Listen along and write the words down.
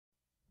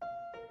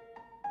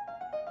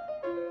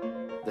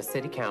the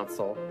City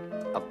Council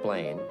of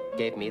Blaine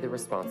gave me the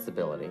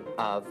responsibility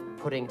of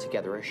putting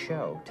together a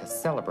show to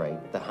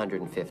celebrate the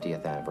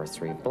 150th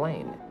anniversary of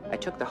Blaine. I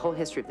took the whole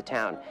history of the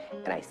town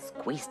and I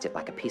squeezed it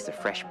like a piece of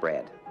fresh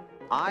bread.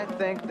 I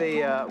think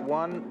the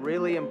one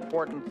really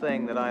important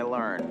thing that I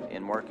learned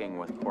in working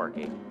with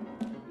Corky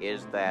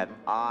is that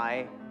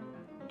I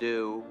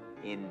do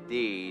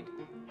indeed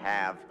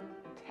have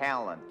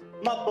talent.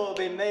 My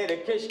bubby made a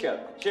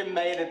kishka. She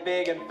made it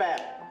big and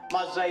fat.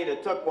 My Zeta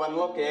took one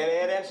look at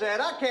it and said,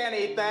 I can't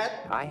eat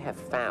that. I have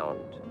found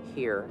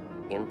here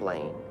in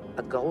Blaine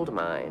a gold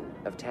mine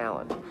of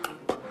talent.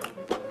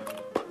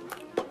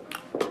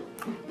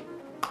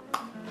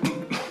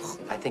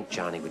 I think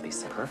Johnny would be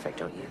so perfect,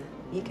 don't you?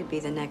 He could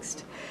be the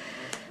next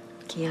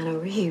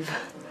Keanu Reeves.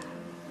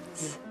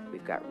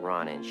 We've got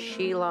Ron and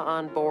Sheila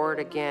on board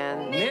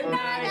again.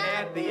 Midnight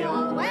at the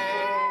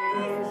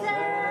Oasis.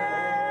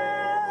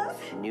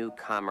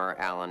 Newcomer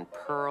Alan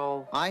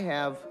Pearl. I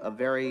have a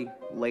very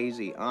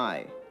lazy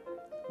eye,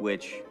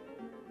 which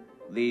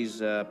these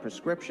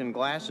prescription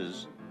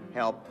glasses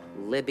help.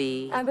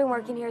 Libby. I've been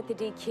working here at the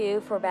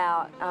DQ for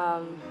about,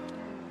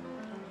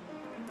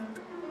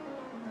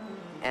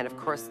 And of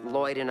course,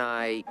 Lloyd and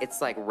I, it's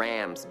like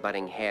rams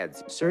butting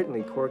heads.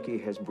 Certainly, Corky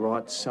has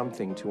brought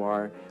something to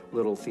our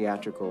little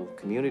theatrical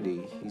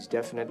community. He's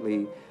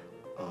definitely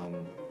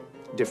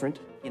different.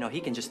 You know,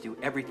 he can just do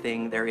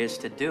everything there is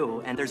to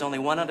do, and there's only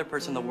one other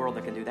person in the world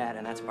that can do that,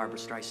 and that's Barbara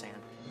Streisand.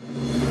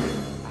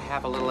 I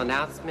have a little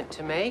announcement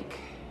to make.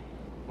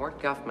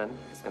 Mort Guffman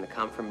is going to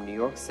come from New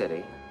York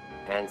City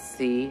and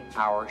see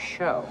our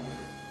show.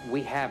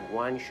 We have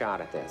one shot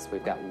at this.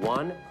 We've got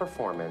one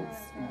performance.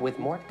 With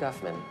Mort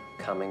Guffman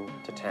coming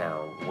to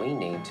town, we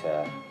need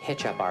to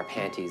hitch up our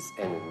panties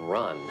and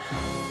run.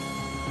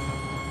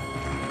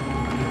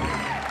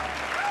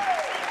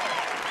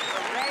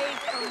 Hooray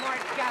for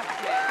Mort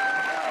Guffman!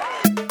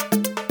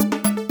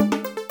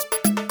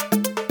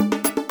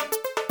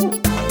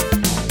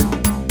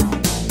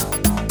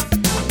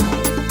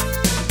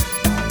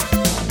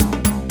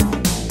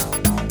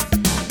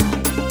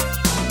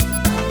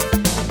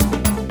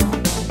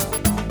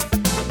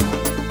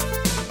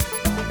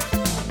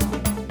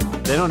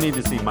 They don't need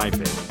to see my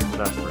face,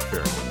 that's for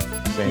sure.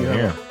 Same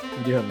here.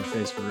 You do have a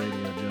face for radio,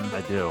 John. I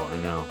do, I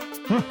know.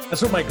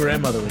 That's what my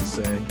grandmother would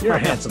say. You're a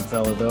handsome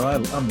fellow, though.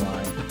 I'm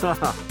lying.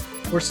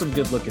 We're some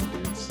good-looking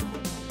dudes.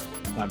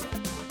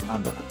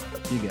 I'm not.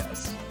 You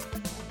guys.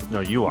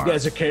 No, you are. You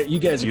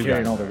guys are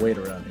carrying all the weight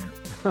around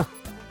here.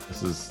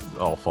 This is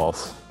all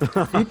false.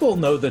 People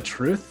know the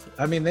truth.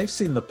 I mean, they've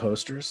seen the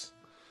posters.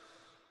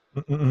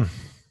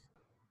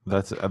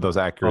 That's those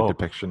accurate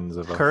depictions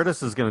of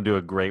Curtis is going to do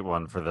a great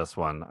one for this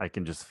one. I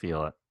can just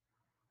feel it.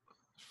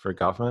 For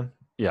Guffman?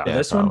 Yeah.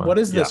 This probably. one? What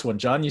is this one,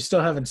 John? You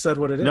still haven't said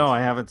what it is. No, I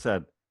haven't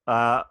said.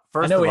 First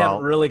I know of we all,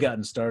 haven't really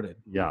gotten started.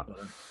 Yeah.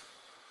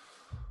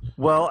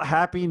 Well,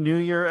 Happy New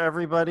Year,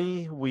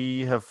 everybody.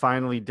 We have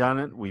finally done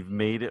it. We've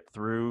made it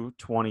through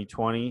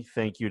 2020.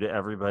 Thank you to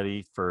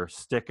everybody for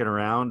sticking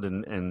around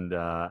and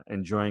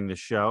enjoying the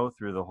show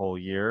through the whole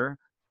year.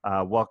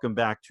 Welcome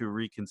back to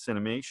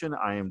Reconcinimation.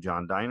 I am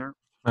John Diner.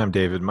 I'm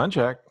David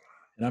Munchak.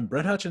 And I'm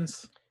Brett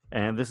Hutchins.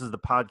 And this is the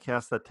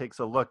podcast that takes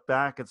a look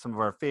back at some of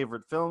our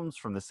favorite films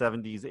from the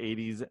 70s,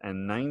 80s,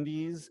 and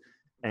 90s.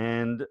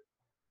 And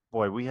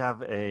boy, we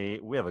have a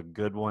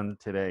good one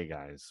today,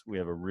 guys. We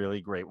have a really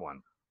great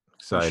one.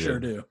 Excited. We sure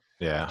do.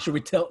 Yeah. Should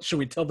we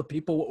tell the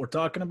people what we're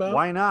talking about?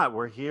 Why not?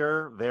 We're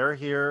here. They're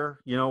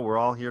here. You know, we're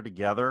all here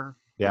together,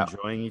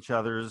 enjoying each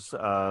other's,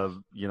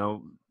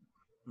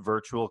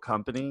 virtual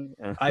company.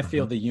 I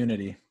feel the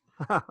unity.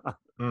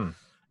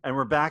 And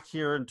we're back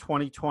here in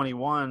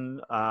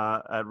 2021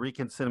 at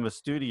Recon Cinema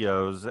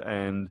Studios,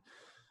 and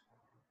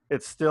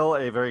it's still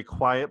a very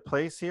quiet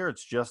place here.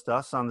 It's just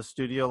us on the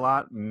studio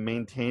lot,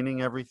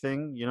 maintaining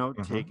everything,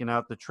 taking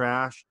out the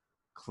trash,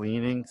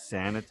 cleaning,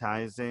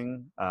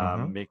 sanitizing,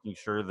 making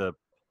sure the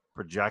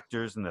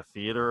projectors in the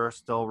theater are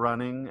still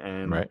running.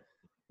 And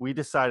we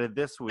decided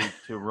this week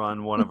to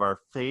run one of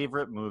our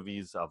favorite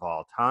movies of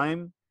all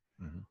time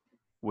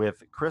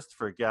with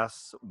Christopher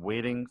Guest's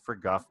Waiting for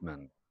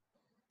Guffman.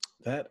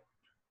 That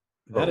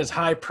is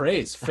high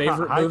praise.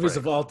 Favorite High movies praise.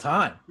 of all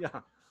time.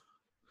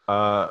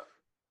 Yeah.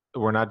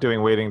 We're not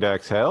doing Waiting to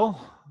Exhale?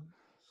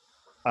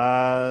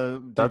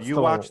 Did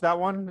you watch that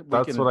one?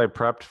 That's what I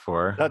prepped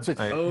for. That's it.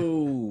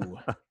 And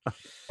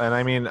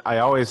I mean, I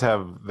always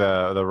have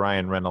the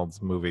Ryan Reynolds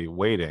movie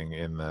Waiting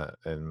in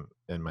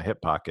my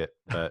hip pocket.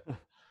 But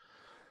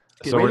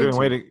so we're doing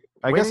Waiting.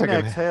 I guess I Waiting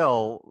can to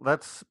Exhale.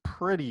 That's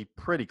pretty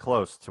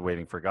close to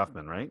Waiting for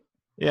Guffman, right?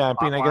 Yeah,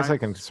 I mean, I guess I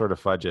can sort of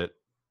fudge it.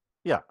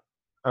 Yeah.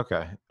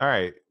 Okay. All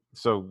right.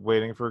 So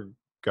Waiting for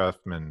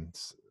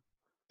Guffman's.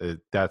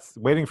 That's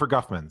Waiting for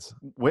Guffman's.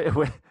 Waiting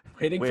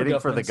for the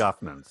Guffman's.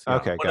 Guffmans. Yeah.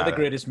 Okay, One of the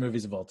greatest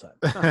movies of all time.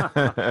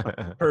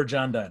 Per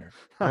John Diner.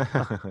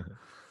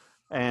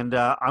 And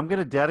I'm going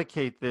to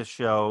dedicate this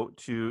show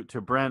to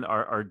Brent,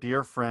 our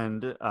dear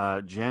friend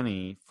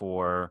Jenny,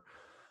 for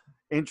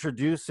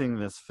introducing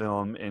this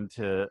film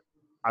into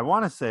I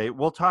want to say,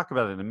 we'll talk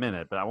about it in a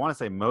minute, but I want to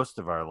say most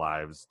of our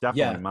lives,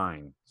 definitely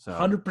mine. So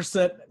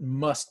 100%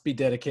 must be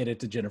dedicated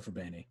to Jennifer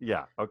Bainey.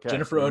 Yeah. Okay.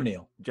 Jennifer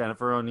O'Neill.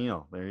 Jennifer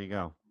O'Neill. There you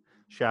go.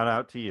 Shout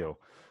out to you.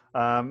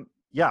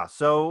 Yeah.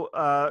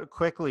 So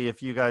quickly,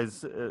 if you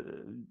guys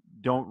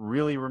don't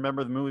really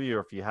remember the movie, or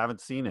if you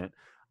haven't seen it,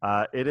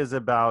 it is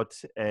a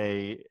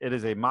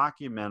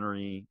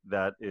mockumentary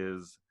that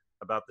is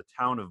about the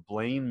town of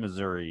Blaine,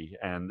 Missouri,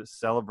 and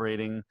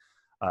celebrating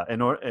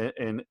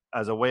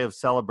as a way of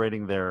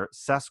celebrating their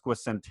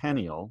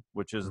sesquicentennial,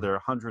 which is their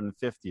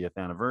 150th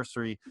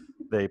anniversary.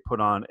 They put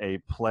on a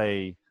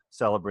play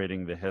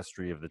celebrating the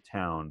history of the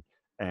town,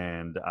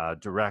 and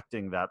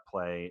directing that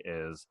play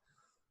is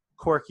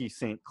Corky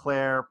St.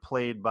 Clair,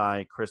 played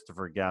by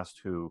Christopher Guest,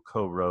 who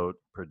co-wrote,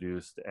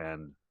 produced,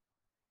 and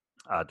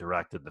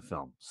directed the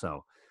film.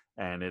 So,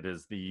 and it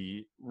is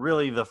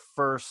really the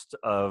first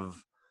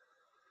of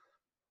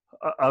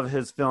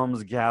his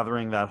films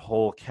gathering that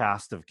whole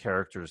cast of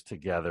characters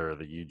together,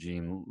 the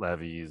Eugene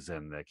Levy's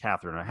and the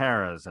Catherine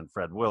O'Hara's and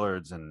Fred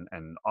Willard's and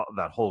all,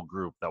 that whole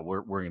group that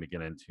we're going to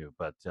get into.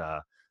 But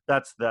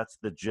that's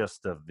the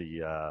gist of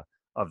the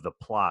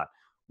plot.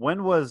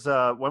 When was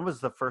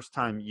the first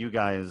time you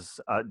guys,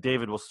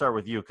 David, we'll start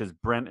with you because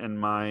Brent and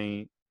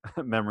my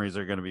memories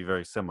are going to be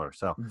very similar.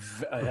 So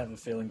I have a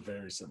feeling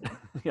very similar.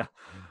 Yeah.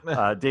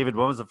 David,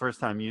 when was the first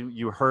time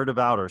you heard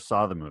about or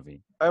saw the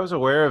movie? I was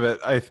aware of it,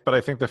 but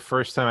I think the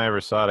first time I ever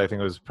saw it, I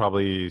think it was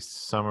probably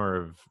summer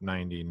of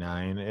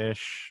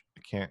 '99-ish.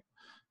 I can't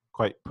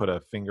quite put a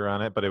finger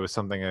on it, but it was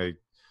something I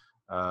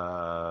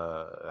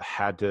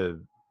had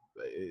to.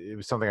 It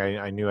was something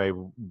I knew I'd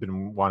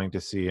been wanting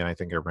to see, and I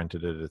think I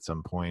rented it at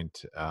some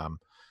point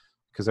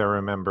because I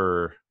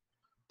remember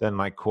then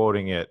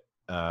quoting it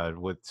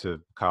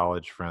to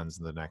college friends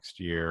the next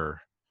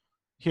year,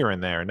 here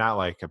and there, not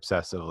like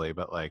obsessively,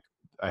 but like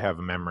I have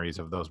memories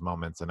of those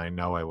moments, and I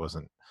know I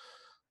wasn't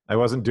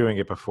doing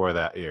it before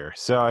that year,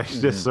 so I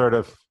just sort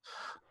of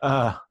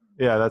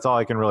that's all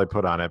I can really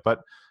put on it.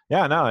 But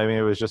yeah, no, I mean,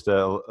 it was just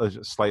a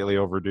slightly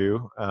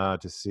overdue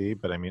to see,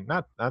 but I mean,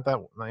 not that, it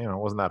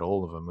wasn't that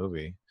old of a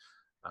movie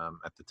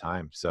at the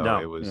time, so No,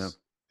 it was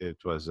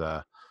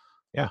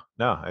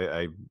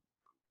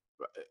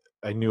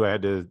I knew I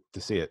had to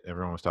see it.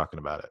 Everyone was talking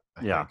about it. I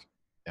think.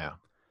 Yeah.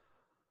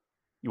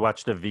 You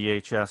watched a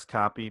VHS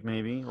copy,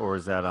 maybe, or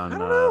is that on? I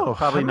don't know.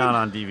 Probably not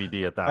on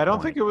DVD at that point. I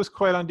don't think it was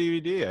quite on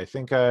DVD. I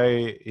think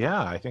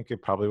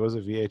it probably was a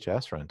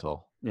VHS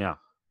rental. Yeah.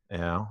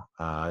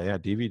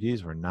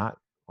 DVDs were not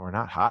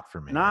hot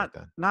for me. Not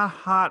back then. Not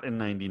hot in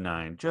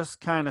 '99. Just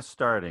kind of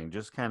starting.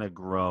 Just kind of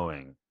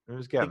growing. It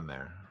was getting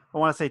there. I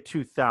want to say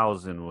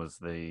 2000 was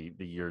the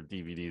year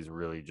DVDs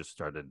really just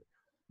started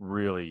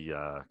really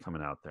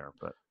coming out there.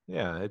 But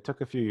yeah, it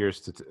took a few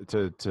years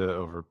to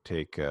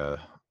overtake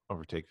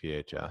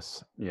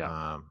VHS.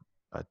 Yeah.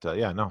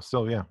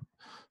 Still, yeah.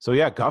 So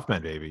yeah,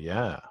 Guffman, baby.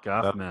 Yeah.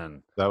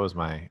 Guffman. That was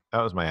my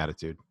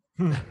attitude.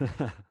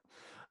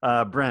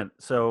 Brent,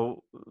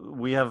 so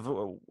we have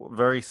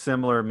very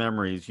similar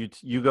memories.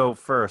 You go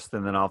first,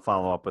 and then I'll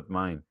follow up with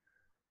mine.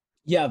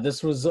 Yeah,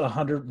 this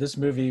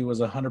movie was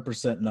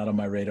 100% not on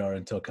my radar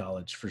until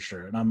college, for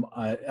sure. And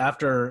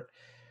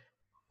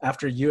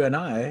after you and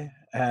I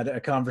had a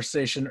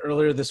conversation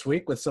earlier this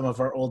week with some of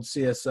our old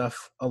CSF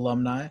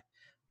alumni,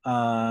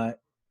 I'm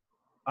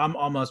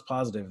almost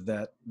positive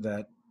that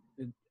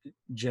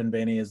Jen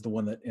Bainey is the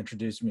one that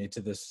introduced me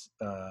to this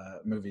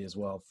movie as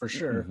well, for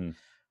sure. Mm-hmm.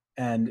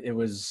 And it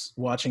was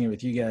watching it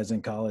with you guys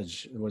in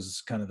college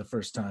was kind of the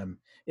first time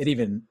it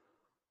even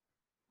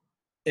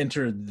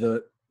entered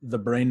the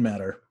brain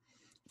matter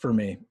for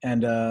me.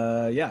 And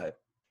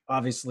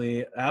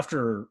obviously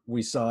after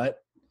we saw it,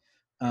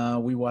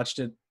 we watched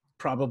it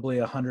probably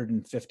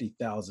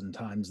 150,000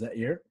 times that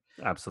year.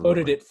 Absolutely.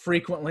 Quoted it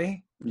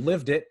frequently,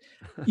 lived it.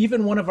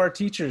 Even one of our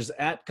teachers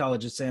at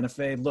College of Santa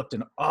Fe looked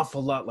an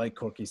awful lot like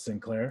Corky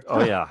St. Clair.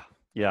 Oh yeah.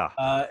 Yeah.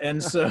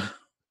 And so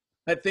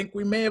I think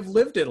we may have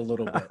lived it a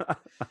little bit.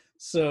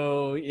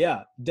 So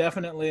yeah,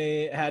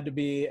 definitely had to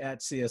be at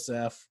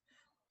CSF.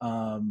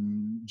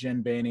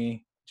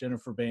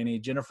 Jennifer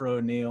Bainey, Jennifer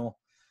O'Neill,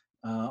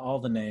 all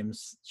the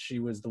names. She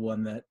was the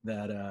one that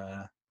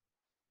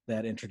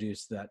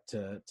introduced that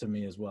to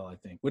me as well, I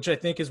think. Which I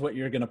think is what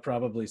you're going to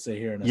probably say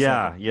here in a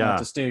second. Yeah. Not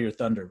to steal your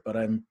thunder, but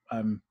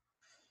I'm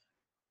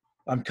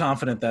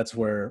confident that's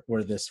where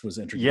this was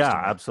introduced. Yeah,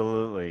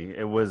 absolutely.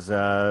 It was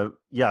so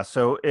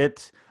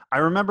I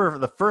remember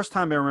the first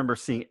time I remember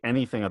seeing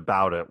anything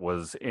about it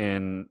was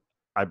in,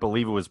 I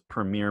believe it was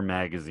Premiere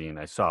Magazine.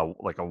 I saw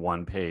like a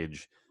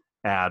one-page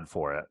ad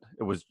for it.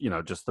 It was,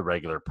 just the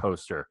regular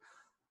poster.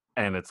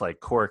 And it's like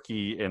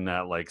Corky in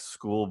that like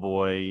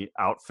schoolboy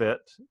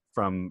outfit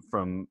from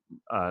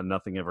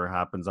Nothing Ever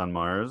Happens on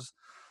Mars.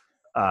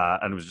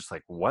 And it was just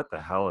like, what the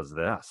hell is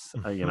this?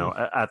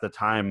 At the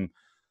time,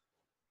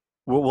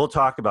 we'll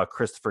talk about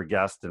Christopher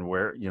Guest and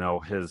where,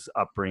 his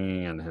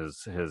upbringing and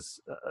his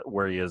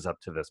where he is up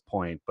to this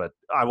point. But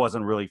I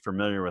wasn't really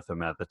familiar with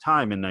him at the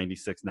time in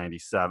 96,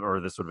 97, or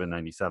this would have been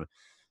 97.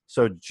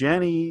 So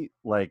Jenny,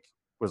 like,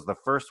 was the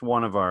first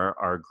one of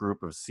our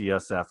group of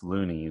CSF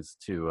loonies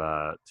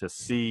to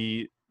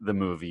see the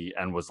movie,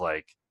 and was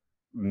like,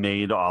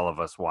 made all of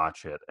us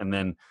watch it. And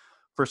then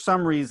for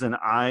some reason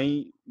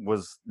I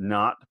was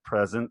not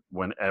present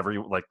when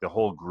the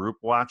whole group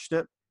watched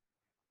it.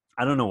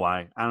 I don't know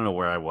why. I don't know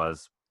where I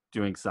was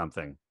doing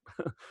something.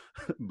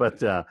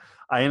 But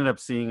I ended up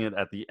seeing it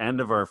at the end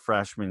of our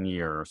freshman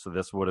year. So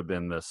this would have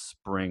been the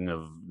spring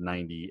of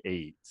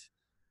 '98.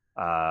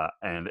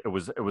 And it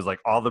was like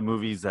all the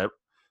movies that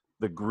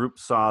the group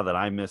saw that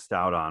I missed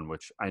out on,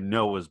 which I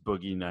know was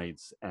Boogie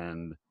Nights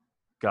and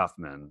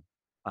Guffman.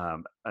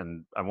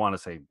 And I want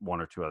to say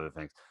one or two other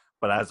things.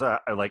 But as I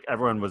like,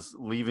 everyone was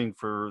leaving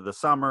for the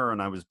summer,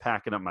 and I was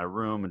packing up my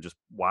room and just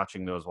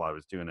watching those while I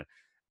was doing it.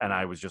 And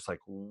I was just like,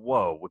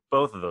 whoa, with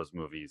both of those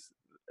movies,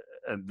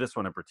 and this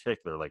one in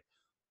particular, like,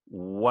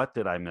 what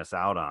did I miss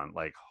out on?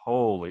 Like,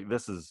 holy,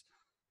 this is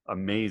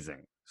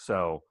amazing.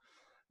 So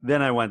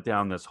then I went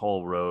down this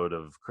whole road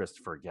of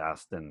Christopher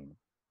Guest, and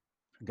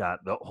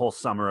got the whole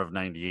summer of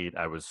 '98.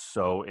 I was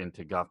so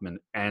into Guffman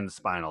and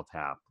Spinal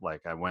Tap.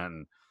 Like, I went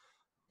and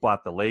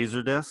bought the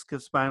Laserdisc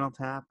of Spinal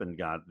Tap and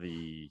got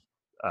the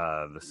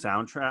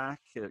soundtrack,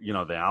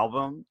 the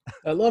album.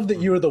 I love that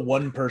you were the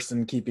one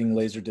person keeping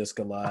Laserdisc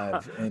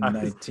alive in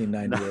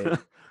 1998.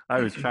 I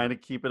was trying to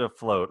keep it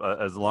afloat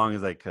as long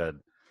as I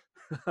could.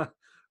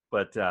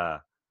 But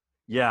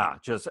yeah,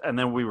 and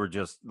then we were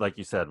just, like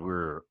you said, we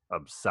were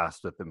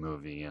obsessed with the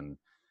movie, and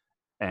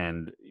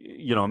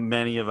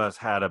many of us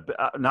had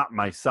not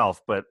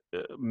myself, but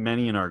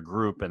many in our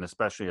group, and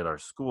especially at our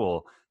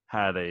school,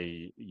 had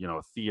a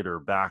theater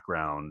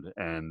background.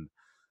 And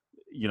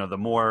the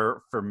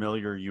more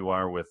familiar you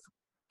are with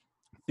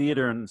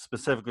theater, and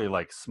specifically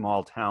like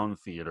small town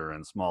theater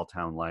and small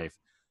town life,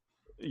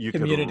 you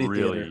Community could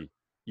really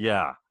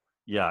theater.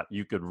 yeah,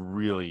 you could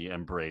really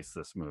embrace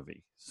this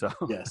movie. So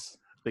yes,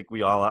 I think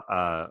we all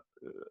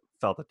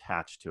felt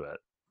attached to it.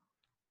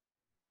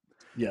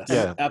 Yes,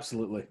 yeah,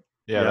 absolutely.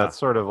 Yeah, that's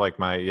sort of like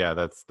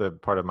that's the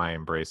part of my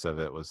embrace of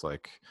it, was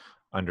like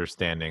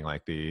understanding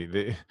like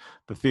the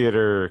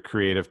theater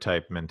creative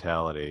type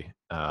mentality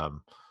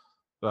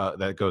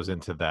that goes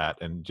into that,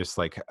 and just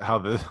like how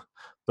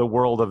the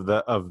world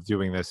of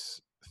doing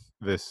this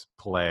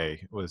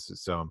play was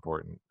so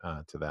important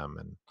to them,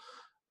 and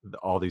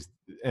all these,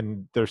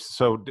 and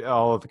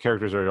all of the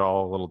characters are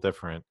all a little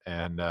different,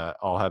 and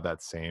all have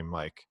that same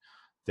like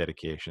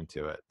dedication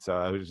to it. So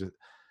I was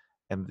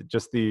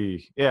just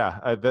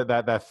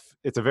that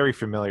it's a very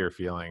familiar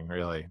feeling,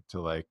 really,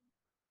 to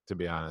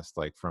be honest,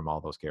 like, from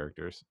all those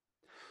characters.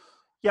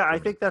 Yeah, I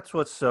think that's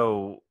what's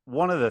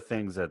one of the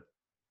things that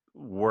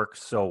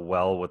works so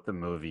well with the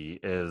movie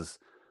is,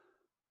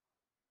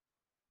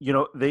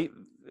 the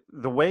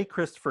way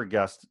Christopher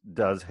Guest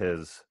does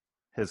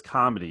his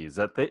comedies,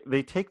 that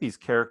they take these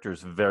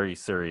characters very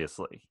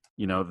seriously.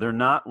 They're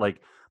not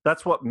like,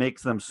 that's what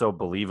makes them so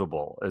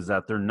believable, is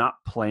that they're not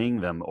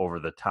playing them over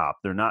the top.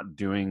 They're not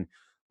doing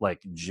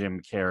like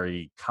Jim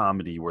Carrey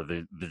comedy where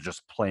they're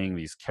just playing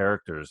these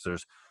characters.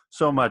 There's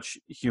so much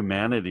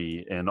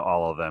humanity in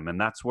all of them,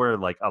 and that's where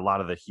like a lot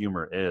of the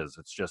humor is.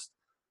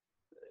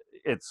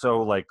 It's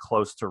so like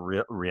close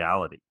to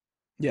reality.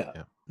 Yeah,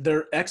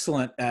 they're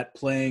excellent at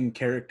playing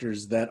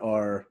characters that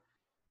are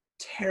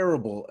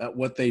terrible at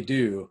what they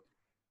do,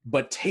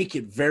 but take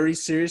it very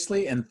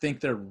seriously and think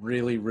they're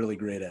really, really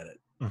great at it.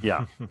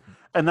 Yeah.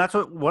 And that's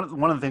what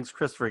one of the things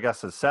Christopher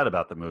Guest has said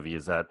about the movie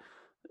is that,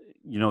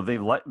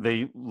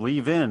 they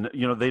leave in,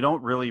 they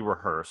don't really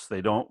rehearse.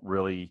 They don't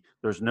really,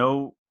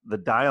 the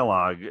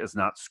dialogue is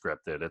not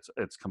scripted.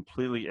 It's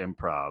completely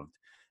improv,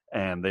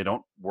 and they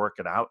don't work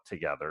it out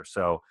together.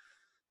 So,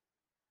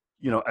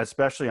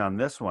 especially on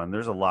this one,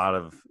 there's a lot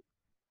of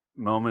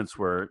moments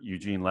where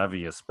Eugene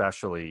Levy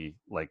especially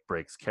like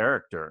breaks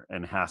character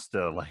and has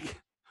to like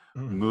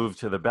move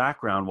to the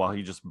background while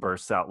he just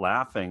bursts out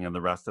laughing, and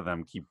the rest of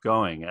them keep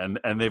going. And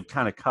they've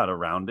kind of cut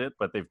around it,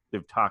 but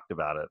they've talked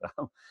about it.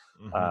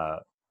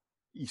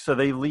 So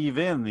they leave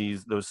in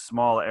those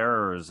small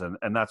errors,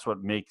 and that's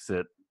what makes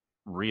it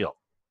real,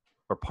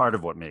 or part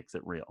of what makes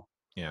it real.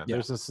 Yeah,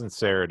 there's a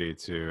sincerity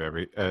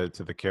to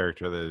to the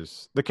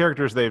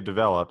characters they've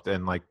developed,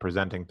 and like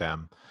presenting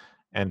them.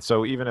 And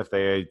so even if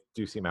they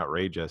do seem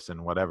outrageous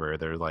and whatever,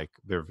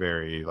 they're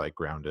very like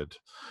grounded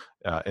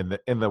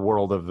in the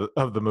world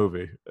of the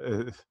movie.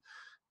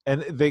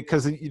 And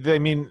because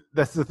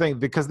that's the thing,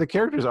 because the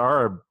characters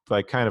are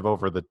like kind of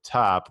over the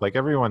top. Like,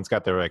 everyone's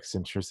got their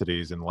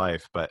eccentricities in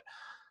life, but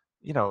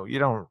you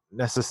don't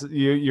necessarily,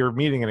 you're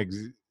meeting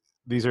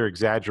these are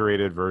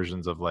exaggerated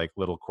versions of like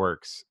little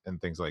quirks and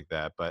things like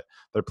that, but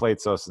they're played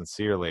so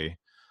sincerely,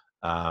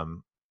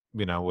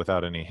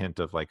 without any hint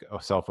of like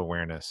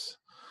self-awareness,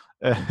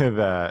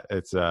 that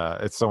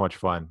it's so much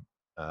fun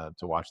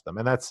to watch them.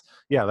 And that's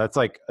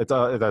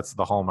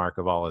the hallmark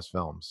of all his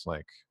films.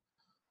 Like,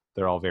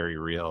 they're all very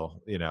real,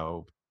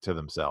 to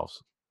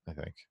themselves, I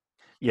think.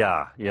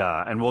 Yeah.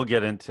 And we'll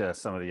get into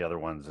some of the other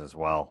ones as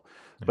well.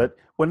 But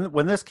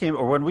when this came,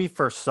 or when we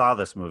first saw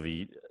this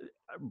movie,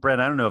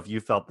 Brent, I don't know if you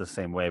felt the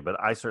same way, but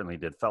I certainly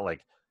did. Felt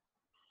like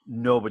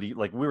nobody,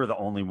 like, we were the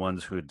only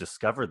ones who had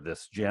discovered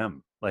this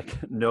gem.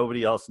 Like,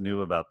 nobody else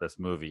knew about this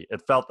movie.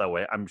 It felt that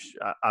way.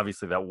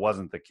 Obviously that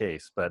wasn't the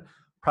case, but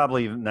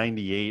probably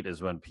 98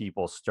 is when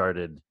people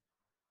started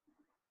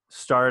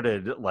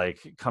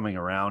like coming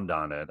around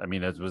on it. I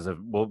mean, it was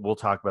we'll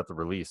talk about the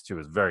release too. It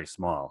was very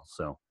small.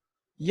 So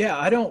yeah,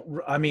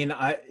 I mean,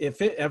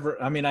 if it ever,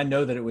 I mean, I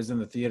know that it was in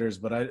the theaters,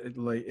 but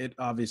it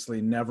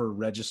obviously never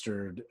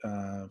registered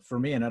for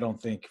me. And I don't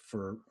think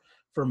for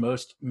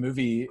most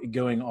movie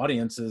going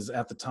audiences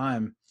at the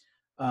time.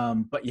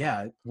 But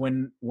yeah,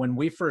 when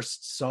we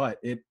first saw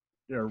it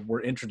or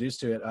were introduced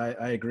to it,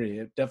 I agree.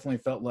 It definitely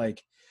felt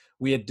like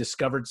we had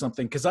discovered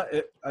something, because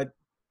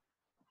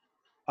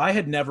I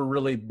had never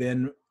really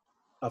been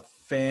a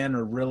fan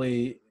or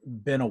really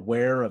been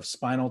aware of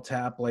Spinal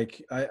Tap.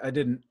 Like I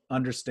didn't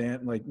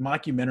understand, like,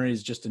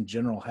 mockumentaries just in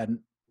general hadn't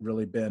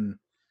really been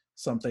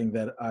something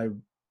that I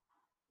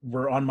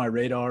were on my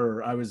radar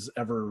or I was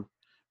ever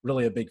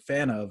really a big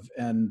fan of.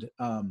 And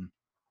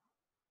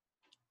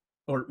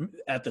or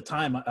at the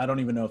time, I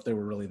don't even know if they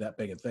were really that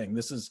big a thing.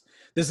 This is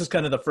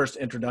kind of the first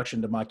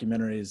introduction to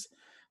mockumentaries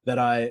that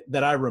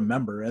I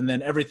remember. And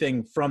then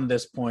everything from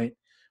this point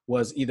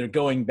was either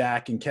going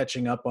back and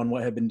catching up on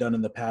what had been done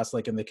in the past,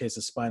 like in the case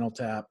of Spinal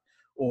Tap,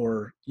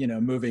 or, you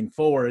know, moving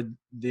forward,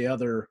 the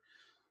other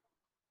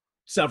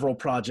several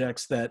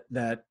projects that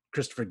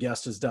Christopher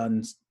Guest has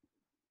done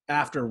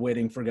after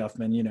Waiting for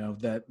Guffman, you know,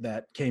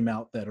 that came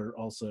out that are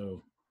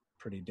also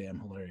pretty damn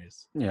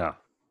hilarious.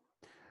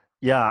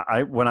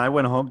 yeah. When I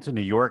went home to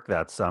New York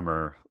that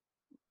summer,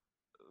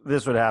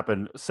 this would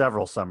happen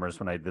several summers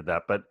when I did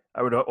that, but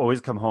I would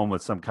always come home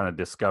with some kind of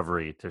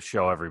discovery to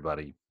show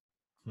everybody.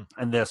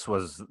 And this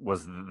was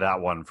that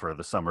one for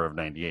the summer of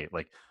 98.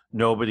 Like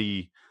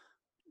nobody,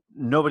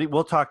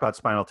 we'll talk about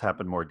Spinal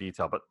Tap in more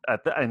detail, but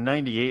in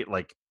 98,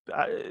 like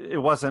it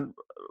wasn't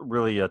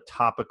really a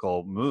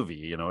topical movie.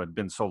 You know, it had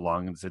been so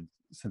long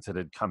since it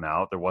had come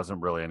out. There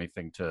wasn't really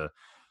anything to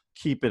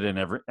keep it in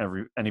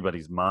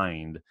anybody's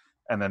mind.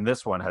 And then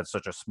this one had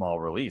such a small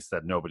release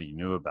that nobody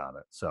knew about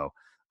it. So,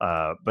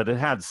 but it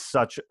had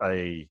such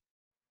a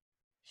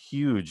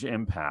huge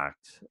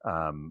impact.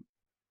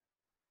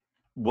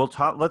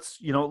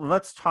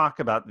 Let's talk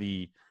about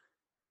the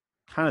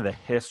kind of the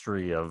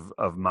history of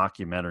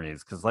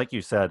mockumentaries, because like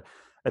you said,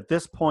 at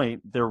this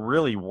point it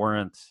really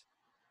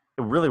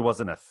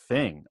wasn't a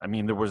thing. I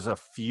mean, there was a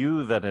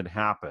few that had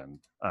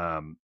happened,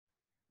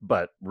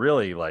 but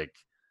really, like,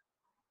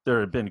 there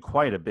had been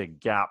quite a big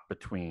gap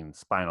between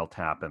Spinal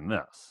Tap and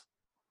this.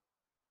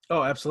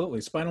 Oh,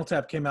 absolutely. Spinal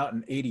Tap came out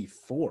in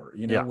 84,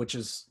 you know, yeah. Which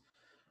is,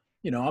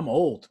 you know, I'm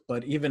old,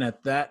 but even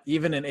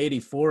in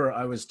 84,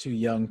 I was too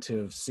young to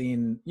have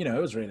seen, you know,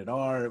 it was rated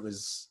R. It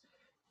was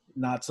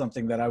not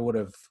something that I would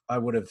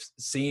have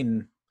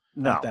seen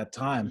at that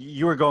time.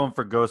 You were going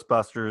for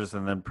Ghostbusters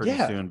and then pretty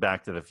soon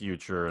Back to the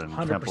Future and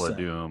 100%. Temple of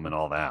Doom and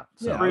all that.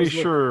 So. Yeah, pretty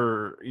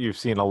sure you've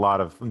seen a lot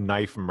of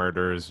knife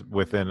murders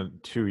within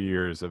 2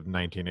 years of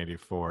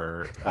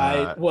 1984.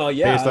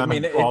 Based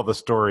on all the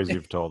stories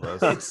you've told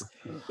us.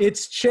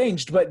 It's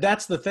changed, but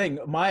that's the thing.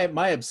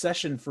 My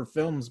obsession for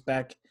films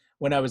back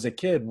when I was a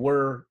kid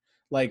were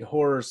like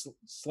horror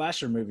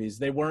slasher movies.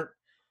 They weren't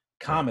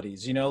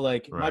comedies, you know,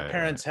 like my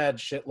parents had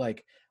shit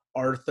like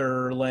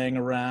Arthur laying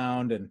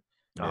around and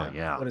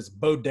what is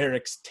Bo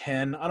Derek's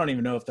 10? I don't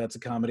even know if that's a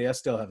comedy. I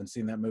still haven't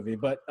seen that movie,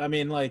 but I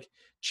mean, like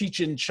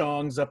Cheech and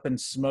Chong's Up in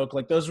Smoke,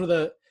 like those were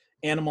the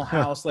Animal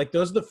House, like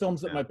those are the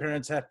films that my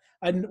parents had.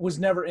 I was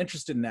never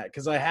interested in that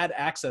because I had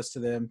access to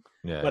them,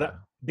 but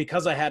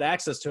because I had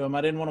access to them,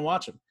 I didn't want to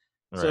watch them.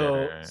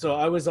 So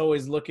I was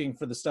always looking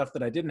for the stuff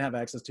that I didn't have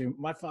access to.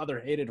 My father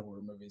hated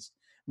horror movies.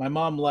 My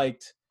mom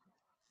liked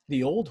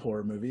the old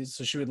horror movies,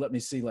 so she would let me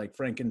see like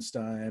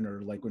Frankenstein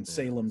or like when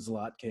Salem's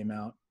Lot came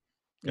out.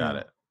 Got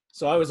it.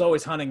 So I was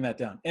always hunting that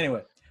down.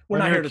 Anyway, we're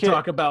not here to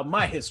talk about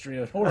my history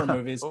of horror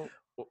movies,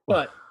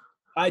 but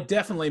I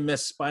definitely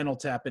missed Spinal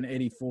Tap in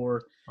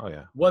 84. Oh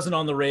yeah. Wasn't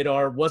on the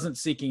radar, wasn't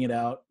seeking it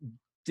out,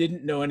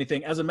 didn't know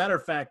anything. As a matter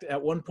of fact,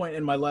 at one point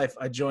in my life,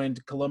 I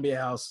joined Columbia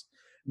House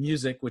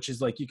Music, which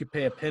is like you could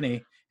pay a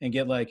penny and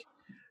get like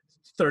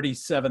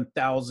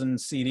 37,000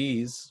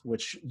 CDs,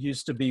 which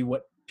used to be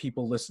what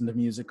people listen to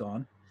music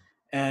on.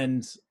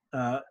 And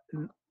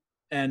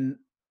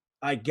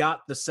I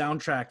got the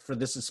soundtrack for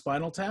This Is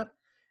Spinal Tap,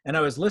 and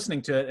I was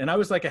listening to it, and I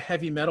was like a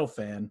heavy metal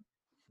fan,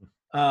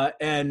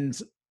 and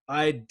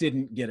I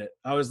didn't get it.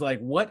 I was like,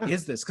 what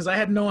is this? Because I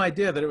had no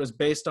idea that it was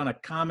based on a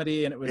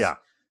comedy, and it was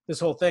this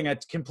whole thing. I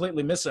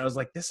completely missed it. I was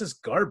like, this is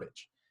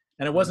garbage.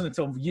 And it wasn't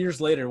until years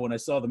later when I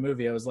saw the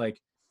movie, I was like,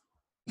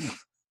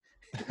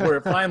 where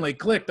it finally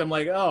clicked. I'm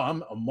like, oh,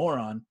 I'm a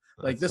moron.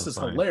 Like, this is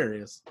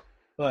hilarious.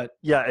 But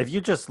yeah, if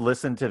you just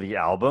listen to the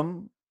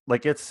album,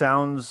 like it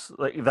sounds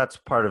like that's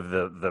part of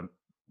the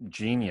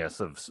genius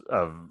of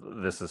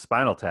This Is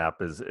Spinal Tap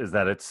is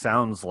that it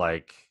sounds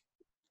like,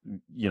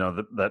 you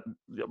know, that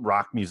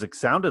rock music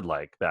sounded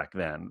like back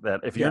then.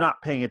 That if you're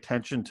not paying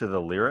attention to the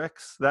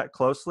lyrics that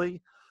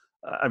closely,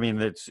 I mean,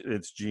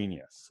 it's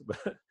genius.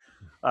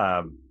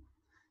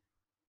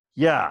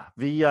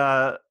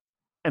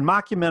 And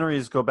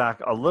mockumentaries go back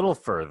a little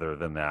further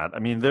than that. I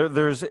mean,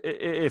 there's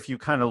if you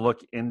kind of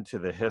look into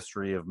the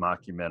history of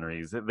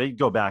mockumentaries, they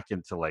go back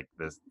into like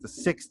the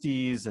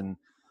 60s, and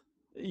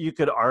you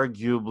could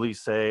arguably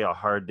say A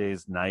Hard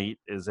Day's Night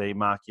is a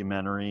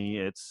mockumentary.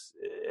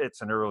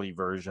 It's an early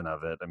version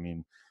of it. I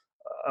mean,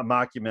 a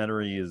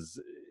mockumentary is,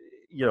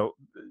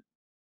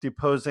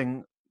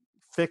 deposing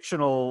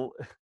fictional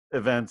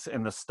events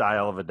in the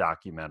style of a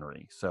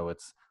documentary. So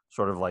it's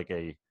sort of like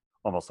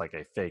almost like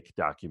a fake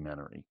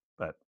documentary.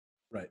 But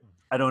right,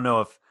 I don't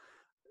know if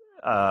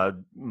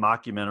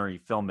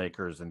mockumentary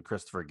filmmakers and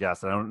Christopher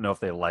Guest, I don't know if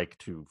they like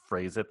to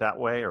phrase it that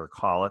way or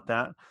call it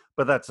that,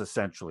 but that's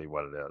essentially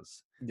what it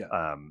is.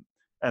 Yeah.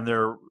 And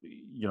they're,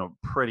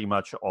 pretty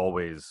much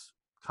always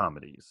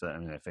comedies. I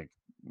mean, I think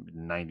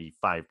 95%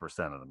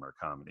 of them are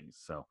comedies.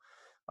 So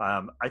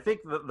I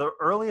think the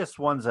earliest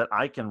ones that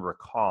I can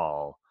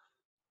recall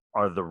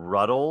are the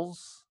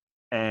Ruddles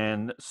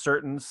and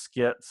certain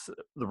skits.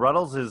 The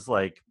Ruddles is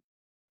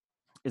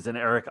an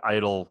Eric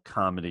Idle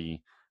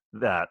comedy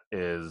that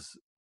is,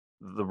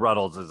 the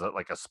Ruddles is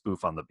like a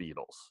spoof on the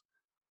Beatles,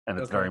 and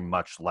it's very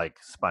much like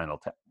Spinal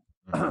Tap.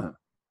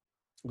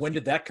 When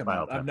did that come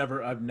out? Tap. I've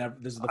never.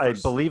 This is the I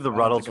first. believe the I don't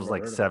Ruddles think I've was ever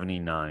like heard of it.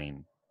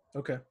 79.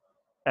 Okay.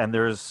 And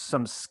there's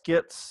some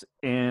skits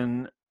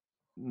in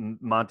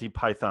Monty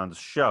Python's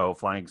show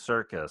Flying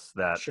Circus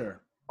that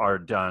Sure. are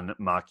done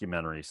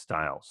mockumentary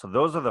style. So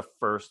those are the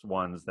first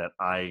ones that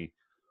I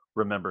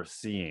remember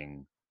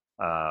seeing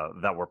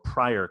that were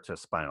prior to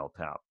Spinal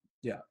Tap.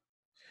 Yeah.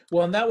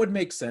 Well, and that would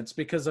make sense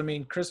because I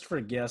mean,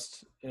 Christopher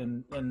Guest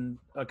in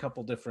a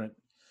couple different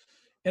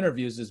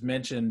interviews has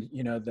mentioned,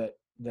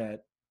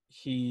 that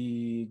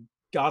he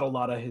got a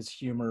lot of his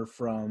humor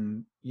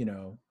from,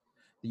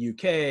 the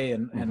UK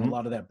and a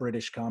lot of that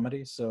British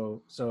comedy.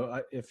 So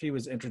if he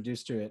was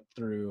introduced to it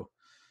through,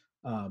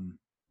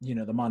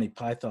 the Monty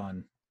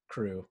Python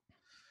crew,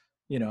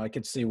 I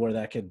could see where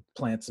that could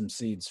plant some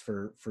seeds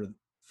for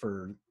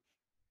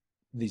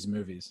these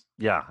movies.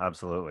 Yeah,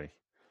 absolutely.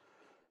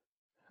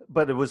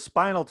 But it was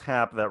Spinal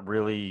Tap that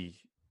really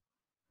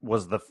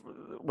was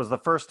the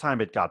first time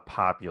it got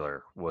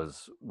popular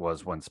was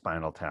when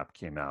Spinal Tap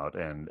came out,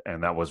 and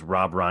that was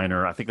Rob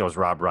Reiner. I think that was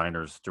Rob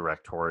Reiner's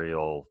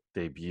directorial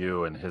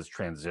debut and his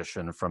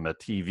transition from a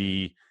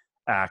TV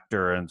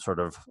actor and sort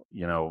of,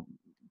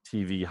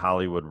 TV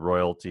Hollywood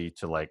royalty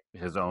to like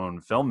his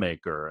own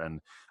filmmaker,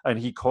 and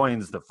he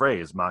coins the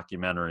phrase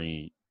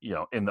mockumentary,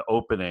 in the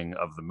opening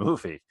of the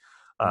movie,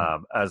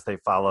 as they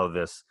follow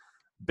this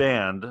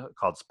band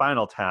called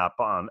Spinal Tap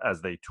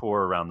as they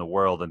tour around the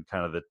world, and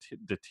kind of the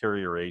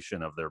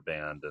deterioration of their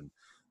band. And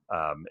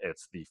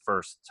it's the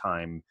first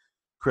time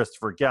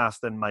Christopher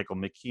Guest and Michael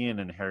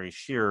McKean and Harry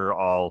Shearer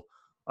all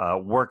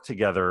worked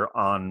together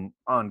on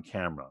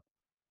camera.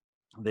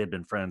 They had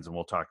been friends, and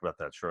we'll talk about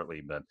that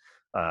shortly. But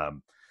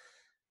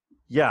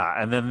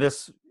and then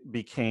this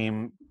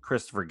became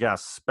Christopher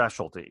Guest's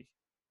specialty.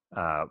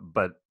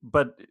 But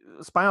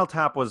Spinal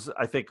Tap was,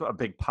 I think, a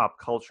big pop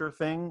culture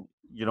thing,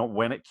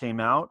 when it came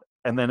out,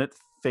 and then it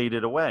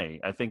faded away.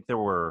 I think there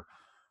were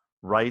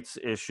rights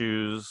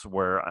issues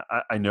where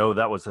I know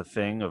that was a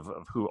thing of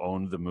who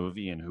owned the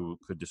movie and who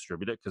could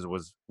distribute it, because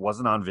it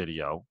wasn't on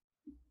video.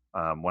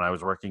 When I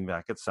was working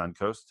back at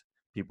Suncoast,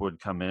 people would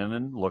come in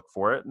and look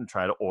for it and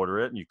try to order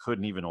it, and you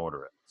couldn't even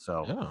order it.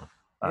 So,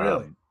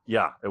 really?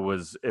 It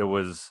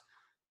was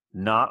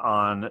not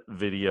on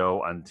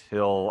video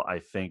until I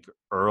think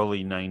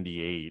early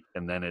 '98,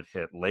 and then it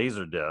hit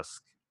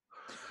Laserdisc.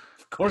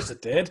 Of course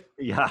it did.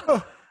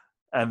 Yeah.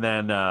 And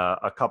then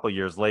a couple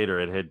years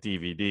later it hit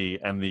DVD,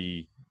 and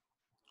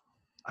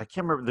I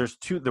can't remember,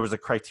 there was a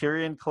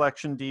Criterion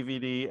Collection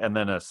DVD and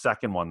then a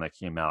second one that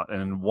came out, and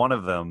in one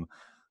of them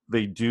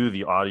they do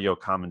the audio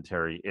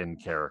commentary in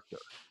character.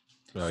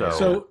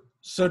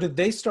 So did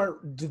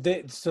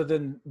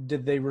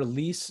they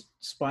release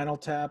Spinal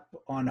Tap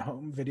on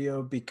home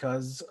video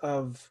because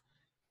of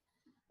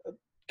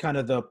kind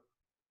of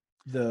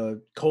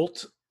the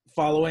cult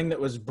following that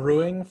was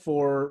brewing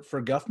for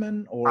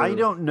Guffman? Or I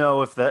don't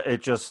know if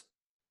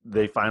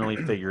they finally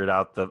figured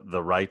out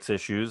the rights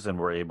issues and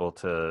were able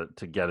to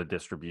get a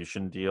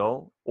distribution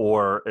deal,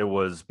 or it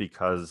was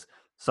because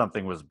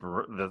something was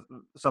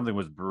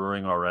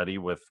brewing already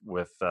with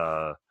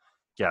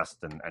Guest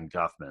and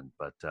Guffman.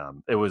 But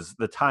it was,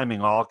 the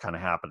timing all kind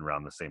of happened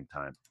around the same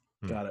time.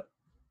 Got it.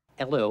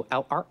 Hello,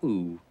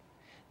 LRU.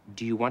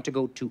 Do you want to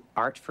go to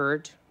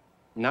Artford?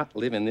 Not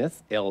live in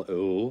this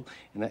LO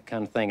and that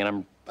kind of thing.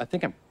 And I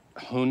think I'm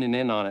honing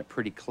in on it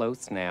pretty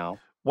close now.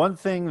 One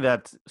thing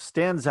that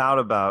stands out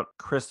about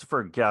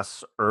Christopher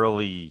Guest's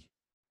early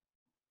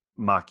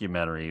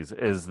mockumentaries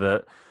is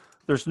that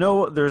there's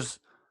no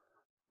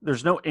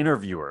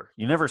interviewer.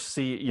 You never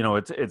see,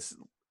 it's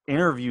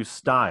interview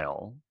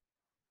style,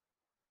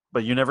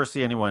 but you never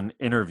see anyone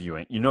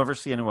interviewing. You never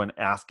see anyone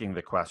asking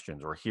the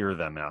questions or hear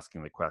them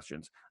asking the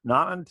questions.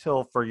 Not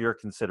until For Your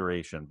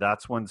Consideration.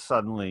 That's when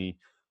suddenly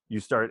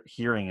you start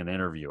hearing an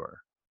interviewer,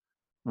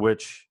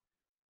 which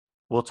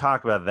we'll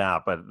talk about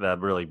that, but that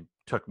really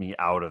took me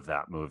out of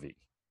that movie.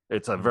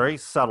 It's a very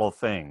subtle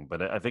thing,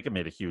 but I think it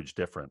made a huge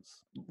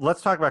difference.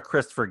 Let's talk about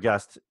Christopher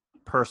Guest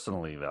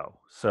personally, though.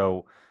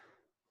 So,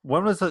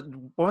 when was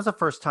the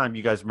first time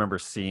you guys remember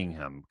seeing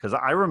him? Because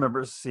I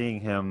remember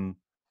seeing him,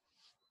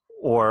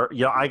 or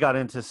I got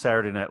into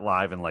Saturday Night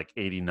Live in like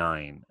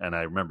 '89, and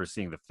I remember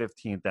seeing the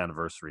 15th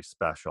anniversary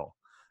special.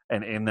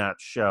 And in that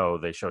show,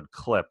 they showed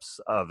clips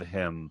of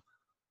him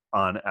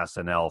on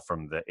SNL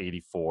from the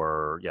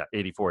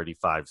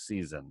 84-85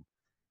 season.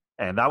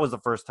 And that was the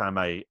first time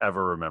I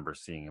ever remember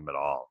seeing him at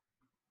all.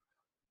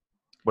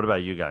 What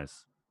about you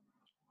guys?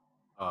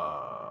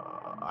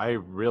 I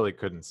really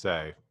couldn't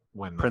say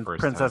when the first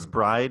Princess time.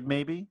 Bride,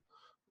 maybe?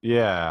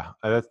 Yeah,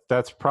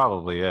 that's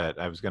probably it.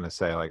 I was going to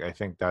say, like, I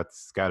think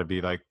that's got to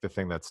be like the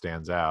thing that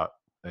stands out.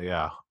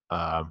 Yeah.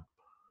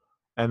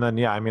 And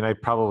then, I mean, I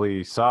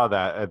probably saw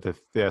that at the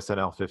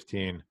SNL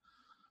 15,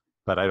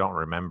 but I don't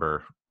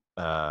remember.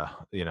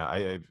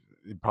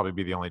 It'd probably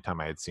be the only time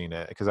I had seen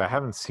it, because I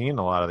haven't seen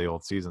a lot of the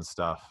old season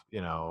stuff,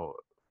 a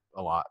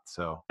lot.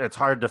 So it's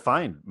hard to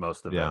find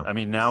most of it. I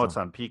mean, now it's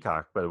on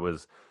Peacock, but it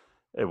was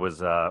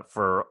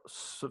for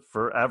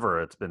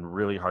forever. It's been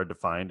really hard to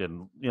find,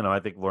 and I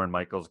think Lorne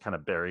Michaels kind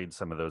of buried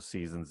some of those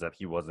seasons that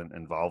he wasn't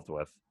involved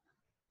with.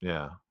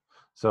 Yeah.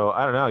 So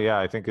I don't know. Yeah,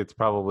 I think it's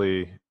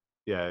probably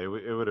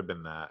it would have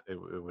been that. It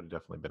would have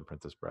definitely been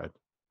Princess Bride.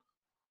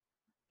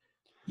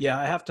 Yeah,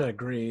 I have to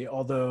agree.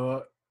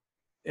 Although,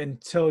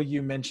 until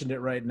you mentioned it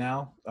right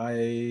now,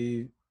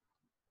 I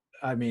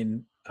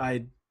mean,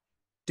 I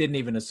didn't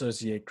even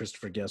associate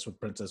Christopher Guest with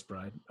Princess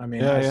Bride. I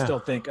mean, I still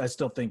think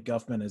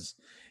Guffman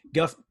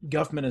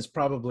is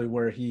probably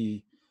where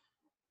he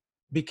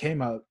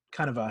became a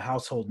kind of a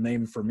household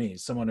name for me.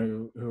 Someone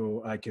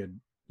who I could,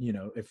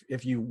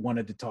 if you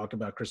wanted to talk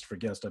about Christopher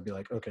Guest, I'd be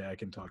like, okay, I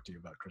can talk to you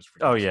about Christopher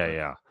Guest. Oh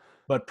yeah.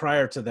 But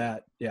prior to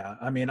that,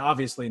 I mean,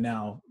 obviously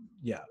now,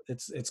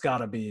 it's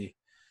gotta be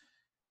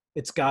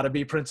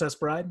Princess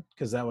Bride,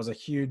 because that was a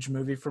huge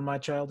movie from my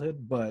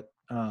childhood, but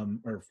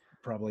or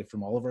probably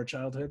from all of our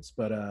childhoods,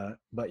 but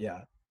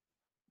yeah,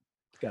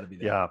 it's got to be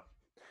that. Yeah.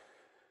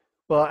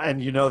 Well,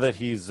 and you know that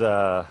he's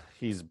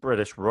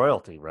British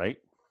royalty, right?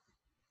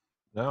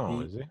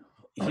 No, is he?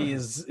 He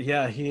is.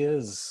 Yeah, he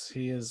is.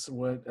 He is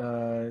what?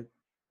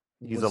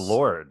 He's a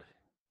lord.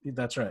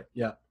 That's right.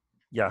 Yeah.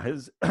 Yeah.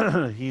 His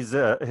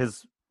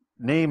his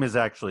name is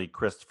actually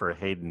Christopher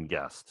Hayden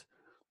Guest.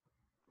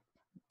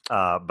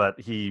 But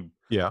he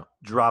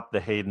dropped the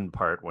Hayden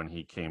part when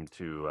he came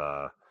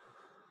to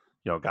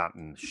got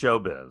in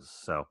showbiz.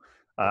 So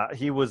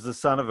he was the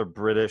son of a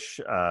British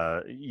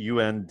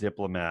UN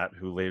diplomat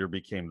who later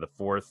became the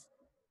fourth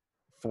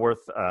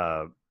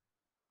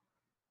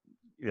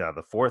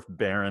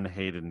Baron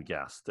Hayden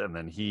Guest, and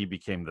then he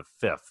became the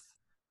fifth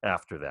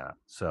after that.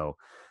 So,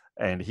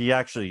 and he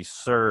actually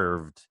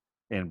served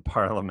in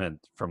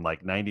Parliament from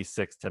like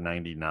 96 to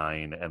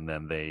 99, and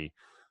then they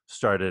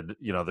started,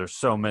 there's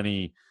so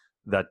many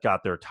that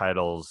got their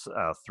titles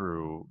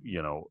through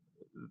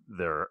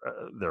their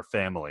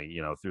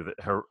family, through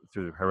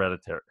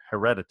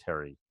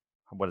hereditary.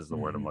 What is the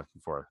word I'm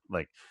looking for?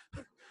 Like,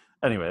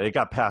 anyway, it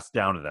got passed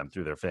down to them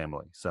through their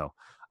family. So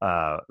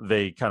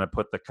they kind of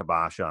put the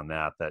kibosh on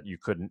that you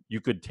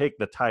could take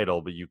the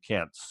title, but you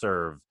can't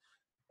serve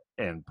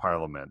in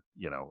Parliament.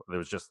 There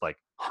was just like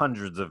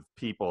hundreds of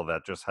people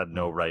that just had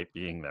no right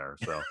being there.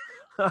 So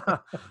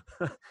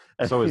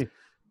so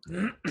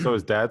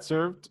his dad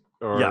served?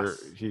 Or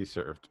yes. He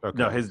served? Okay.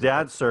 No, his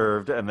dad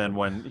served, and then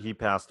when he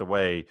passed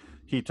away,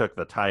 he took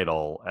the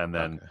title, and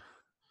then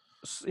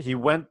he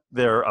went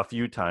there a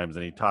few times,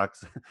 and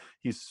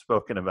he's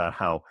spoken about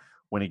how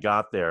when he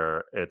got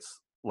there, it's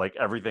like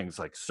everything's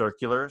like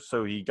circular,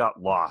 so he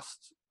got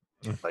lost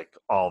like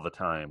all the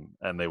time,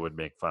 and they would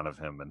make fun of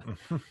him, and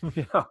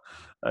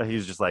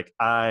he's just like,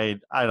 I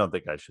don't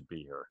think I should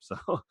be here. So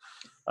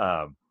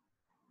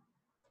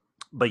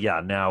but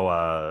yeah,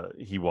 now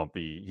he won't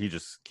be. He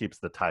just keeps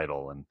the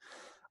title, and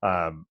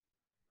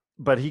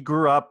but he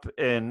grew up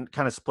in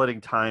kind of splitting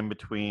time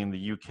between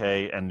the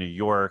UK and New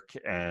York,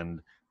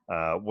 and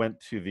went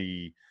to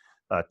the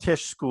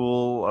Tisch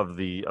School of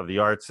the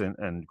Arts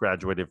and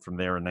graduated from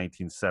there in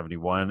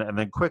 1971. And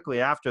then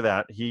quickly after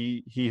that,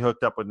 he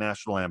hooked up with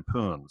National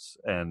Lampoons,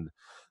 and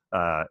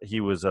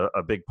he was a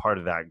big part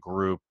of that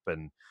group,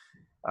 and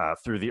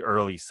through the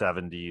early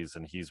 70s,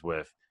 and he's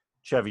with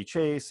Chevy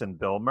Chase and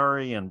Bill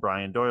Murray and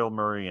Brian Doyle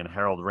Murray and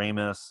Harold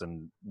Ramis.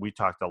 And we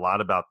talked a lot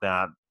about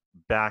that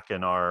back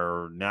in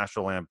our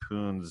National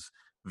Lampoon's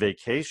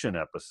Vacation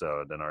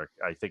episode. And I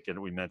think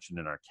we mentioned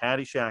in our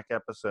Caddyshack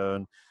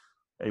episode,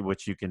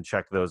 which you can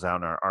check those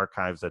out in our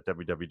archives at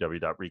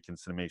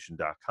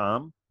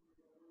www.reconcinimation.com.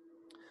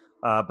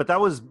 But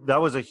that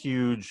was a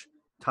huge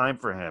time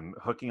for him,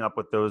 hooking up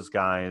with those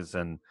guys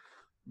and,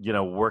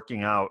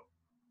 working out.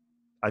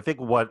 I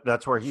think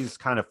that's where he's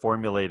kind of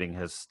formulating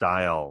his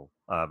style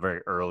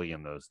very early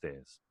in those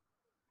days.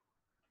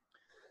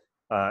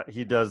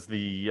 He does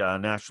the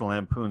National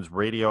Lampoon's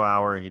Radio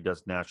Hour. He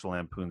does National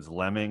Lampoon's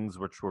Lemmings,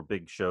 which were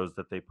big shows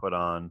that they put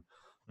on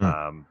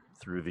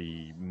through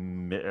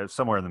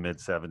somewhere in the mid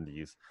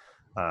 70s.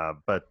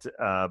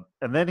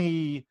 And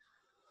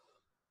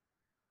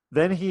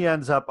then he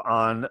ends up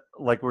on,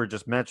 like we were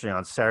just mentioning,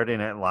 on Saturday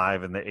Night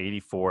Live in the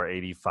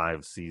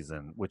 84-85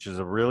 season, which is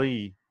a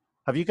really...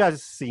 Have you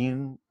guys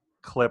seen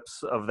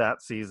clips of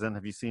that season?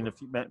 Have you seen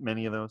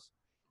many of those?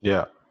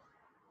 Yeah.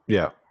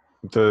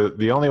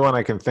 The only one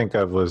I can think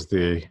of was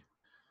that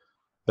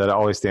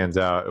always stands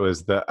out. It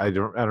was I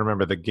don't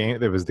remember the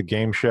game. It was the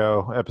game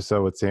show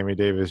episode with Sammy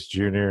Davis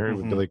Jr.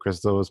 With Billy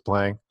Crystal was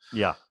playing.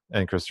 Yeah,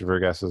 and Christopher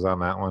Guest was on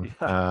that one.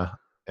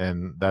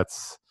 And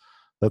that's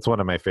one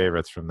of my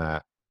favorites from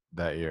that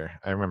year.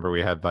 I remember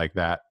we had like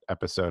that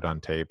episode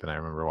on tape, and I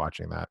remember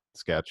watching that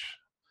sketch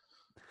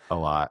a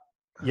lot.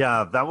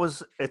 Yeah,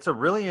 it's a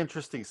really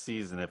interesting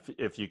season.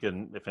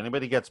 If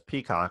anybody gets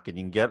Peacock and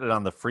you can get it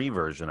on the free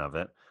version of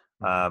it,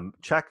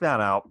 check that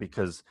out,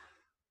 because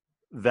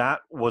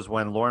that was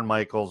when Lorne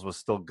Michaels was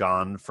still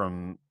gone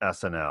from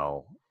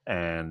SNL,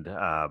 and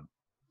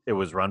it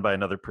was run by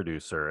another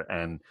producer.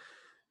 And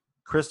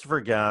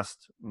Christopher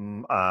Guest,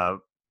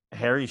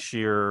 Harry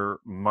Shearer,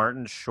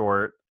 Martin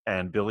Short,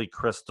 and Billy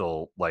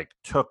Crystal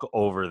took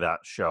over that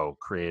show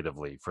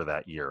creatively for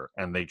that year,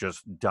 and they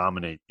just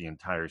dominate the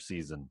entire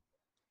season.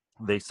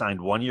 They signed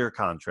 1-year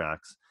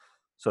contracts.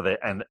 So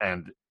and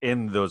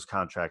in those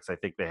contracts, I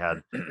think they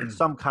had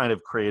some kind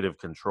of creative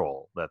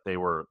control, that they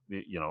were,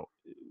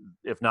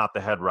 if not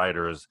the head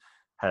writers,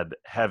 had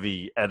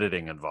heavy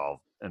editing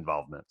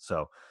involvement.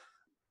 So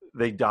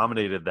they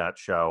dominated that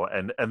show.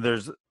 And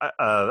there's,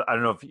 I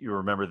don't know if you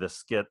remember this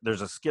skit.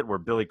 There's a skit where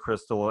Billy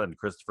Crystal and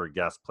Christopher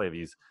Guest play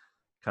these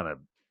kind of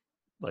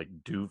like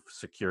doof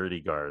security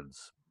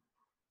guards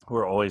who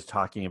are always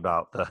talking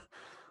about the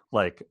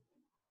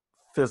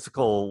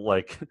physical,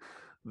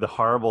 the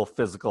horrible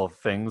physical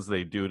things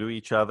they do to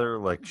each other,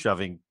 like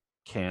shoving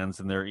cans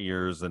in their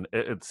ears, and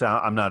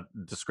I'm not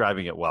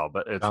describing it well,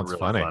 but it's really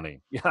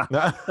funny. Yeah,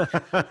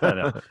 I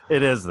know.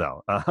 It is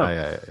though.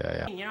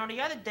 Yeah. You know, the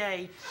other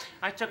day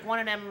I took one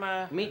of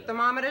them meat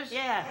thermometers.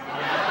 Yeah,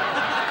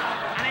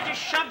 and I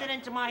just shoved it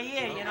into my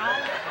ear,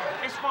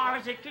 as far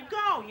as it could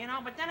go,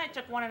 But then I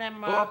took one of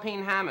them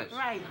ball-peen hammers.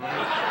 Right.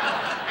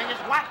 I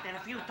just whacked it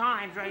a few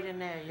times right in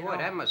there. Boy,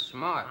 that was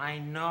smart. I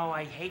know.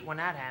 I hate when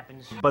that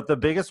happens. But the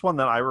biggest one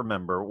that I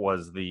remember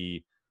was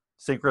the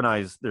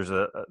synchronized. There's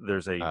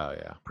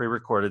a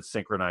pre-recorded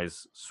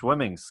synchronized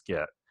swimming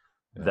skit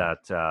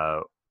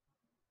that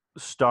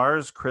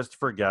stars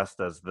Christopher Guest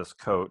as this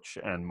coach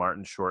and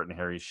Martin Short and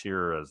Harry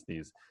Shearer as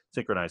these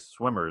synchronized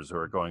swimmers who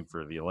are going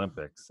for the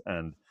Olympics.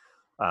 And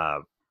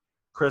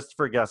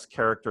Christopher Guest's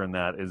character in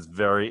that is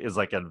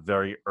like a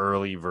very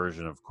early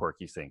version of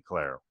Corky St.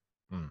 Clair.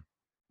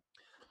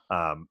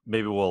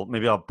 Maybe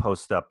I'll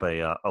post up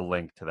a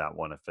link to that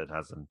one if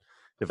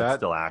it's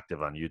still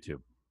active on YouTube.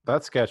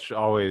 That sketch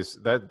always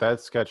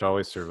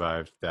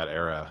survived that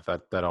era.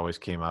 That always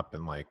came up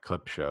in like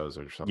clip shows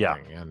or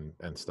something,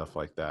 and stuff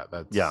like that.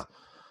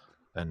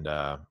 And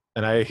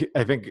I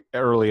think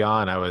early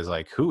on I was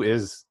like, who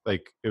is,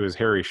 like, it was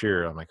Harry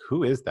Shearer. I'm like,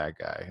 who is that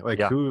guy?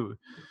 Who?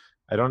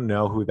 I don't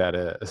know who that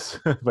is,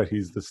 but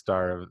he's the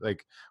star of,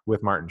 like,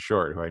 with Martin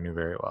Short, who I knew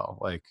very well.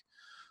 Like,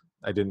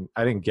 I didn't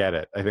get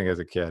it. I think as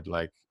a kid,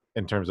 like,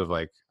 in terms of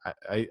like,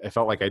 I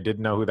felt like I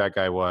didn't know who that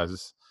guy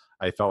was.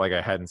 I felt like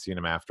I hadn't seen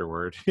him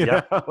afterward.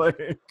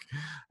 I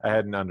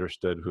hadn't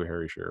understood who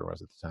Harry Shearer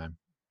was at the time.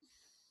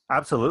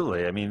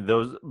 Absolutely. I mean,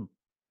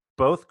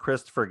 both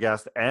Christopher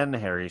Guest and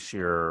Harry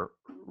Shearer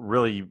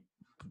really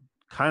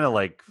kind of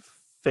like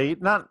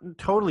not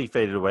totally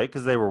faded away,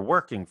 because they were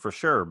working for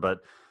sure, but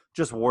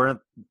just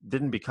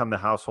didn't become the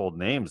household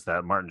names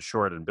that Martin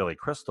Short and Billy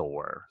Crystal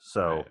were.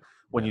 So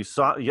when you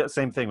saw,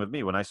 same thing with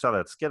me. When I saw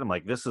that skit, I'm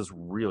like, this is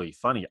really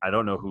funny. I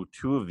don't know who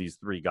two of these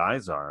three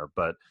guys are,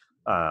 but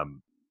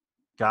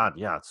God,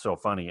 yeah, it's so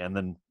funny. And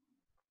then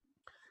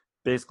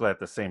basically at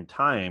the same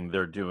time,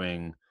 they're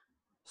doing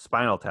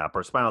Spinal Tap,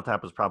 or Spinal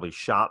Tap was probably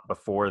shot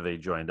before they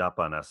joined up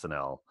on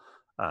SNL.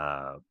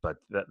 But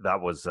that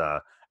was,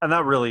 and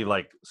that really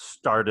like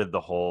started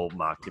the whole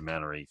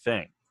mockumentary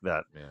thing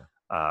that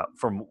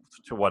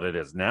to what it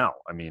is now.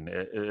 I mean,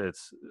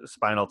 it's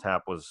Spinal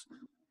Tap was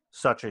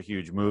such a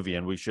huge movie,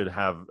 and we should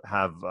have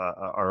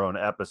our own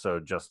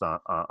episode just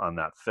on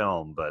that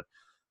film. But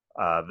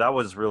that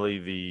was really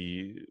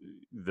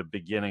the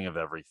beginning of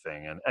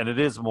everything, and it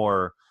is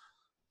more,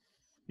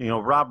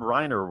 Rob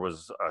Reiner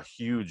was a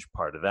huge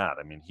part of that.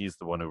 I mean, he's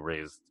the one who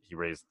raised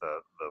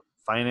the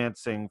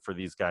financing for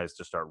these guys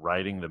to start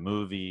writing the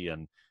movie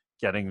and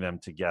getting them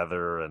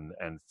together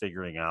and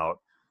figuring out,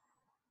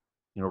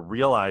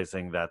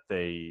 realizing that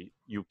the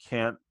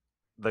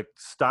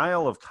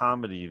style of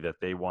comedy that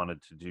they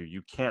wanted to do,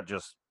 you can't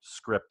just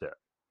script it.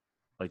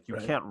 Like, you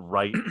can't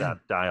write that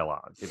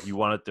dialogue if you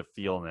want it to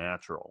feel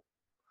natural.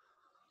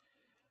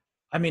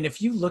 I mean,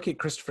 if you look at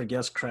Christopher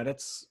Guest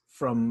credits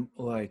from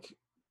like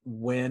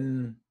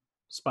when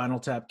Spinal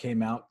Tap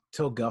came out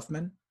till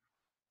Guffman,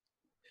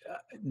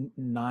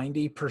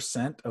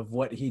 90% of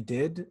what he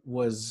did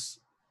was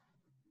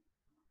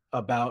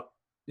about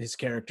his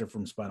character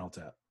from Spinal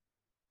Tap.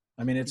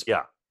 I mean, it's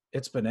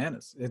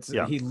bananas.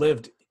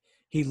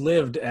 He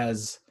lived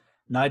as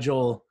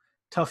Nigel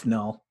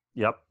Tufnell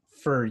Yep.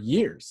 for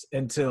years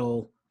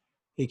until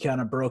he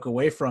kind of broke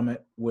away from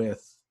it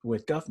with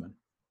Guffman.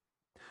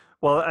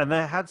 Well, and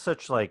they had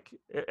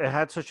it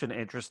had such an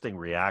interesting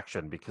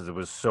reaction because it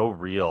was so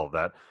real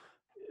that,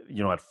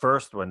 at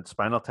first when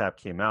Spinal Tap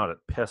came out, it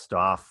pissed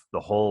off the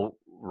whole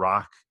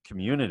rock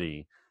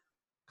community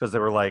because they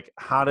were like,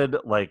 how do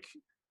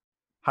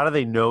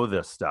they know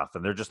this stuff?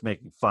 And they're just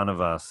making fun of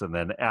us. And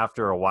then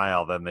after a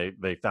while, then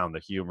they found the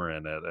humor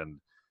in it. And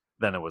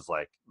then it was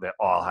like they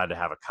all had to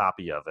have a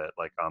copy of it,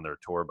 like on their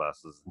tour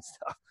buses and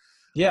stuff.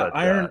 Yeah,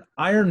 But,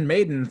 Iron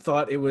Maiden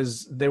thought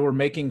they were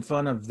making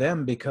fun of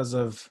them because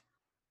of,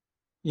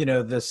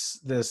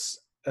 this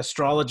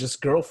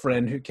astrologist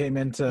girlfriend who came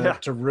in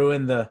to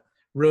ruin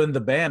the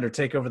band or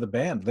take over the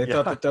band. They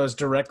thought that was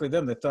directly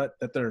them. They thought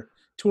that their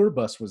tour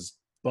bus was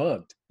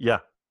bugged. Yeah,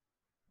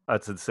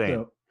 that's insane.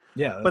 So,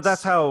 yeah, but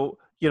that's how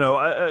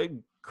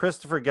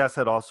Christopher Guest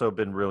had also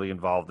been really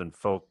involved in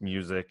folk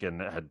music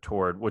and had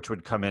toured, which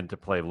would come into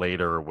play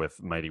later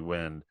with Mighty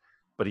Wind.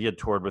 But he had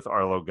toured with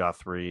Arlo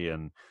Guthrie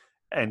and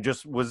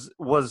just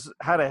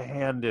had a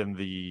hand in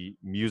the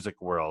music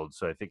world.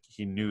 So I think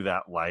he knew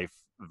that life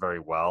very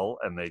well,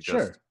 and they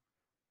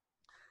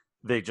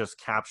just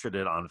captured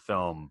it on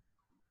film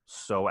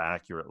so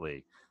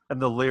accurately.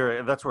 And the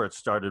lyric, that's where it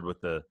started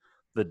with the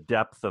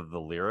depth of the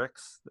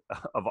lyrics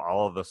of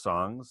all of the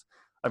songs.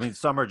 I mean,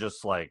 some are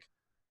just like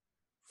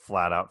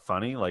flat out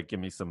funny, like "Give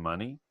Me Some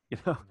Money,"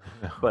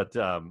 but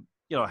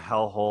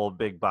Hellhole,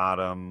 Big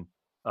Bottom,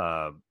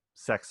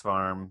 Sex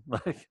Farm,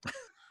 like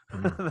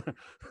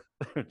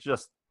they're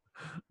just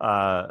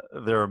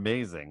they're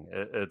amazing.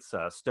 It's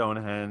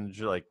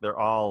Stonehenge, like they're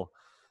all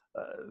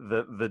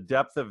the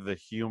depth of the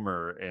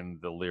humor in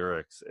the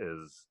lyrics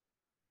is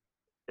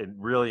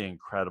really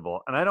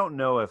incredible. And I don't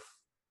know if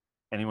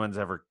anyone's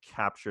ever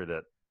captured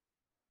it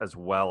as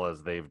well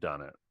as they've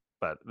done it,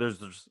 but there's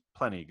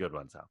plenty of good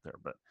ones out there.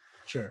 But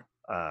sure.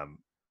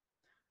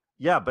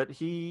 Yeah, but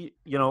he,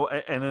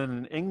 and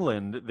in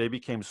England, they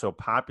became so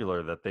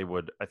popular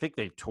that I think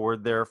they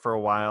toured there for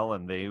a while,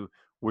 and they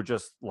were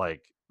just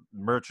like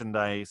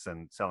merchandise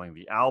and selling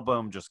the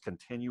album just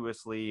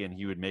continuously. And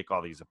he would make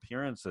all these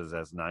appearances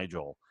as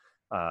Nigel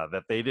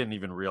that they didn't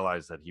even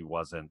realize that he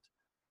wasn't.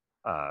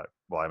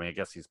 Well, I mean, I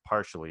guess he's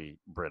partially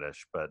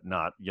British, but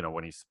not,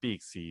 when he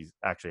speaks, he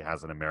actually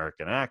has an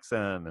American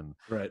accent. And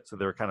right. So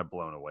they were kind of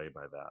blown away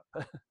by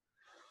that.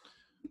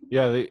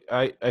 Yeah,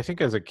 I think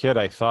as a kid,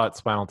 I thought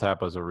Spinal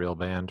Tap was a real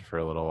band for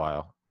a little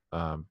while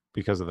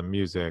because of the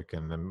music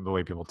and the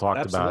way people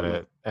talked about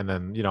it. And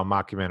then,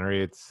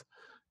 mockumentary,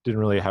 didn't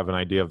really have an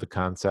idea of the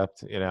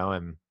concept,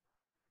 and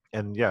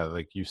yeah,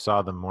 like you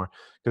saw them more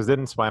because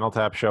didn't Spinal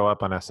Tap show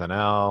up on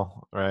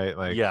SNL, right?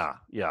 Like yeah,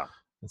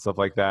 and stuff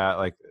like that.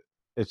 Like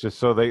it's just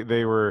so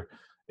they were.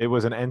 It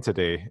was an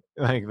entity.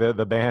 Like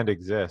the band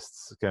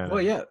exists.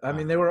 Well, yeah. I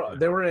mean, they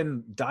were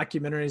in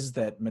documentaries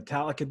that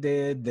Metallica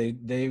did.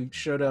 They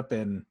showed up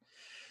in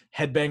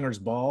Headbangers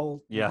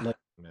Ball. Yeah. Like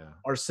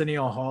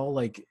Arsenio Hall.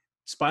 Like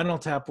Spinal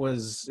Tap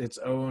was its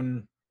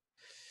own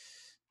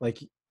like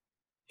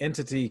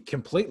entity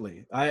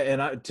completely.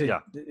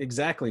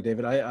 Exactly,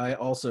 David. I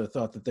also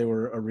thought that they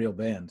were a real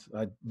band.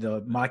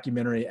 The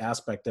mockumentary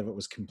aspect of it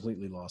was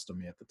completely lost on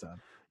me at the time.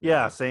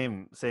 Yeah,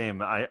 same.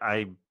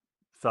 I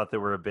thought they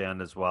were a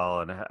band as well,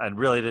 and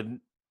really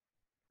didn't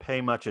pay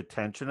much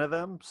attention to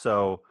them.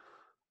 So,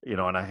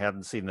 and I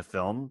hadn't seen the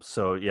film.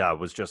 So yeah, it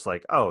was just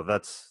like, oh,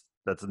 that's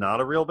not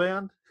a real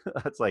band.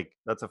 that's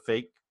a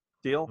fake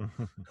deal.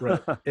 Right.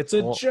 It's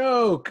a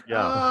joke.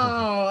 Yeah.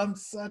 Oh, I'm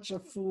such a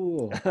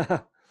fool.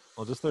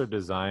 Well, just their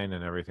design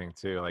and everything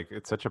too. Like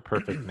it's such a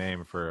perfect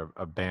name for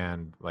a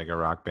band, like a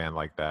rock band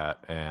like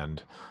that.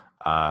 And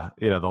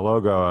the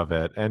logo of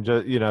it, and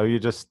you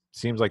just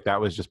seems like that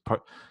was just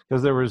part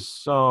because there was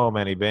so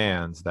many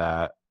bands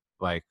that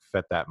like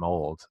fit that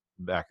mold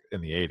back in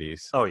the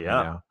 80s. Oh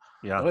yeah.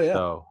 Yeah. Oh yeah.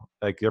 So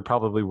like there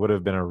probably would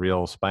have been a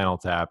real Spinal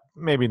Tap.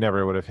 Maybe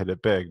never would have hit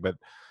it big, but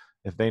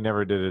if they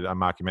never did a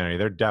mockumentary,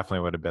 there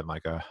definitely would have been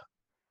like a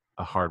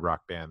hard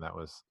rock band that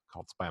was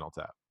called Spinal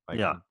Tap. Like,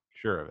 yeah. I'm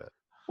sure of it.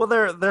 Well,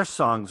 their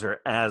songs are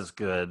as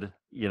good,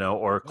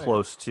 or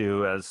close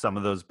to as some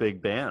of those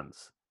big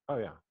bands. Oh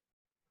yeah.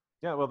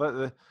 Yeah,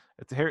 well,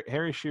 it's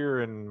Harry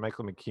Shearer and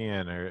Michael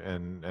McKean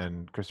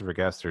and Christopher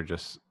Guest are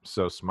just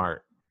so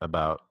smart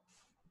about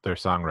their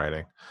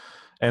songwriting,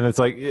 and it's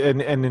like,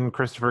 and in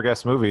Christopher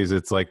Guest movies,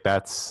 it's like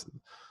I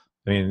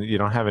mean, you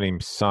don't have any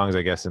songs,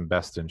 I guess, in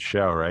Best in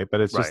Show, right?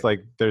 But it's just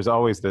like there's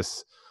always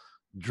this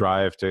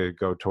drive to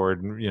go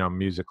toward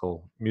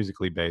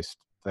musically based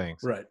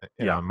things, right?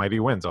 Mighty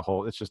Wind's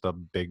it's just a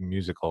big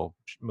musical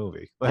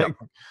movie, like,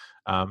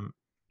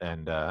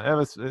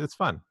 it's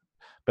fun.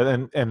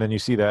 But then you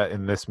see that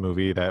in this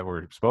movie that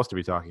we're supposed to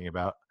be talking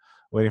about,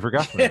 Waiting for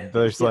Guffman.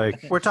 There's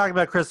like we're talking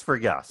about Christopher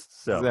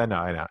Guest. So no,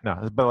 I know,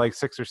 no, but like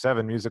 6 or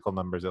 7 musical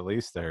numbers at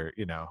least are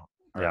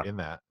in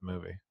that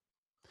movie.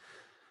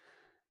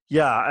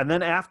 Yeah, and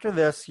then after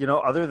this,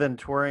 other than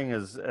touring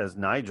as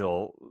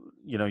Nigel,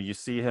 you know, you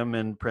see him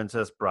in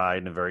Princess Bride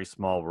in a very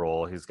small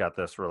role. He's got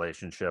this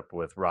relationship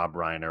with Rob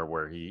Reiner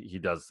where he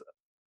does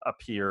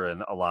appear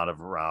in a lot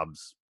of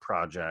Rob's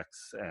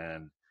projects.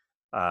 And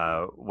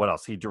what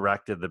else? He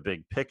directed The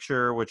Big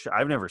Picture, which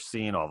I've never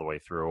seen all the way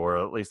through, or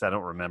at least I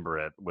don't remember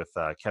it, with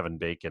Kevin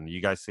Bacon. You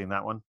guys seen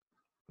that one?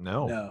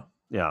 No.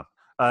 Yeah.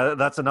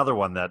 That's another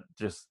one that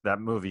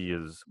that movie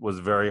was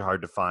very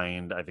hard to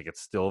find. I think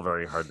it's still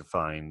very hard to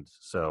find.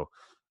 So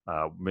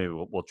maybe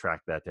we'll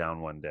track that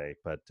down one day.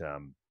 But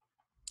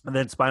and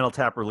then Spinal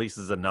Tap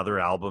releases another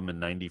album in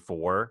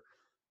 '94,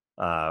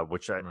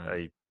 which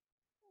it's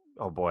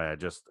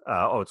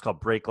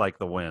called Break Like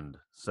the Wind.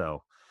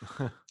 So,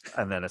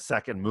 and then a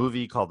second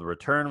movie called The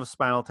Return of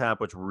Spinal Tap,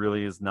 which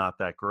really is not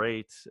that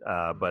great.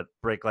 But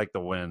Break Like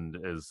the Wind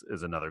is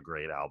another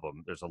great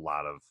album. There's a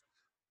lot of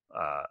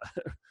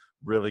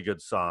really good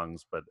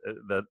songs, but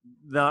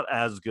not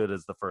as good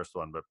as the first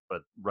one,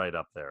 but right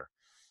up there.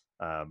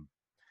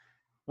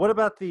 What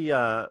about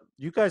the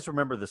you guys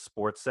remember the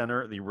Sports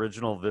Center, the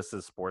original This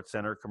Is Sports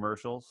Center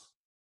commercials?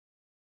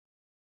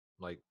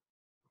 Like,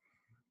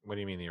 what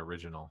do you mean the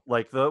original?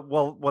 Like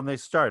when they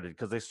started,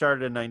 because they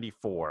started in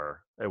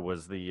 '94. It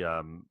was the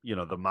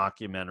the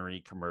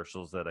mockumentary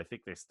commercials that I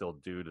think they still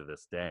do to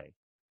this day.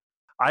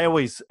 I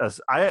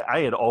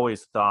had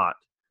always thought,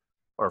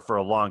 or for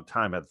a long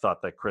time had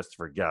thought, that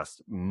Christopher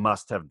Guest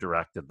must have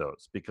directed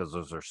those because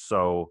those are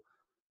so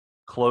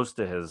close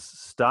to his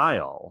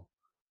style.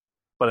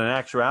 But in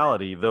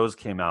actuality, those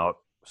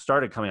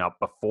started coming out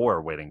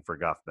before Waiting for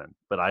Guffman.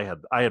 But I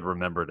had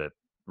remembered it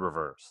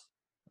reverse.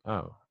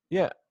 Oh,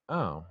 yeah.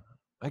 Oh,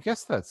 I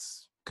guess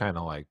that's kind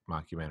of like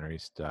mockumentary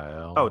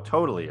style. Oh,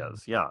 totally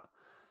is. Yeah.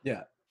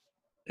 Yeah.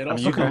 It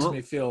also makes me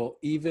feel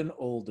even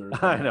older than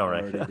I know,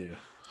 right? already do.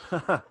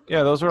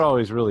 Yeah, those were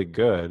always really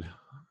good.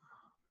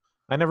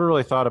 I never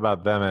really thought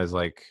about them as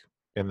like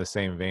in the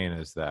same vein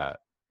as that.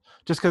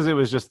 Just because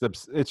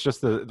it's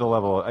just the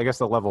level, I guess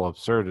the level of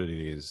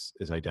absurdity is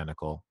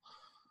identical.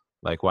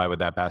 Like, why would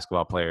that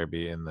basketball player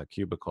be in the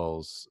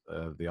cubicles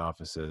of the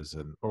offices,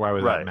 or why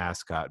would that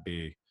mascot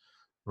be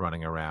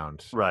running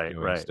around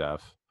doing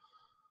stuff?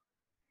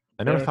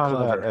 I never thought of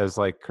that as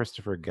like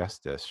Christopher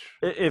Guest-ish.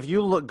 If you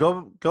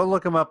go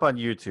look them up on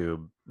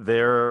YouTube,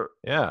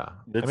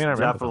 it's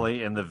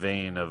definitely in the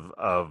vein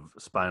of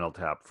Spinal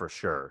Tap for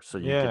sure. So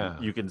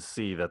you can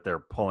see that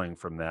they're pulling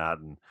from that,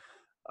 and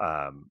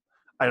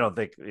I don't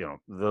think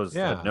those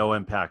had no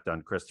impact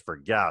on Christopher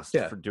Guest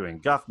for doing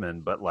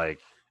Guffman, but like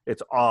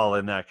it's all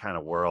in that kind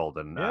of world.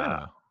 And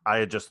I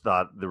had just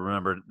thought the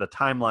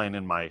timeline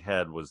in my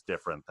head was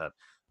different, that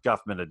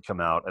Guffman had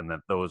come out and that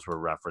those were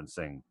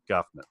referencing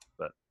Guffman.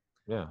 But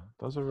yeah,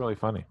 those are really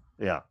funny.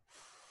 Yeah.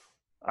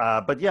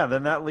 But yeah,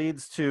 then that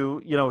leads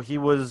to, he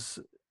was,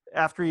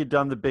 after he'd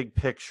done The Big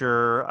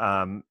Picture,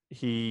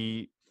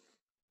 he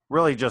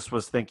really just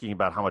was thinking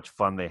about how much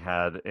fun they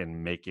had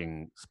in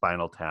making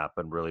Spinal Tap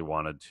and really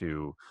wanted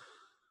to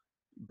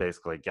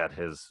basically get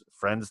his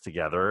friends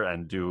together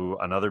and do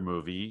another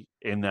movie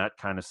in that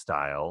kind of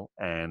style.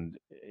 And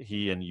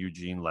he and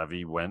Eugene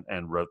Levy went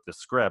and wrote the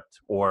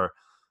script, or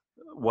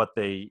what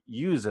they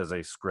use as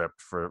a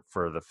script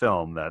for the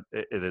film, that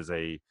it is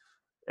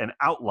an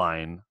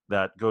outline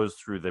that goes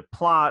through the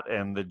plot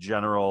and the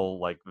general,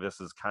 like,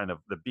 this is kind of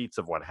the beats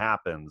of what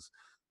happens,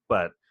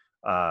 but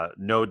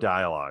no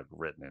dialogue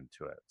written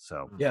into it.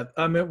 So yeah,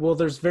 I mean, well,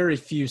 there's very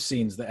few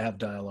scenes that have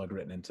dialogue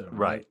written into them,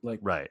 right?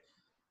 Right.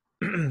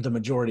 The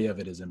majority of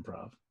it is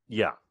improv.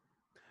 Yeah,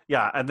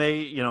 and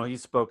they,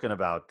 he's spoken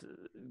about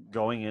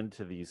going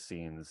into these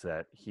scenes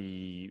that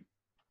he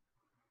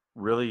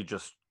really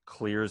just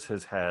clears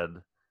his head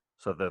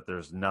so that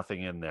there's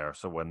nothing in there.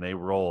 So when they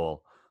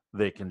roll,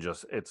 they can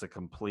it's a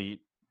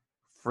complete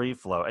free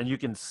flow, and you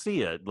can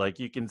see it. Like,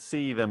 you can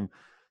see him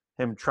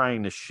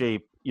trying to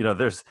shape,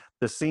 there's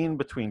the scene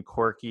between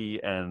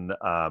Corky and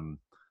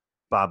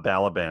Bob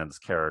Balaban's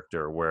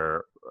character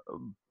where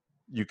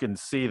you can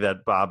see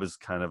that Bob is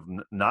kind of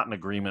not in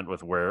agreement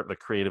with where the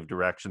creative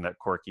direction that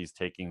Corky's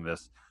taking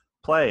this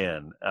play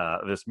in,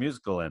 this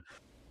musical in.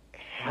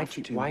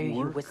 Why are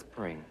you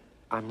whispering?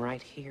 I'm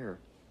right here,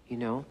 I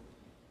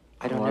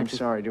don't know. I'm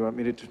sorry. Do you want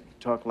me to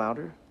talk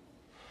louder?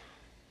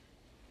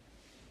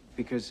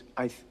 Because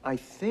I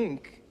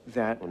think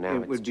that now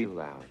it would be too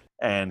loud.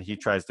 And he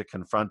tries to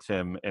confront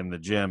him in the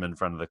gym in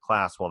front of the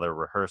class while they're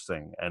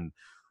rehearsing. And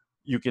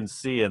you can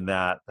see in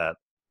that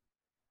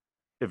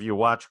if you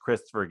watch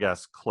Christopher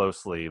Guest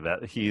closely,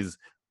 that he's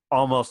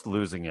almost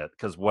losing it,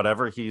 because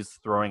whatever he's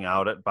throwing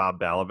out at Bob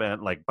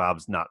Balaban, like,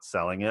 Bob's not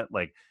selling it.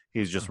 Like,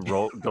 he's just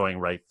going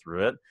right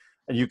through it.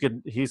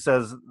 And he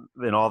says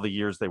in all the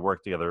years they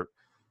worked together,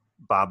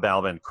 Bob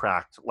Balaban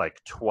cracked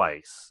like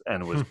twice,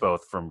 and was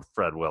both from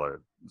Fred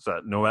Willard. So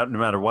no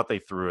matter what they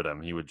threw at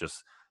him, he would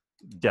just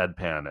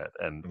deadpan it.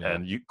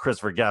 And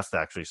Christopher Guest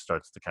actually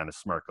starts to kind of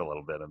smirk a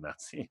little bit in that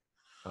scene.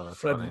 Oh, that's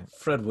funny.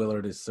 Fred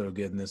Willard is so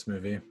good in this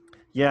movie.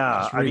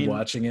 Yeah, just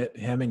rewatching it,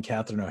 him and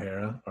Catherine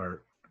O'Hara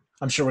are.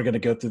 I'm sure we're going to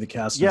go through the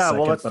cast. In a second,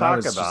 well, let's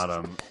talk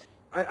about him.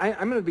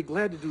 I'm going to be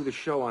glad to do the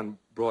show on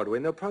Broadway,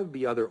 and there'll probably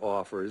be other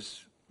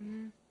offers.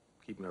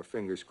 keeping our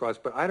fingers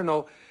crossed. But I don't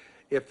know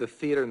if the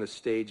theater and the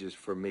stage is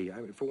for me.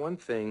 I mean, for one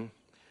thing,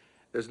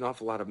 there's an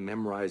awful lot of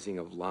memorizing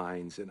of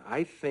lines, and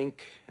I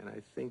think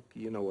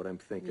you know what I'm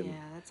thinking. Yeah,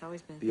 that's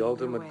always been The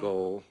ultimate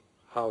goal,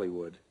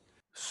 Hollywood.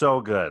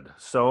 So good,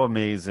 so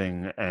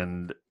amazing.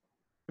 And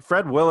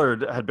Fred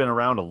Willard had been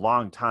around a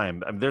long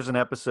time. I mean, there's an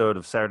episode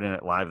of Saturday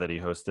Night Live that he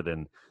hosted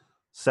in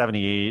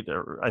 78,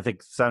 or I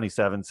think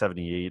 77,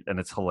 78, and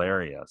it's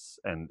hilarious.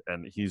 And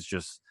he's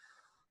just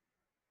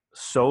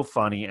so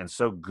funny and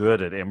so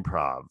good at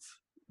improv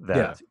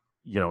that,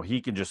 you know, he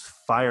can just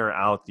fire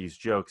out these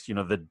jokes, you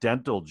know, the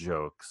dental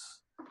jokes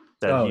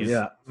that he's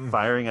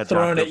firing at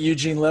throwing at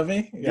Eugene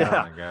Levy. Yeah.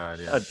 Oh my God,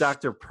 yeah. At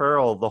Dr.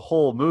 Pearl, the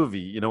whole movie,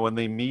 you know, when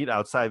they meet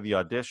outside the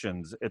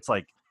auditions, it's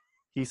like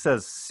he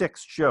says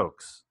 6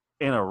 jokes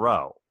in a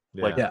row,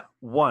 like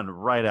one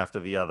right after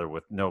the other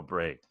with no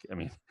break. I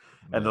mean,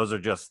 and those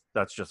are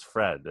that's just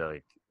Fred.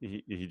 Like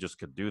he just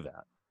could do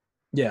that.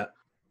 Yeah.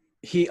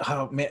 He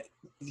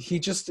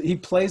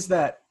plays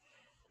that.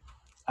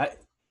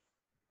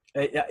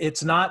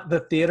 It's not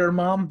the theater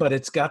mom, but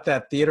it's got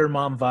that theater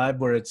mom vibe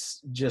where it's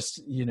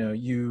just, you know,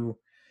 you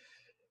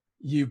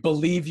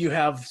believe you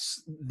have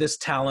this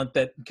talent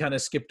that kind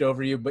of skipped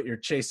over you, but you're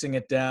chasing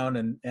it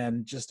down,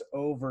 and just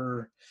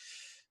overdoing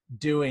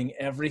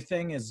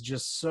everything is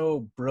just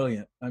so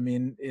brilliant. I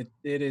mean, it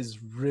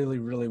is really,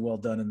 really well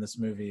done in this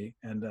movie.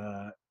 And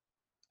to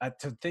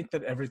think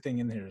that everything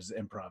in here is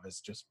improv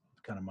is just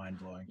kind of mind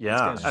blowing.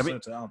 Yeah. These guys are so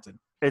talented.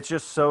 It's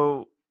just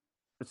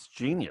it's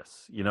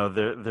genius. You know,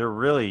 they're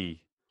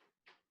really,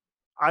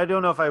 I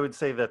don't know if I would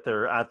say that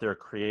they're at their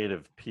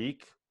creative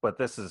peak, but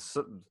this is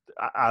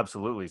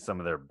absolutely some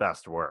of their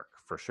best work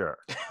for sure.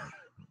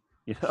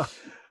 You know,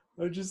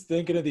 I'm just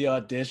thinking of the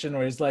audition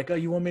where he's like, "Oh,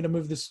 you want me to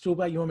move this stool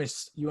back? You want me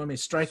to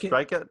strike it?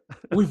 Strike it?"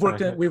 We've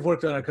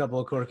worked on a couple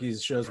of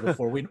Corky's shows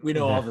before. We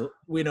know all the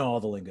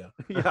lingo.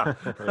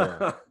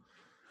 Yeah.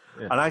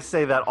 And I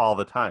say that all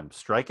the time.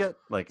 Strike it?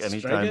 Like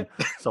anytime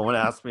someone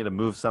asks me to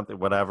move something,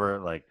 whatever,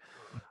 like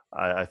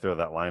I throw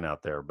that line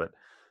out there. But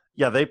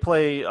yeah, they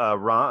play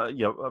Ron,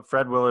 you know,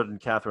 Fred Willard and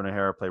Catherine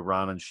O'Hara play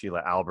Ron and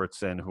Sheila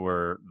Albertson, who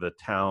are the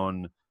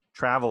town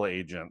travel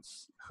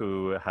agents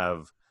who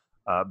have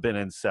been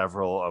in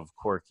several of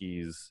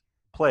Corky's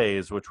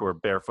plays, which were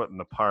Barefoot in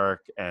the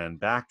Park and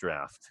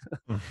Backdraft.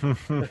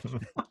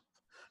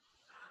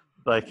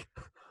 Like,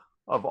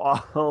 of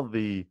all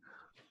the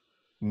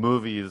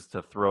movies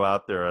to throw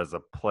out there as a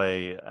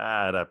play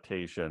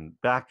adaptation,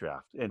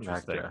 Backdraft,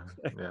 interesting.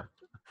 Yeah.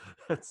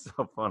 It's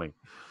so funny.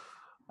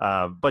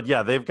 But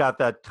yeah, they've got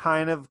that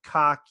kind of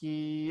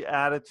cocky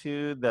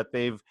attitude that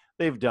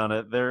they've done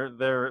it. They're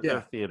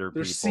theater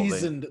they're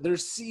people. They're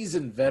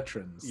seasoned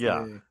veterans.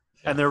 Yeah.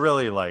 And they're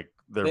really like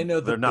they know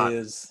they're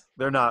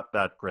not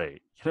that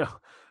great. You know,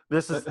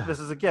 this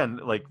is again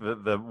like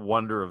the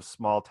wonder of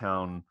small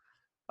town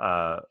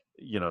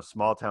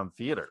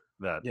theater,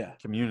 that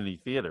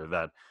community theater,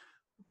 that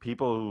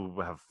people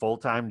who have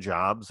full-time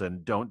jobs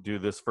and don't do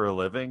this for a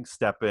living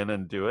step in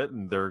and do it,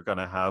 and they're going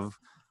to have,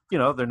 you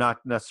know, they're not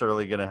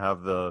necessarily going to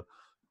have the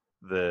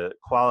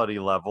quality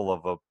level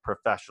of a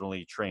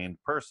professionally trained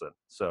person.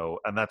 So,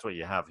 and that's what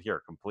you have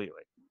here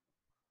completely.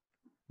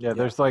 Yeah,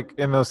 there's like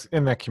in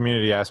that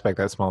community aspect,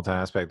 that small town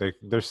aspect,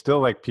 there's still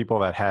like people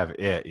that have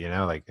it, you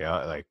know, like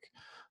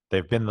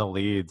they've been the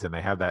leads and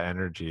they have that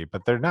energy,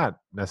 but they're not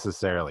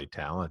necessarily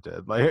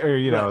talented, like, or,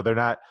 you know, they're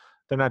not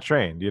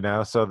trained, you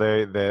know, so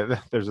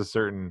there's a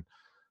certain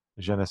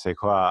je ne sais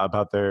quoi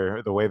about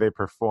the way they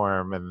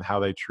perform and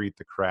how they treat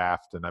the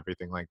craft and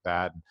everything like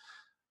that. And,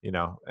 you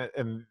know,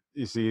 and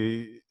you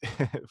see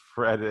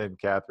Fred and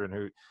Catherine,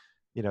 who,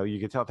 you know, you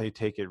can tell they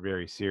take it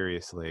very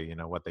seriously, you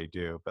know, what they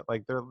do, but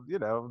like they're, you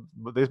know,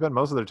 they spend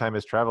most of their time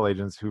as travel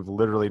agents who've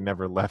literally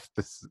never left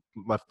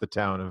the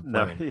town of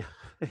Blaine.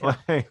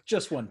 Like,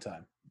 just one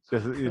time.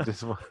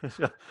 Just one.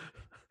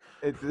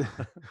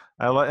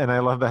 I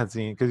love that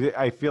scene because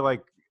I feel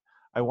like,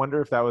 I wonder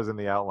if that was in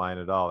the outline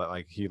at all, that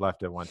like he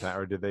left at one time,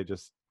 or did they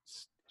just,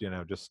 you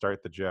know, just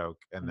start the joke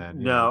and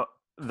then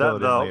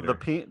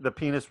the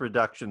penis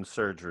reduction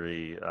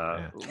surgery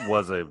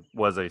was a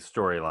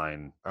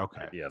storyline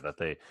idea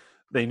that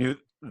they knew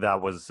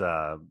that was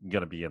going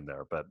to be in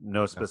there, but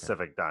no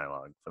specific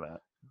dialogue for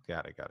that.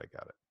 Got it.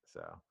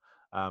 So,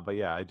 but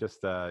yeah, I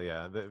just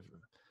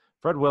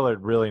Fred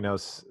Willard really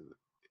knows.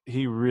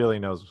 He really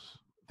knows.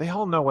 They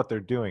all know what they're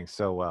doing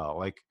so well.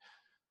 Like,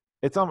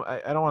 it's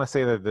I don't want to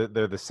say that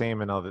they're the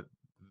same in all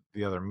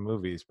the other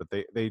movies, but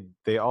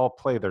they all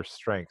play their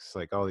strengths.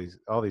 Like all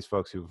these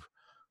folks who've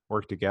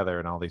worked together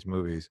in all these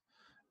movies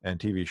and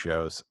TV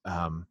shows,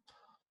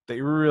 they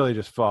really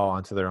just fall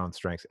onto their own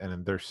strengths,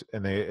 and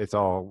it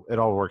all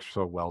works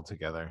so well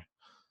together.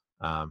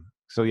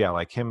 So yeah,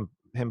 like him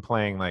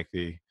playing like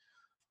the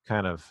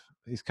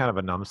he's kind of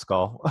a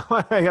numbskull.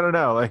 I don't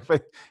know, like,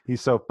 but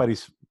he's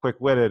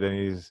quick-witted, and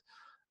he's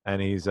I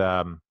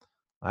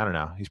don't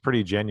know, he's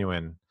pretty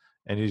genuine,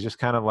 and he's just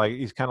kind of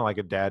like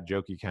a dad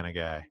jokey kind of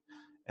guy.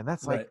 And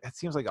that's like, it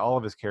seems like all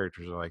of his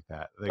characters are like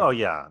that. Like, oh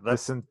yeah.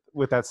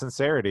 with that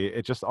sincerity,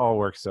 it just all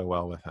works so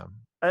well with him.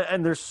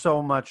 And there's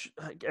so much.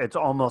 It's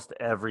almost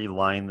every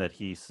line that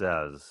he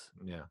says.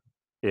 Yeah.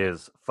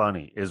 Is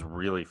funny. Is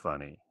really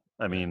funny.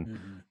 I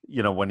mean,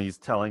 when he's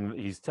telling,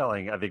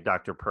 I think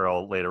Dr.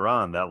 Pearl later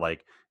on that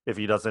like if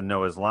he doesn't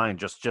know his line,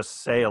 just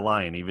say a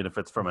line, even if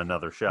it's from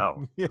another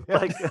show. Yeah.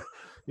 Like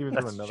Even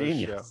that's from another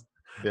genius.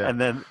 show. Yeah. And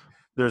then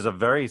there's a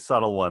very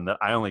subtle one that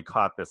I only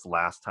caught this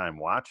last time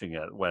watching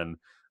it when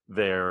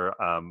they're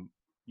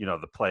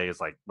the play is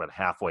like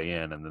halfway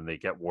in, and then they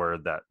get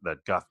word that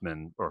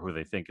Guffman, or who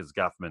they think is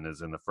Guffman,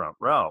 is in the front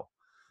row.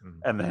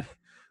 And then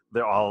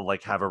they all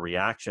like have a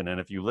reaction, and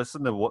if you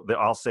listen to what they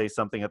all say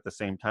something at the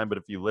same time, but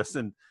if you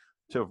listen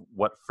to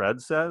what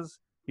Fred says,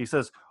 he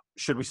says,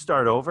 "Should we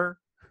start over?"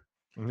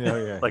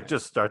 Yeah. Like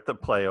just start the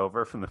play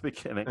over from the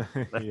beginning.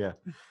 Yeah.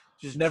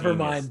 Just never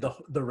genius. mind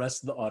the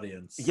rest of the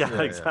audience.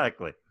 Yeah,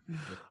 exactly.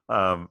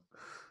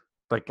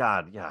 But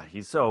God, yeah,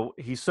 he's so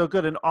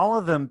good, and all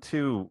of them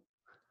too.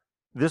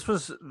 This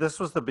was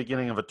the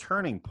beginning of a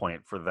turning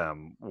point for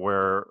them,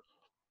 where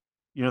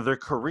their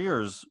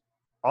careers,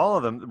 all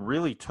of them,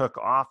 really took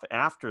off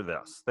after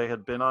this. They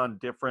had been on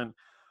different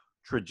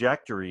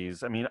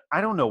trajectories. I mean,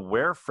 I don't know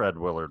where Fred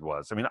Willard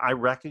was. I mean, I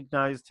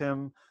recognized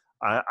him.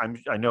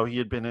 I know he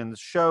had been in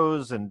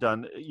shows and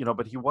done,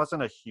 but he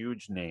wasn't a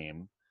huge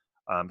name.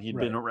 He'd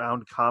been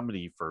around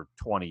comedy for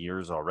 20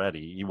 years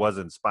already. He was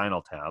in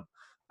Spinal Tap.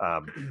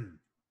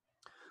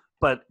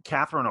 But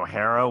Catherine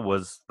O'Hara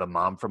was the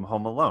mom from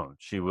Home Alone.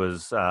 She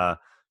was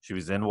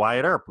in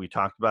Wyatt Earp. We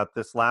talked about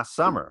this last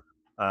summer.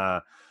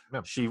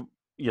 She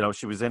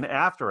was in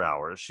After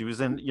Hours. She was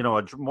in,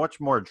 a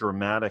much more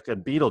dramatic,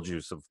 and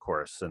Beetlejuice, of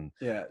course. And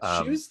yeah,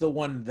 she was the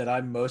one that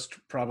I most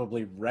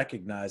probably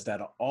recognized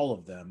out of all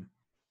of them.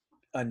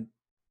 And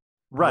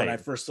when I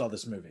first saw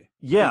this movie.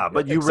 Yeah,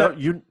 but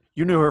you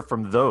knew her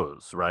from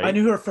those, right? I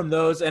knew her from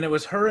those, and it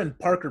was her and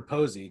Parker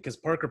Posey, because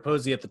Parker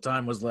Posey at the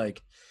time was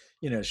like,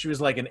 she was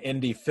like an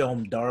indie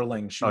film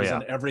darling. She was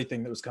in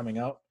everything that was coming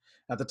out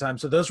at the time.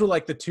 So those were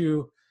like the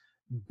two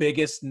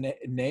biggest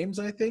names,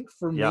 I think,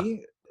 for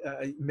me.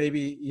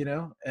 Maybe,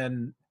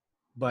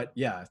 but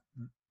yeah,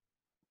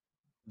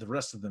 the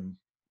rest of them,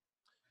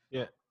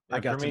 I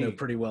got to know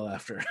pretty well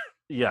after.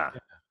 Yeah.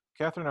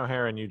 Catherine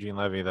O'Hara and Eugene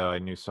Levy, though, I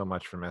knew so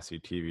much from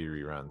SCTV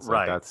reruns.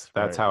 Right.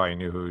 That's how I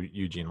knew who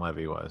Eugene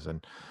Levy was,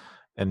 and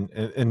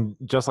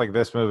just like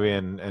this movie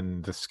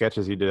and the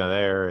sketches he did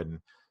there, and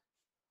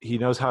he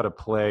knows how to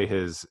play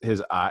his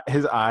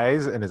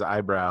eyes and his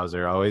eyebrows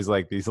are always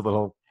like these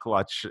little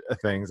clutch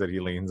things that he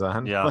leans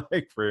on,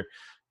 like for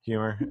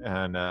humor,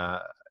 and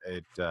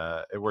it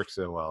works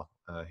so well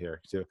here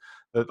too.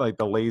 Like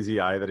the lazy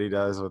eye that he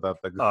does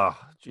without the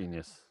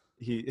genius.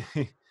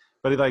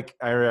 But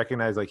I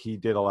recognize like he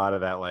did a lot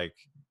of that, like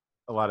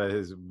a lot of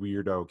his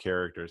weirdo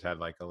characters had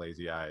like a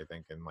lazy eye, I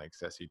think, in like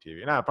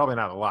SCTV. No, probably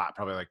not a lot,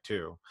 probably like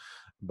two,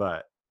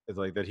 but it's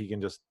like that he can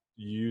just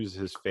use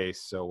his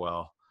face so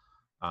well.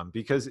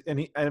 Because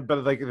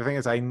but like the thing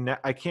is,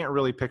 I can't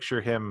really picture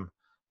him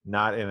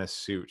not in a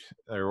suit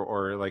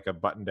or like a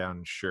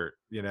button-down shirt.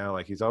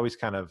 Like he's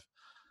kind of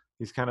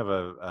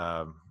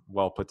a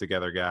well put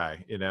together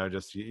guy.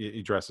 Just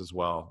he dresses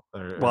well.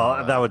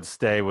 That would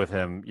stay with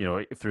him,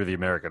 through the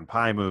American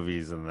Pie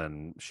movies and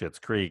then Schitt's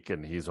Creek,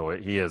 and he is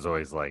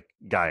always like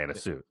guy in a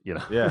suit.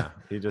 Yeah,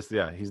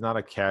 he's not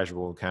a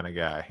casual kind of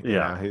guy.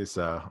 He's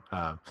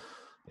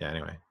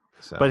anyway.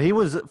 So.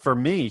 But for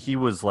me, he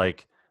was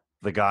like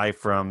the guy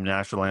from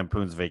National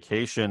Lampoon's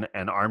Vacation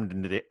and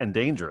Armed and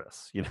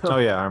Dangerous, Oh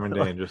yeah, Armed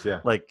and Dangerous,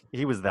 yeah. Like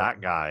he was that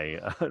guy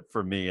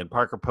for me. And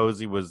Parker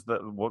Posey was the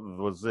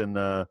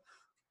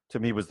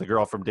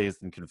girl from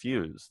Dazed and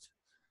Confused.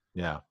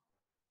 Yeah.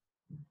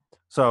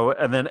 So,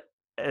 and then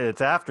it's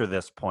after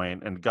this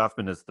point, and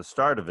Guffman is the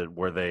start of it,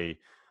 where they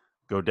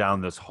go down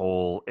this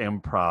whole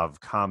improv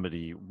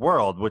comedy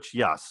world, which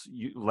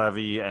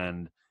Levy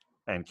and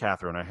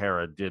Catherine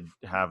O'Hara did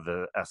have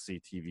the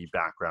SCTV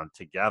background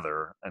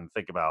together, and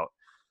think about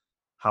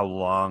how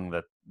long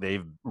that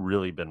they've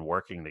really been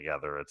working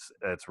together.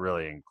 It's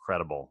really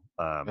incredible.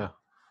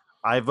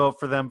 I vote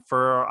for them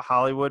for a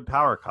Hollywood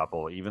power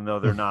couple, even though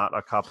they're not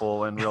a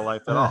couple in real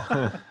life at all.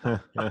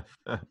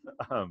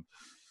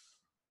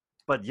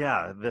 But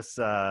yeah, this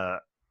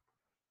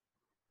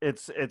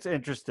it's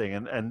interesting,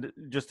 and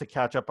just to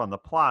catch up on the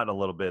plot a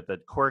little bit,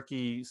 that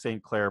Corky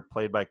St. Clair,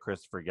 played by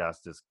Christopher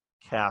Guest, is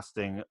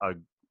casting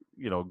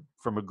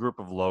from a group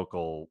of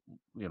local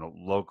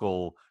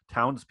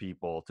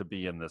townspeople to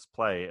be in this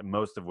play, and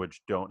most of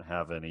which don't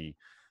have any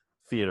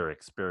theater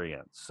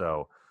experience.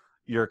 So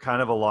you're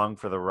kind of along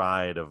for the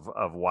ride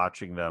of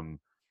watching them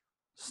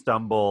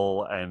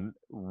stumble, and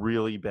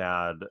really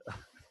bad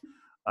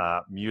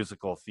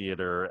musical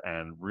theater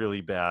and really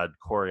bad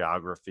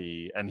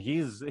choreography. And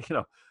he's,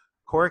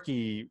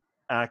 Corky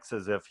acts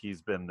as if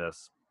he's been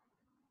this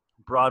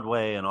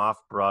Broadway and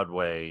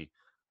off-Broadway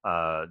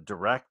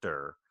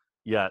director,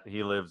 yet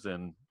he lives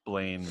in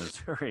Blaine,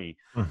 Missouri,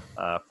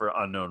 for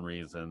unknown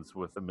reasons,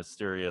 with a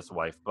mysterious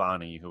wife,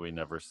 Bonnie, who we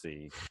never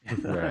see.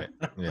 Right,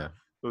 yeah.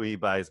 Who he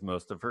buys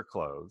most of her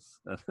clothes.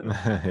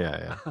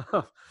 Yeah.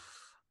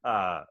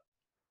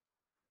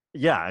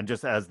 Yeah, and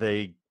just as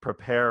they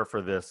prepare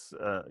for this,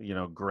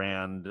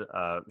 grand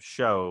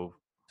show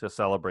to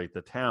celebrate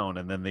the town,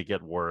 and then they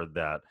get word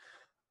that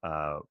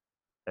uh,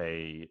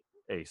 a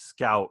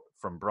scout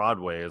from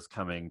Broadway is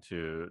coming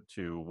to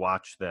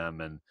watch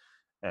them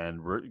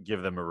and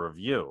give them a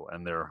review,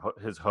 and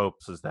his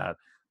hopes is that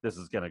this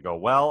is going to go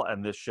well,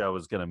 and this show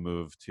is going to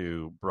move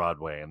to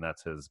Broadway, and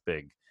that's his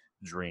big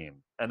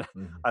dream. And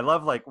I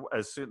love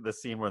the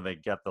scene where they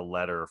get the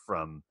letter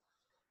from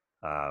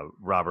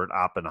Robert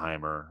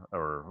Oppenheimer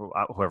or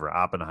whoever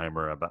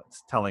Oppenheimer about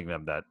telling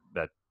them that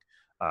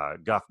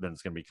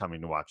Guffman's going to be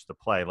coming to watch the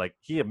play. Like,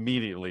 he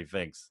immediately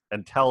thinks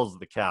and tells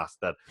the cast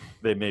that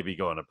they may be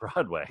going to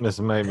Broadway. This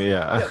may be,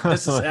 yeah.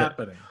 This is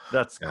happening.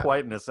 That's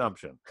quite an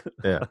assumption.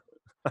 Yeah.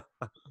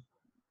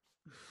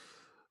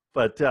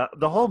 But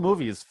the whole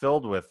movie is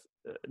filled with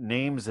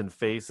names and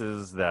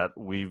faces that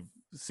we've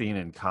seen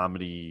in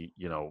comedy,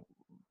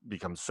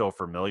 become so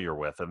familiar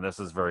with. And this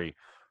is very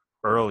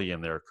early in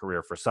their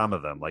career for some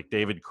of them, like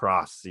David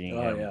Cross. Seeing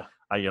him, yeah.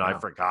 I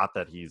forgot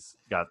that he's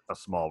got a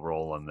small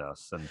role in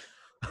this, and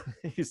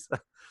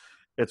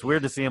it's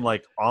weird to see him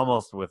like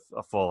almost with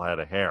a full head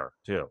of hair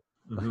too.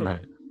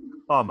 Right.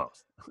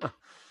 Almost.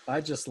 I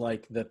just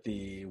like that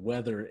the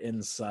weather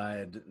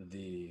inside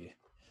the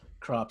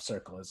crop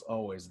circle is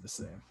always the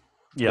same.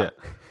 Yeah.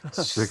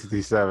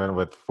 67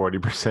 with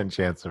 40%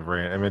 chance of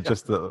rain. I mean,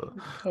 just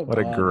what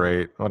a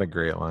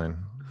great line.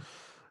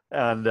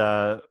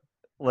 And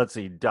let's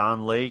see,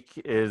 Don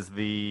Lake was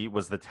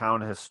the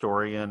town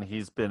historian.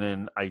 He's been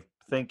in, I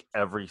think,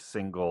 every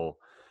single.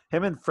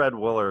 Him and Fred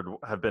Willard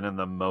have been in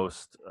the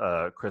most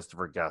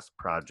Christopher Guest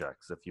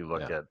projects. If you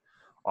look at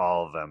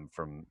all of them,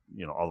 from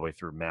all the way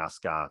through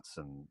Mascots,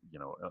 and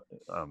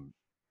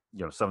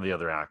some of the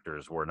other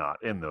actors were not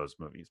in those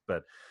movies,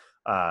 but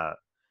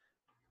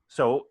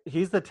so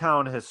he's the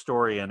town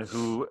historian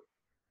who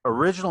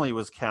originally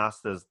was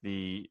cast as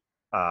the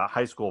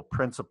high school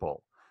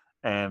principal.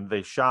 And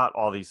they shot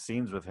all these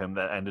scenes with him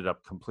that ended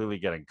up completely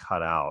getting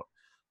cut out.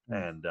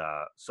 And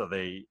so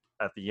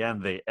at the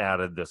end, they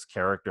added this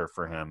character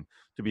for him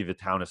to be the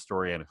town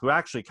historian, who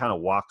actually kind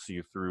of walks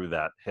you through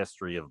that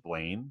history of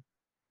Blaine,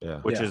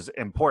 which is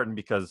important,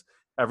 because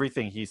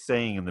everything he's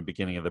saying in the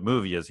beginning of the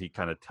movie is he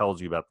kind of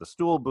tells you about the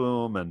stool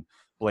boom and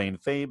Blaine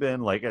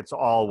Fabin. Like, it's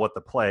all what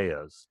the play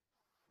is.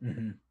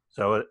 Mm-hmm.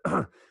 So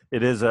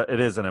it is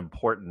an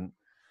important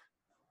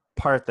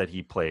part that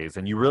he plays,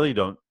 and you really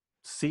don't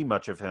see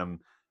much of him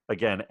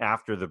again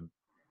after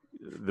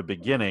the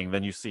beginning.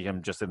 Then you see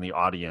him just in the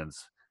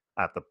audience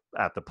at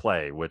the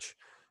play, which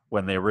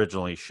when they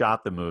originally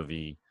shot the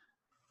movie,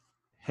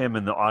 him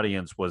in the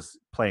audience was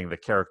playing the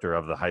character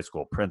of the high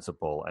school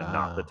principal and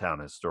not the town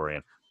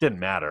historian. Didn't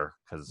matter,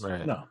 because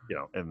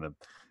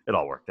it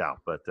all worked out.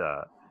 But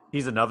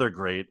he's another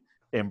great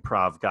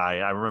improv guy.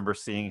 I remember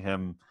seeing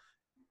him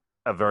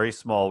a very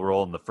small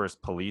role in the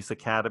first Police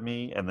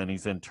Academy, and then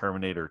he's in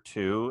Terminator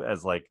 2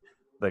 as like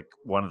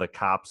one of the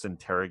cops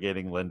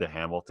interrogating Linda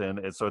Hamilton.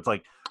 And so it's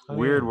like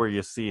weird where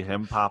you see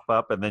him pop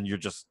up, and then you're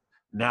just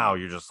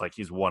like,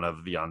 he's one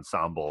of the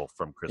ensemble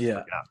from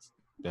Christopher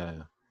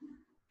Guest.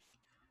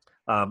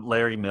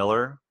 Larry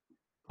Miller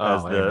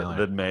as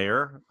the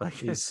mayor. Like,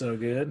 he's so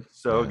good.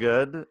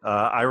 Good.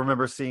 I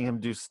remember seeing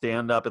him do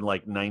stand up in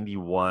like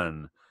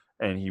 91,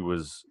 and he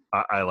was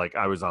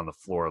I was on the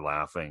floor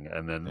laughing,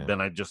 and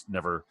then I just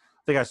never.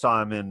 I think I saw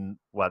him in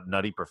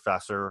Nutty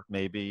Professor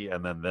maybe,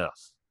 and then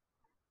this.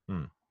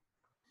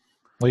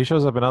 Well, he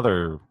shows up in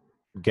other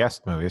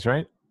Guest movies,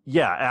 right?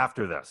 Yeah,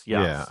 after this.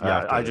 Yes.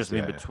 Yeah. I just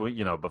mean between,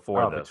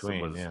 before this.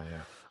 Between,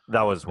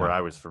 That was where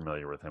I was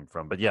familiar with him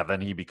from. But yeah, then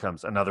he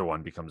becomes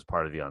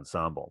part of the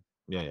ensemble.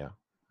 Yeah.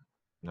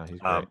 No, he's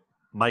great.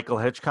 Michael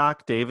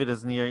Hitchcock. David,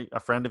 isn't he a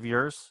friend of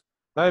yours?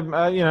 I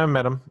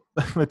met him.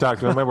 I talked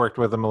to him. I worked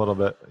with him a little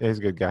bit. He's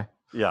a good guy.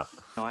 Yeah.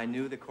 I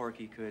knew that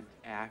Corky could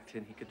act,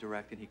 and he could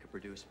direct, and he could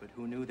produce, but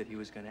who knew that he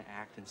was going to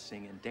act and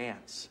sing and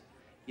dance?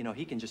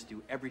 He can just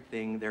do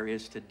everything there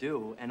is to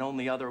do, and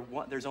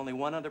there's only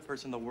one other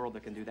person in the world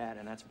that can do that,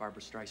 and that's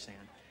Barbra Streisand.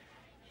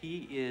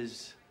 He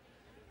is,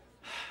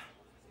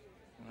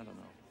 I don't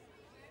know,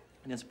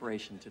 an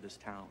inspiration to this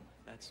town.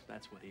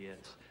 That's what he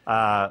is.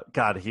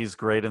 God, he's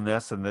great in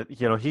this, and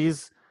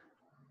he's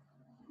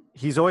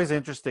always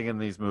interesting in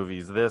these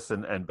movies. This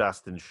and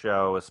Best in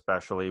Show,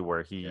 especially,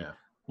 where he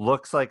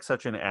looks like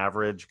such an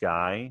average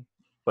guy,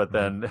 but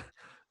then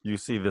you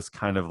see this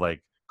kind of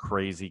like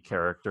crazy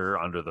character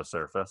under the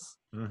surface.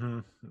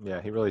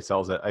 Yeah, he really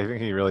sells it. I think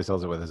he really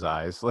sells it with his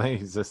eyes. Like,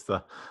 he's just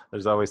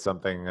there's always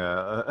something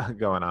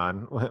going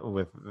on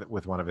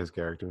with one of his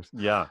characters.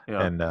 Yeah.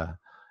 And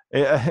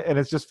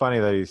it's just funny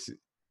that he's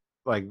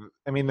like,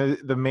 I mean,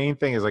 the main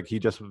thing is like, he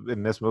just,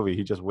 in this movie,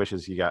 he just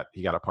wishes he got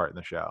a part in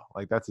the show.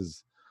 Like,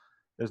 that's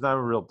there's not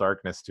a real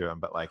darkness to him,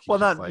 but like,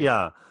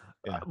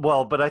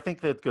 well, but I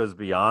think that goes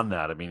beyond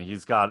that. I mean,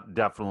 he's got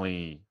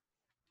definitely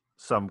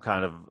some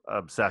kind of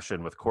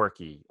obsession with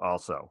Corky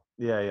also.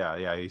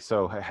 Yeah. He's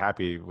so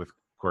happy with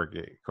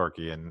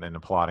Corky and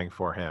applauding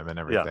for him and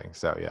everything.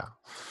 So yeah,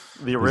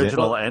 the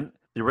original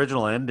The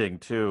original ending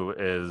too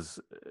is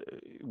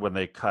when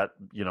they cut,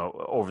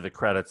 over the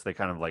credits, they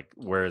kind of like,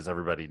 where is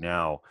everybody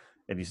now?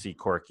 And you see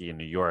Corky in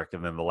New York,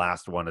 and then the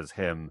last one is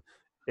him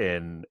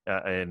in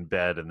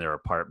bed in their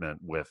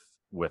apartment with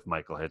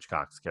Michael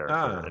Hitchcock's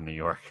character in New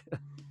York.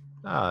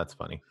 That's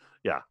funny.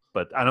 Yeah,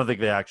 but I don't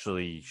think they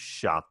actually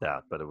shot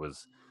that, but it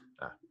was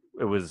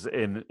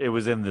in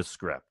the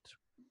script,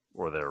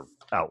 or their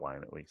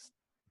outline at least.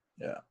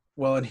 Yeah.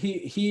 Well, and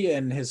he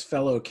and his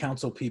fellow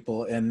council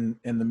people in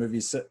the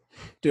movie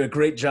do a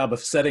great job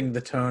of setting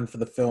the tone for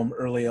the film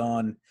early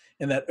on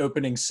in that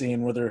opening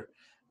scene where they're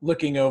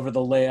looking over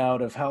the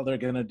layout of how they're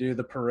going to do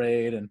the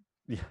parade. And,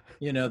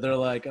 they're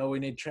like, oh, we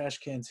need trash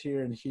cans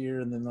here and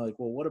here. And then they're like,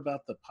 well, what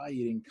about the pie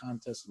eating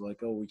contest?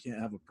 Like, oh, we can't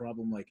have a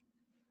problem like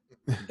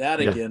that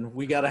again.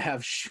 We got to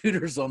have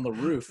shooters on the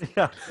roof.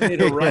 We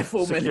need a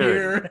rifleman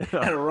here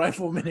and a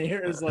rifleman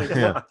here. It's like,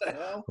 what the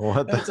hell?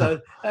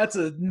 That's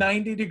a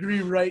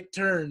 90-degree right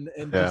turn,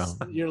 and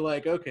you're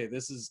like, okay,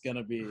 this is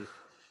gonna be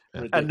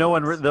ridiculous. And no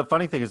one. The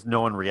funny thing is,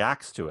 no one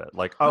reacts to it.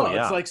 Like,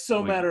 it's like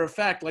matter of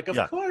fact. Like,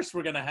 of course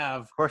we're gonna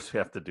have. Of course we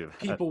have to do that.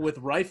 People with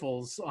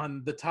rifles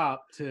on the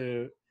top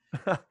to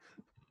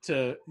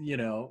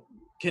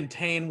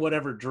contain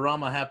whatever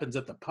drama happens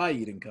at the pie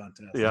eating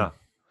contest. Yeah.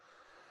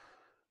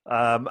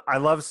 I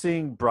love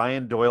seeing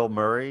Brian Doyle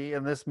Murray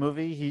in this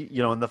movie. He,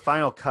 in the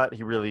final cut,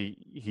 he barely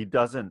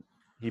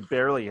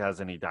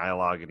has any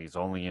dialogue, and he's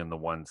only in the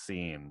one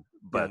scene.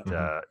 But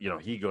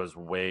he goes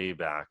way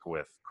back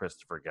with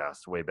Christopher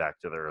Guest, way back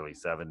to the early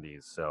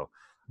 70s. So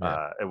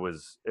it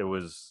was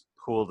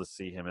cool to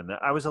see him in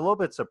that. I was a little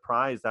bit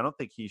surprised. I don't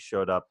think he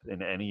showed up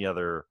in any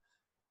other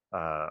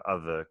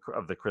of the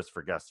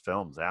Christopher Guest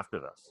films after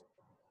this.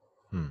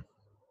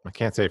 I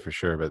can't say for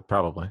sure, but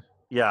probably.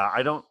 Yeah,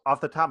 I don't, off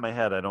the top of my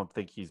head, I don't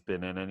think he's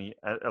been in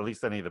at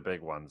least any of the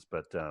big ones,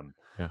 but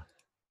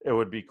it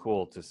would be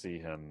cool to see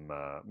him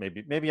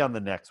maybe on the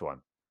next one,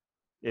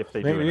 if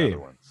they do another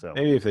one. So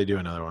maybe if they do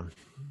another one.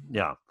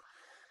 Yeah.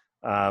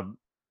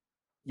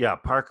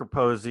 Parker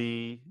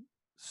Posey,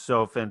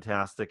 so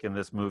fantastic in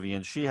this movie,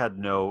 and she had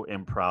no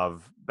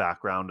improv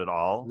background at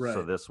all. Right.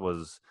 So this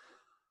was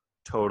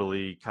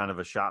totally kind of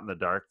a shot in the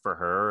dark for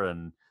her.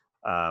 And,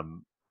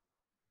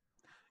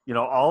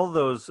 all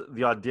of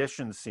the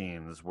audition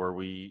scenes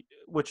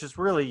which is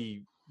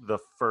really the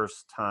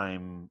first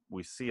time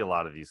we see a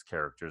lot of these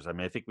characters. I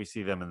mean, I think we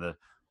see them in the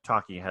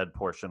talking head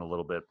portion a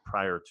little bit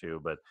prior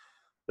to, but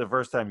the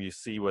first time you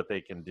see what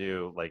they can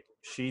do, like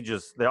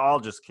they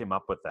all just came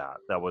up with that.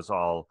 That was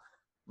all,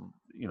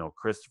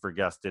 Christopher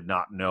Guest did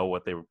not know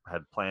what they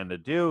had planned to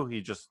do.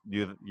 He just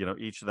knew,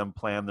 each of them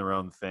planned their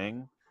own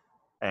thing,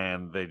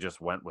 and they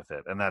just went with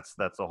it. And that's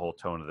the whole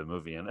tone of the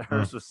movie. And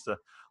hers was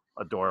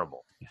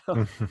adorable.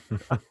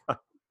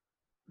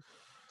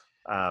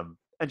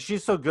 And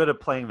she's so good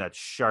at playing that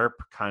sharp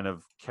kind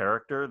of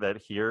character that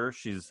here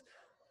she's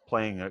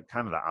playing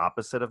kind of the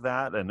opposite of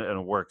that, and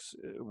it works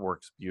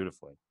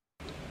beautifully.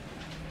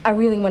 I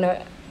really want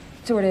to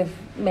sort of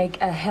make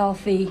a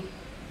healthy,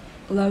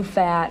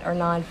 low-fat or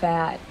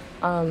non-fat,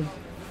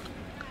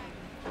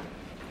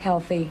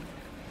 healthy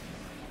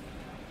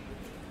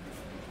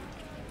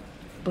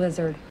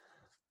Blizzard.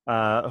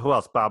 Who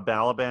else? Bob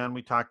Balaban,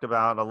 we talked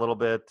about a little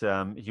bit.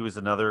 He was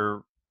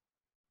another,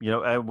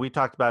 we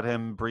talked about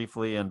him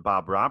briefly in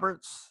Bob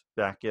Roberts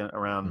back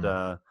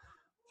around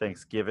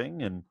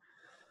Thanksgiving. And,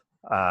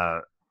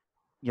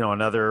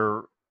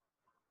 another,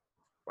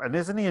 and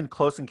isn't he in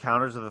Close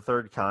Encounters of the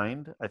Third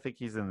Kind? I think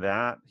he's in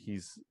that.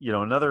 He's,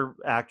 another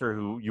actor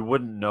who you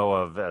wouldn't know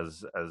of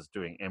as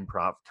doing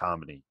improv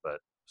comedy, but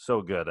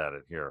so good at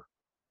it here.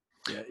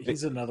 Yeah,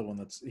 he's another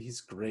one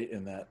he's great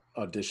in that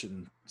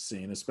audition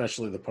scene,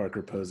 especially the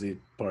Parker Posey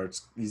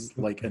parts. He's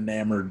like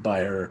enamored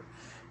by her.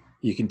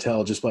 You can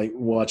tell just by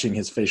watching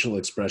his facial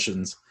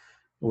expressions,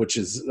 which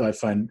is, I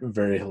find,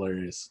 very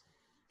hilarious.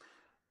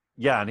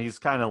 Yeah, and he's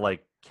kind of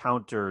like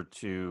counter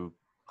to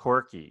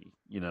Corky,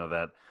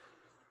 that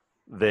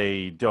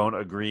they don't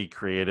agree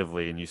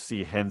creatively, and you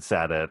see hints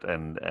at it,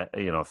 and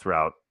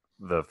throughout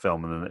the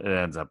film, and then it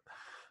ends up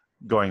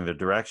going the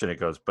direction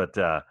it goes. But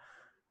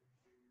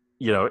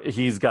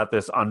he's got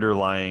this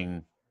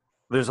underlying,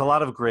 there's a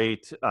lot of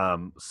great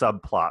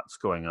subplots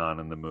going on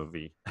in the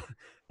movie.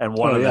 And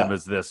one of them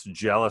is this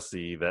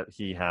jealousy that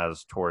he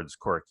has towards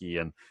Corky,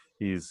 and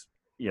he's,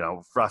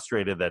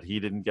 frustrated that he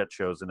didn't get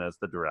chosen as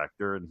the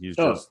director, and he's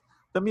just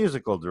the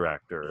musical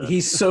director.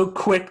 He's so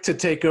quick to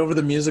take over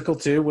the musical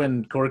too,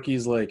 when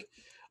Corky's like,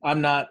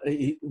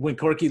 when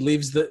Corky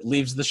leaves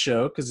the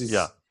show because he's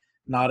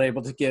not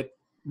able to get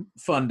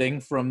funding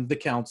from the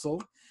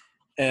council.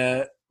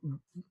 Bob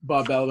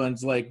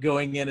Balaban's like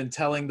going in and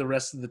telling the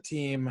rest of the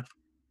team,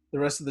 the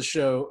rest of the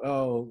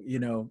show,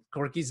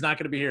 Corky's not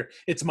going to be here.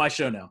 It's my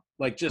show now.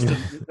 Like, just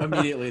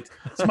immediately,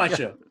 it's my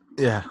show.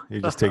 Yeah, he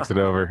just takes it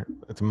over.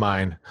 It's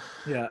mine.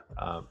 Yeah.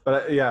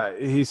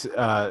 He's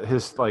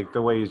his, like,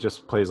 the way he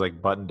just plays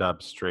like buttoned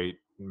up, straight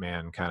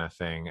man kind of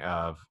thing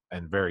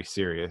and very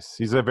serious.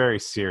 He's a very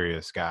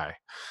serious guy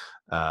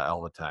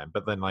all the time.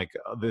 But then, like,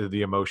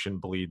 the emotion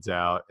bleeds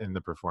out in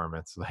the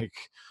performance. Like,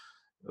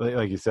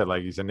 like you said,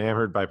 like he's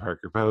enamored by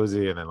Parker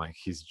Posey, and then like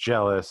he's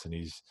jealous, and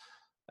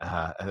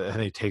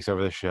and he takes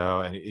over the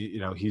show, and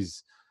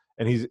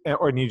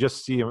and you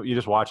just see him, you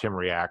just watch him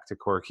react to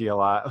Corky a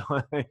lot,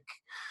 like,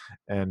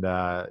 and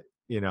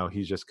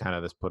he's just kind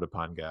of this put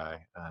upon guy,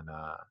 and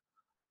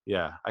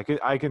yeah, I could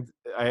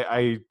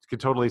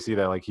totally see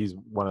that, like he's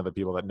one of the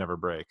people that never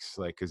breaks,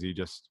 like because he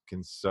just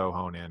can so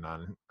hone in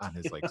on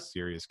his like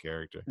serious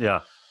character.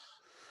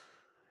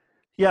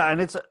 Yeah,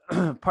 and it's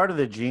part of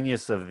the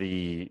genius of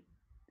the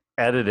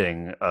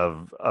editing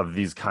of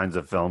these kinds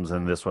of films,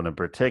 and this one in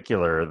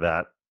particular,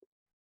 that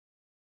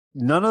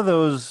none of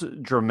those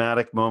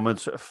dramatic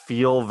moments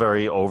feel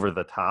very over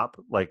the top.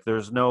 Like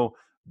there's no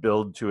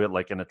build to it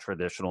like in a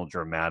traditional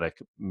dramatic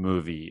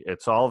movie.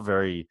 It's all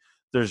very,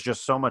 there's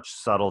just so much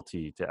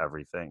subtlety to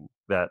everything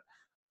that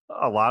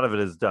a lot of it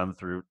is done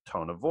through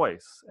tone of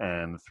voice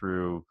and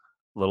through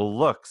little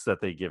looks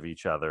that they give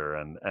each other,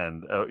 and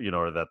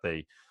or that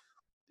they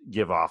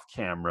give off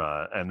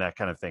camera and that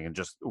kind of thing, and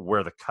just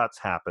where the cuts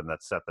happen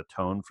that set the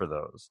tone for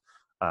those.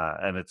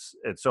 And it's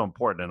so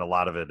important. And a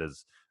lot of it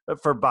is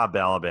for Bob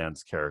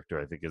Balaban's character,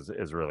 I think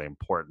is really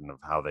important, of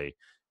how they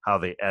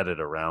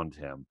edit around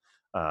him.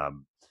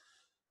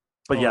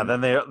 But yeah, then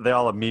they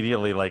all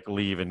immediately like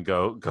leave and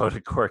go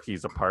to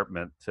Corky's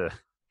apartment to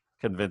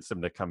convince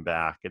him to come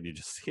back, and you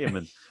just see him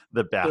in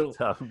the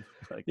bathtub.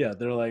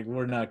 They're like,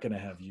 we're not going to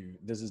have you.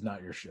 This is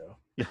not your show.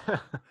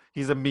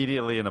 He's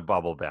immediately in a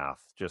bubble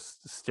bath,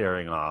 just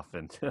staring off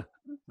into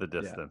the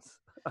distance.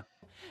 Yeah.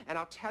 And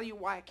I'll tell you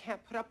why I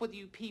can't put up with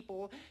you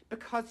people,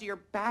 because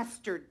you're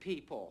bastard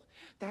people.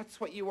 That's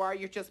what you are.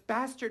 You're just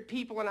bastard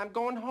people, and I'm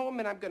going home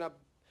and I'm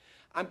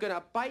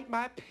gonna bite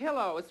my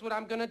pillow. It's what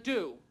I'm gonna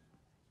do.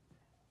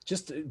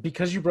 Just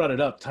because you brought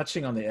it up,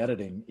 touching on the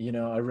editing,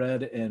 I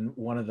read in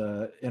one of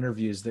the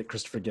interviews that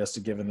Christopher Guest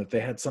had given that they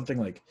had something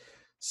like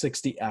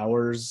 60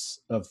 hours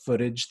of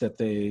footage that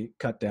they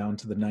cut down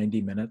to the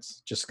 90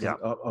 minutes just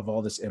of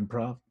all this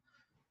improv.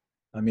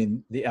 I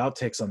mean, the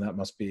outtakes on that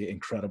must be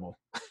incredible.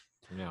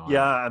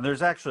 Yeah, and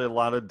there's actually a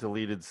lot of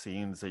deleted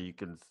scenes that you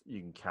can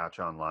catch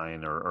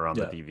online or on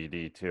the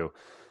DVD too.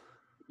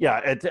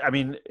 Yeah,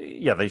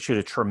 they shoot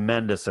a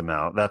tremendous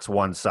amount. That's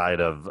one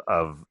side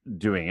of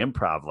doing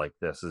improv like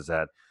this, is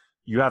that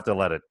you have to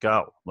let it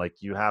go. Like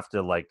you have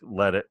to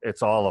let it.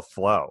 It's all a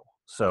flow.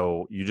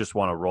 So you just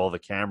want to roll the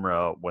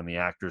camera when the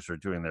actors are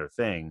doing their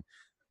thing,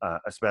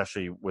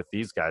 especially with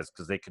these guys,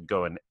 because they could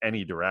go in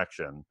any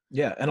direction.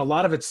 Yeah, and a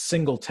lot of it's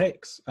single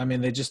takes. I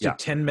mean, they just do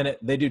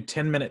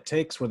 10-minute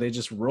takes where they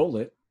just roll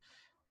it,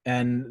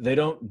 and they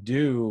don't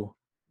do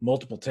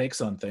multiple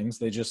takes on things.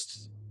 They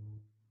just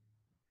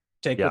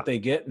take what they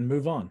get and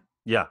move on.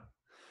 Yeah.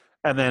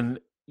 And then,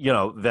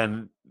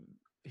 then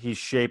he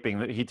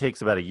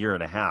takes about 1.5 years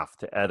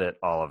to edit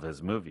all of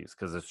his movies,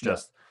 because it's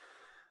just,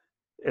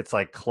 it's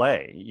like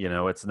clay,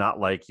 it's not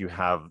like you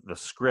have the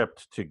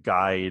script to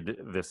guide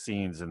the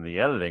scenes in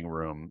the editing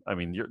room. I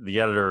mean, the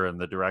editor and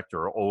the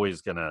director are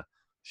always going to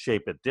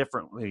shape it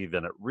differently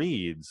than it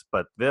reads,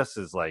 but this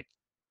is like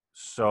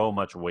so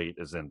much weight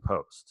is in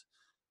post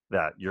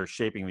that you're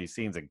shaping these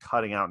scenes and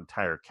cutting out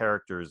entire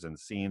characters and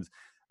scenes.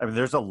 I mean,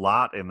 there's a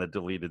lot in the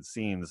deleted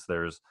scenes.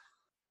 There's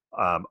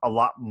a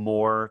lot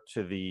more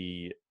to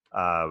the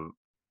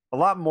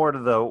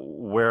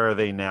where are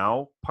they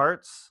now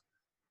parts.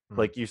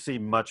 Like you see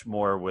much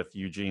more with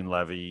Eugene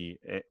Levy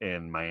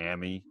in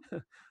Miami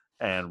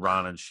and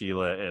Ron and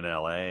Sheila in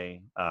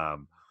LA.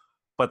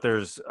 But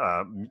there's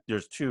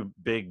 2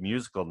 big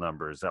musical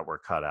numbers that were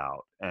cut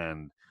out.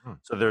 And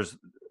so there's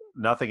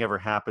Nothing Ever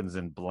Happens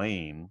in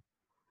Blaine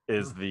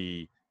is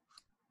the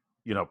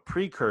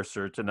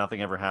precursor to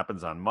Nothing Ever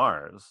Happens on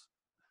Mars.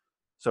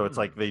 So it's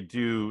like they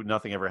do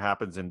Nothing Ever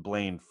Happens in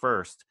Blaine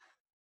first,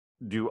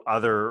 do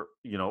other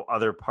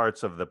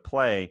parts of the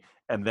play,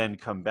 and then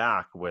come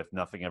back with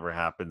Nothing Ever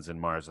Happens in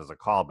Mars as a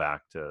callback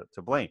to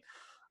Blaine.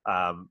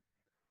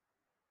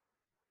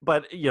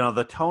 But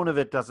the tone of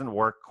it doesn't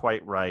work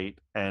quite right,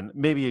 and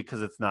maybe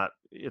because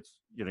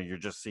you're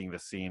just seeing the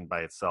scene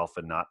by itself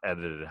and not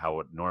edited how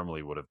it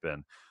normally would have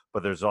been.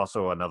 But there's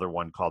also another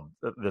one called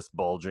This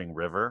Bulging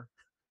River,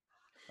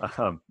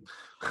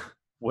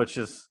 which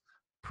is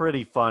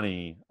pretty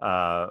funny,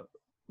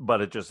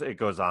 but it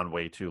goes on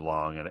way too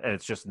long, and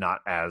it's just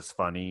not as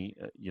funny.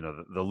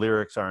 The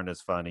lyrics aren't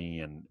as funny,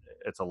 and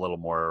it's a little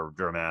more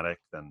dramatic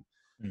than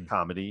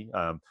comedy.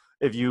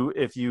 If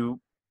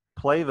you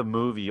play the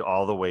movie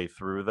all the way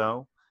through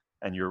though,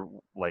 and you're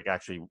like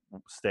actually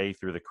stay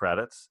through the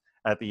credits,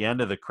 at the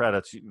end of the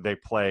credits they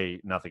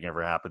play Nothing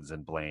Ever Happens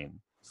in Blaine,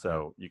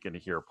 so you can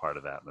hear part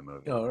of that in the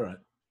movie. Oh, all right.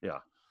 Yeah.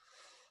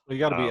 Well, you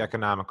got to be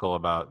economical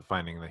about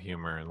finding the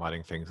humor and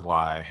letting things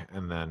lie,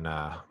 and then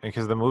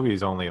because the movie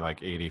is only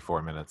like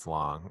 84 minutes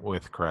long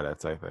with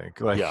credits, I think.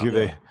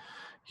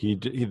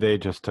 They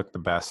just took the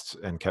best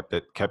and kept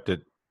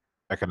it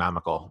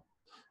economical,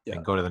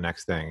 and go to the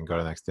next thing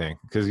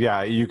because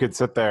you could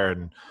sit there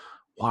and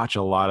watch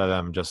a lot of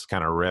them just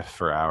kind of riff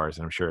for hours,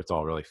 and I'm sure it's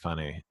all really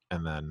funny,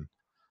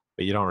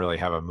 but you don't really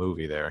have a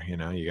movie there.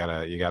 You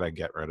gotta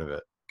get rid of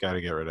it, get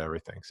rid of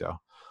everything. So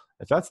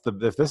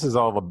if this is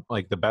all the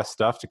like the best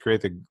stuff to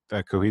create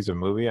the cohesive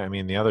movie, I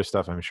mean, the other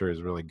stuff I'm sure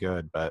is really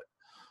good, but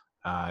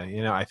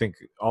I think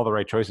all the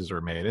right choices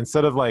were made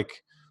instead of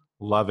like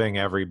loving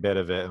every bit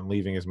of it and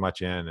leaving as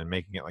much in and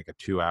making it like a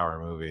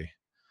 2-hour movie.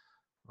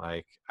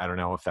 Like, I don't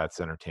know if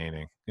that's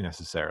entertaining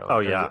necessarily. Oh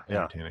yeah,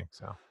 entertaining.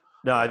 So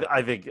no,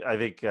 I think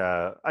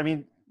I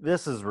mean,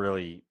 this is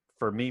really,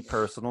 for me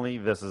personally,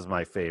 this is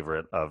my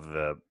favorite of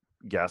the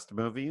guest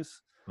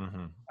movies.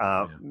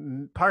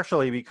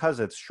 Partially because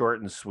it's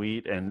short and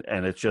sweet, and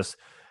it's just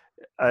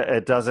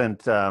it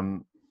doesn't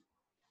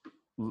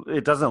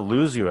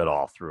lose you at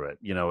all through it.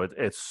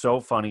 It's so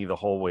funny the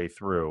whole way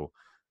through.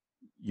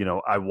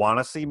 I want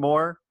to see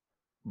more,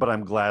 but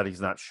I'm glad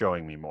he's not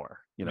showing me more.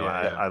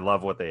 I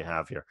love what they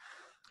have here.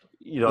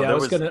 I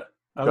was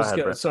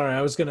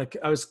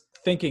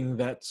thinking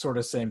that sort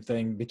of same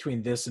thing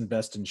between this and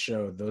Best in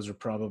Show. Those are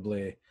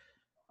probably,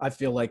 I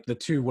feel like, the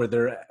two where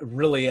they're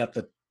really at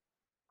the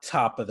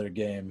top of their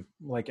game.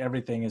 Like,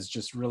 everything is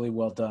just really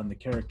well done. The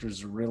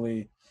characters are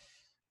really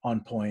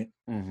on point.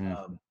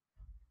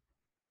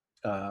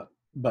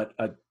 But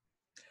I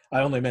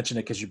only mention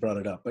it because you brought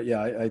it up. But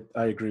yeah,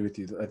 I agree with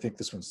you. I think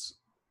this one's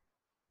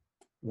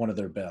one of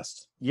their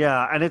best.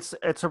 Yeah, and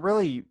it's a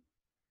really,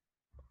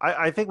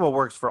 I think what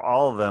works for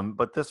all of them,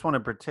 but this one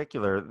in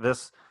particular,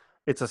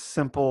 it's a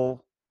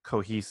simple,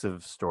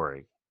 cohesive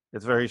story.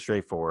 It's very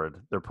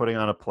straightforward. They're putting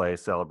on a play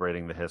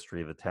celebrating the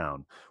history of the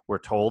town. We're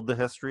told the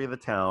history of the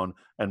town,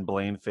 and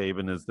Blaine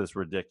Fabin is this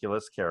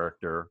ridiculous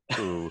character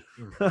who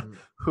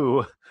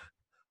who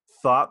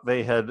thought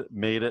they had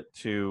made it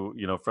to,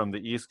 from the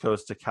East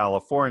Coast to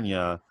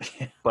California,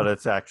 but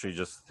it's actually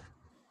just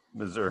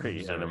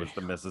Missouri, and it was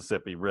the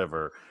Mississippi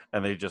River,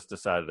 and they just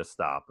decided to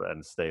stop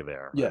and stay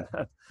there. Yeah.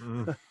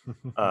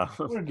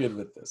 We're good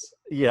with this.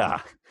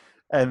 Yeah.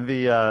 And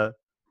the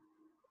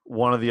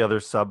one of the other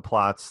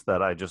subplots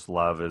that I just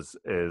love is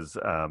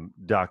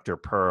Dr.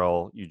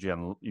 Pearl,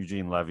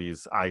 Eugene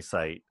Levy's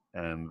eyesight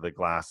and the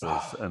glasses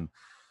and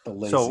the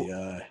lazy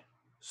eye.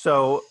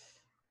 So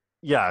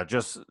yeah,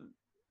 just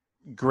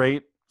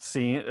great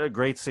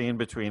scene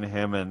between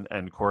him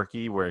and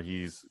Corky, where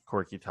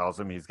Corky tells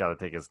him he's got to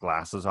take his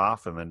glasses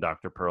off, and then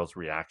Dr. Pearl's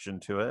reaction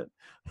to it.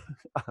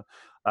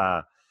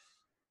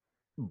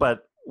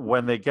 But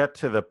when they get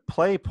to the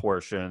play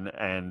portion,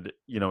 and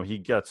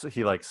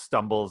he like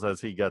stumbles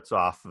as he gets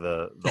off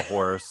the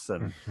horse,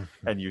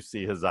 and you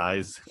see his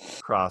eyes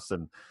cross,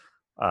 and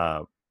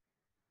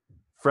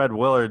Fred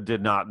Willard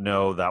did not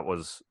know that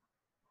was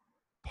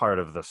part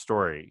of the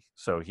story,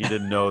 so he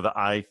didn't know the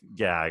eye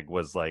gag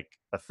was like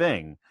a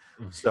thing.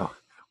 So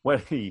when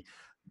he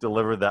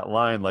delivered that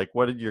line, like,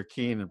 "What did your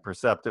keen and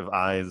perceptive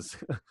eyes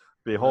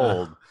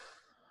behold?"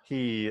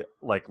 he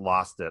like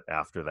lost it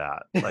after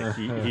that. Like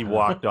he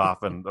walked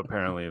off, and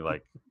apparently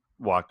like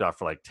walked off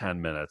for like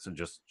 10 minutes and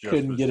just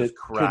couldn't get it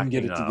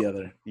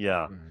together.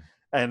 Yeah.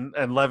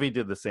 And Levy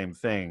did the same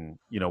thing,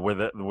 where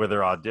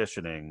they're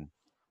auditioning,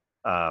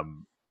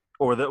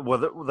 or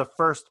the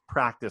first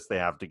practice they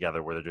have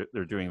together where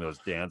they're doing those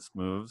dance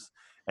moves,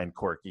 and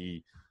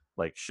Corky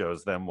like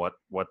shows them what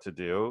to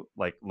do.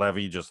 Like,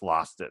 Levy just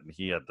lost it, and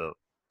he had to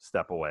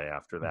step away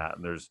after that.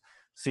 And there's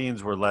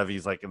scenes where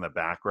Levy's like in the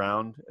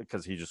background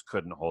because he just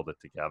couldn't hold it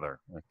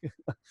together.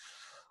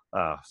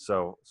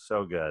 So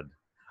good.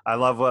 I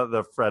love what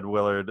the Fred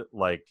Willard,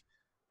 like,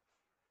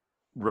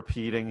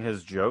 repeating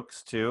his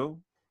jokes too,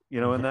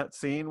 in that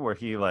scene where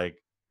he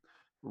like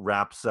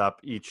wraps up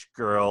each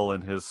girl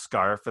in his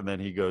scarf, and then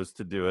he goes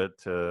to do it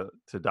to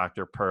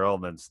Dr. Pearl,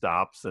 and then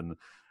stops and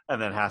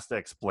then has to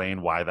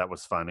explain why that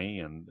was funny.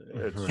 And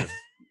it's just,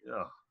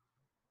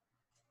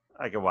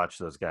 I could watch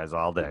those guys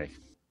all day.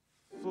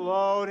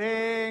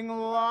 Floating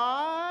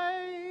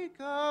like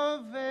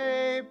a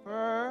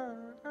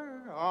vapor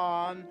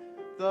on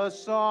the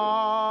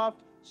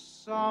soft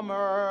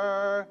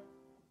summer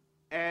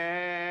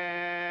air.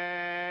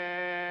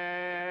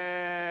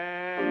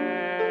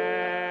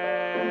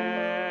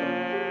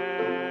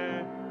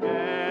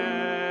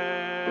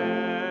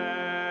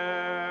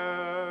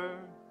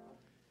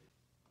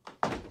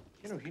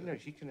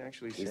 He can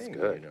actually He's sing.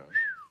 good.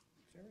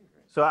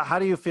 So how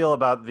do you feel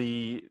about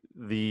the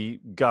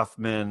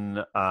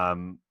Guffman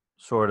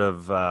sort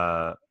of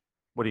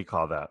what do you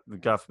call that? The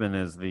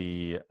Guffman is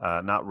the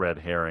not red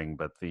herring,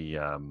 but the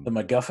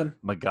MacGuffin?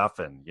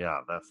 MacGuffin, yeah,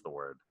 that's the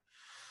word.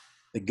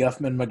 The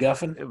Guffman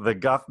MacGuffin? The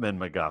Guffman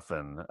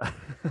MacGuffin.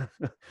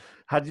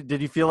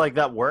 Did you feel like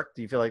that worked?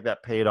 Do you feel like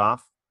that paid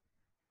off?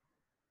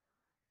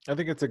 I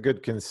think it's a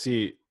good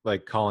conceit,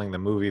 like calling the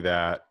movie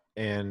that.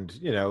 And,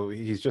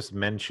 he's just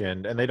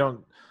mentioned, and they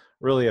don't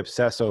really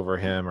obsess over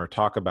him or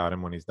talk about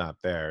him when he's not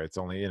there. It's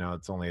only,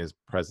 it's only his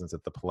presence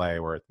at the play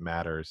where it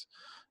matters.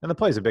 And the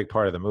play is a big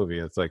part of the movie.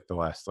 It's like the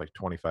last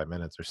 25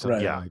 minutes or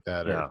something like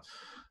that, or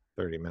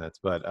 30 minutes.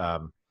 But I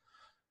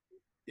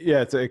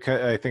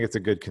think it's a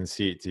good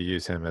conceit to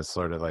use him as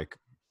sort of like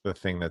the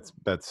thing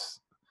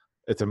that's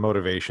it's a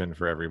motivation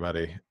for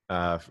everybody.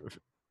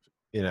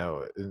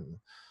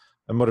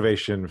 A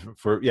motivation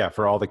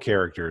for all the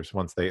characters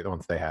once they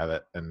have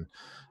it, and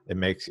it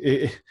makes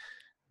it.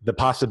 the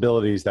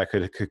possibilities that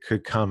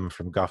could come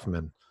from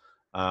Guffman.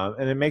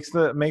 And it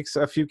makes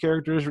a few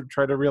characters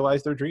try to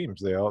realize their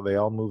dreams. They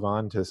all move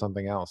on to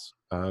something else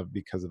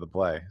because of the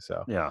play.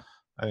 So yeah,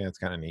 I think it's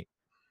kind of neat.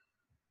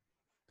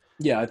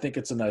 Yeah, I think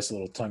it's a nice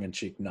little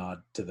tongue-in-cheek nod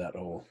to that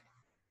whole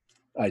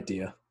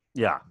idea.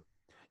 Yeah,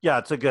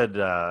 it's a good.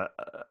 I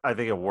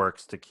think it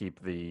works to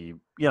keep the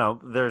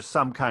there's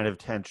some kind of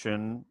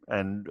tension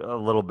and a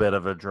little bit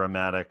of a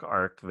dramatic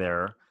arc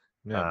there.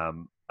 Yeah.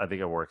 I think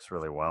it works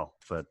really well.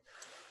 But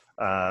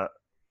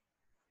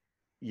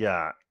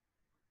yeah.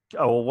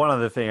 Oh, well, one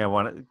other thing I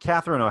wanted,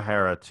 Catherine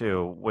O'Hara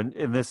too. When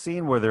in this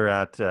scene where they're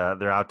out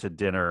to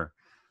dinner,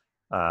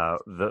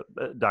 the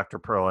Dr.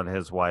 Pearl and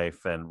his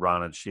wife and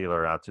Ron and Sheila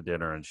are out to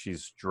dinner, and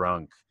she's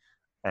drunk,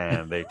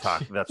 and they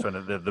talk. That's when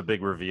the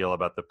big reveal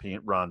about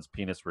Ron's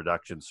penis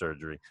reduction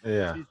surgery.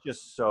 Yeah,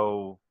 she's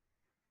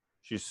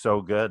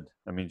so good.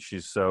 I mean,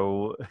 she's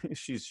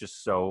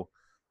just so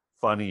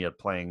funny at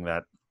playing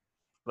that.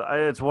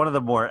 It's one of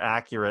the more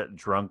accurate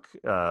drunk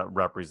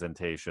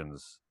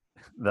representations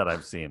that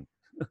I've seen.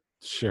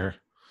 Sure.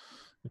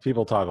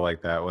 People talk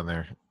like that when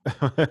they're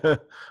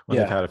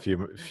they've had a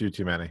few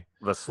too many.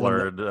 The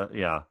slurred,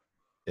 yeah.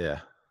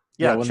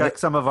 Check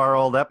some of our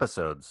old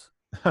episodes.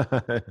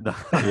 No,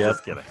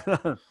 just kidding.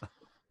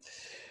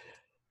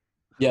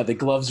 Yeah, the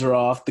gloves are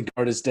off. The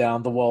guard is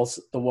down. The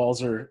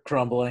walls are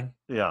crumbling.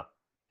 Yeah.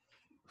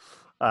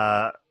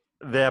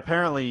 They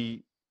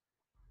apparently,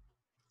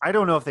 I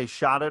don't know if they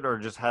shot it or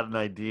just had an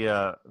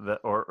idea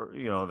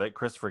that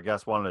Christopher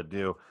Guest wanted to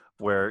do,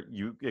 where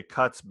it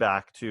cuts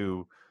back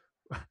to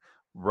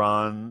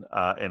Ron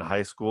in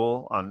high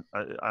school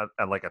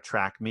at like a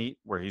track meet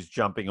where he's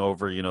jumping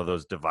over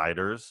those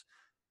dividers,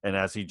 and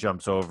as he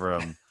jumps over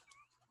them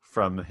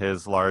from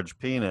his large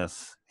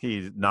penis,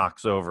 he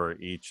knocks over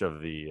each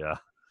of the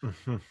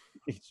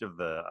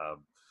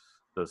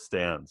those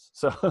stands.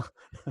 So,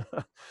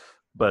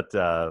 but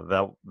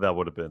that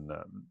would have been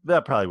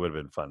that probably would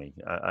have been funny.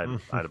 I'd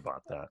have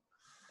bought that.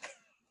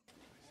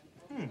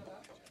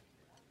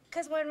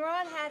 Because when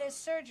Ron had his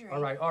surgery...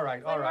 All right.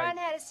 When Ron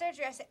had his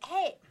surgery, I said,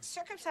 hey,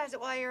 circumcise it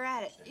while you're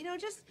at it.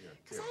 Just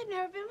because I've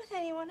never been with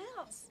anyone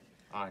else.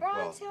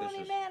 Ron's the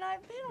only man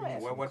I've been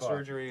with. What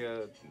surgery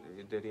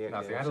did he have?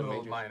 Nothing. I had a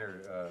little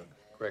minor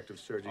corrective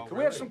surgery. Can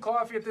we have some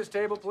coffee at this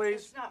table,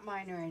 please? It's not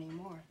minor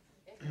anymore.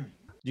 Do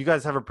you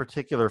guys have a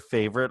particular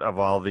favorite of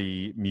all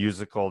the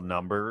musical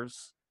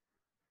numbers?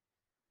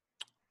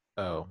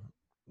 Oh,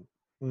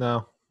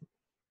 no.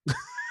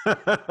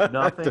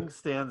 Nothing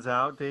stands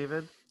out,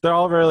 David? They're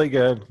all really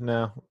good.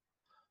 No,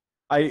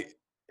 I'm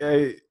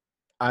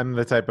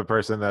the type of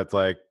person that's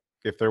like,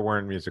 if there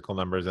weren't musical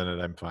numbers in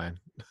it, I'm fine.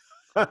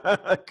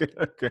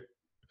 Okay.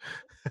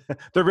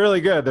 They're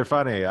really good. They're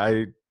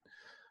funny.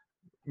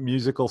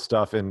 Musical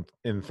stuff in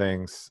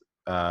things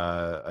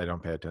I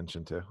don't pay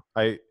attention to.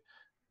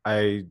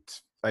 I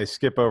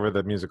skip over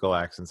the musical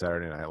acts in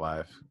Saturday Night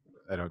Live.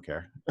 I don't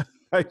care.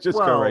 I just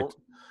go right.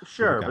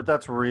 Sure, but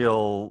that's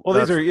real. Well,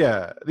 these are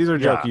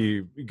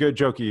jokey, good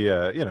jokey.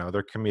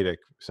 They're comedic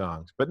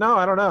songs. But no,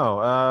 I don't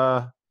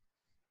know.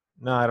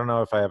 No, I don't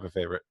know if I have a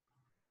favorite.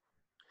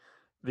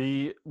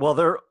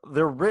 They're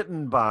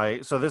written by.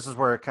 So this is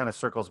where it kind of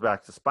circles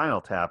back to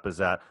Spinal Tap. Is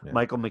that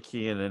Michael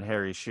McKean and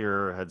Harry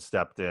Shearer had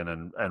stepped in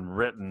and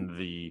written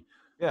the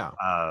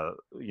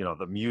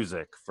the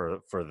music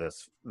for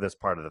this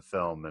part of the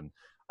film, and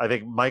I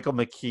think Michael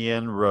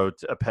McKean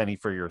wrote A Penny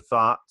for Your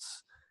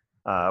Thoughts.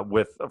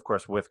 With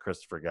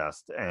Christopher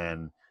Guest,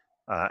 and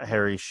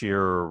Harry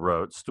Shearer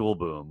wrote Stool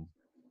Boom,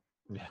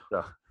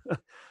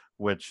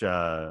 which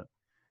same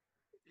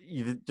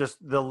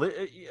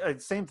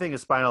thing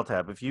as Spinal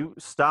Tap. If you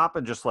stop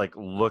and just like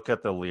look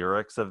at the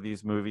lyrics of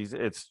these movies,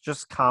 it's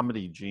just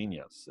comedy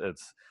genius.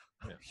 It's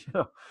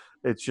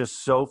it's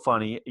just so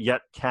funny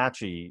yet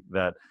catchy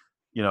that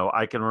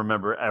I can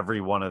remember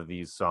every one of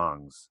these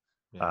songs.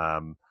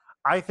 Yeah.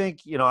 I think,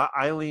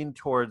 I lean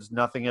towards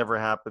Nothing Ever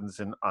Happens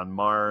on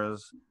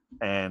Mars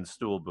and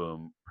Stool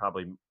Boom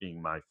probably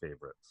being my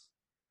favorites.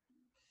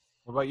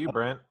 What about you,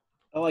 Brent?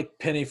 I like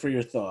Penny for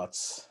Your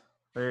Thoughts.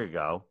 There you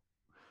go.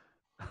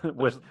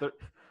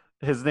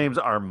 His name's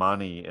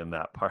Armani in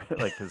that part,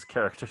 like his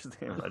character's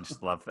name. I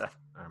just love that.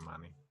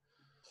 Armani.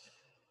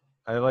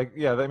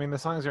 The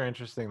songs are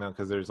interesting though,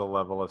 because there's a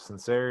level of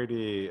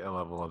sincerity, a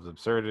level of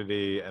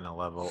absurdity, and a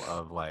level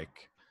of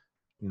like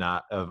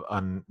not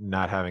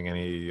having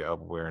any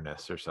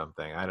awareness or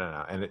something. I don't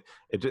know, and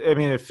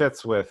it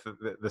fits with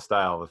the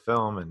style of the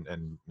film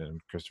and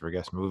Christopher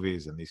Guest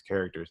movies and these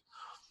characters.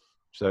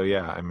 So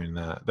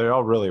they're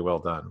all really well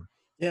done.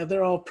 Yeah,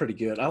 they're all pretty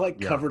good. I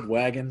like Covered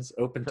Wagons,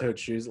 Open-Toed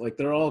Shoes. Like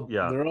they're all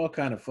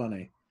kind of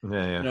funny.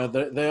 Yeah.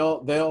 They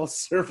all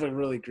serve a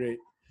really great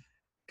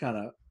kind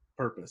of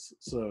purpose.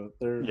 So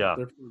they're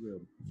pretty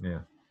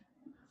good.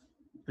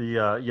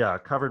 Yeah.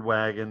 Covered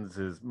Wagons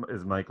is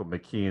Michael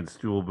McKean.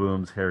 Stool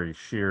Boom's Harry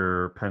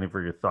Shearer. Penny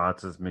for Your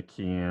Thoughts is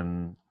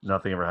McKean.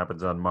 Nothing Ever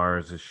Happens on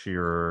Mars is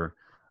Shearer.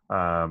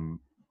 Same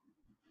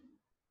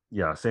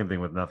thing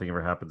with Nothing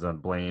Ever Happens on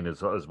Blaine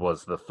as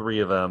was the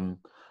three of them.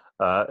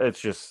 It's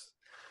just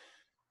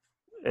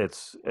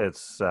it's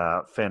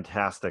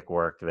fantastic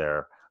work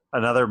there.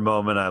 Another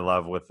moment I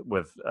love with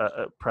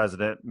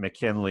President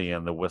McKinley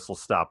and the Whistle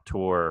Stop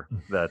tour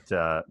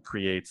that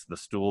creates the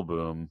stool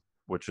boom,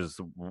 which is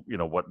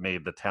what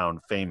made the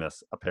town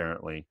famous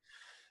apparently,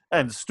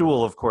 and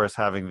stool, of course,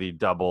 having the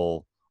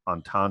double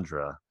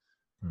entendre.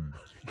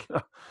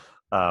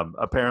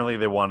 Apparently,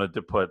 they wanted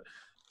to put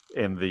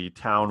in the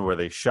town where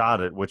they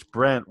shot it, which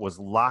Brent was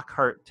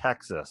Lockhart,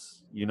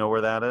 Texas. You know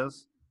where that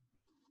is?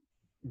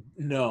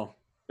 No.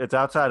 It's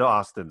outside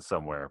Austin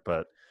somewhere,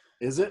 but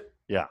is it?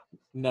 Yeah.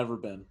 Never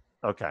been.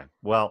 Okay.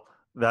 Well,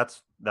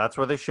 that's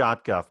where they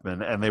shot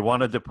Guffman, and they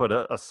wanted to put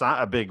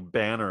a big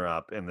banner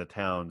up in the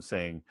town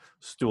saying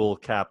 "Stool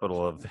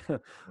Capital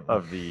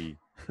of the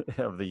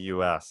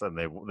U.S." and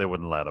they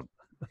wouldn't let them.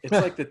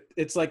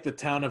 It's like the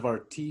town of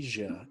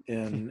Artesia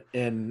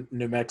in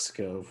New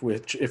Mexico,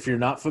 which, if you're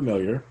not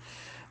familiar,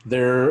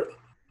 their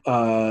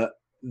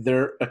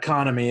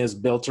economy is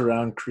built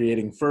around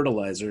creating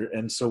fertilizer,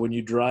 and so when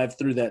you drive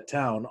through that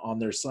town, on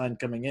their sign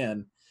coming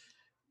in,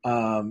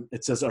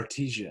 it says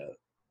Artesia,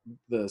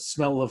 the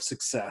smell of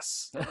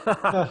success.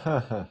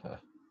 The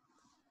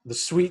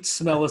sweet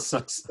smell of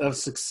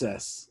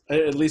success.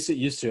 At least it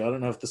used to. I don't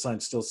know if the sign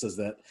still says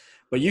that,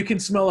 but you can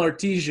smell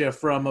Artesia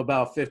from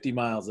about 50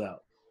 miles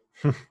out.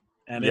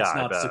 And it's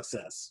not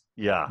success.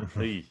 Yeah.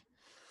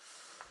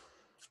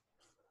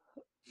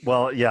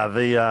 Well, yeah,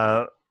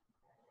 the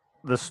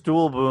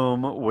stool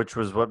boom, which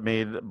was what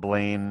made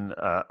Blaine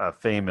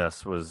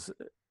famous, was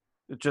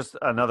just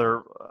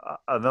another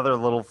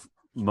little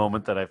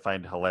moment that I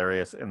find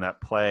hilarious in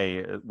that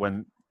play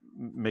when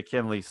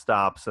McKinley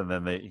stops and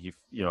then he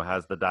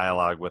has the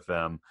dialogue with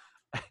them,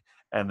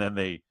 and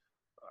then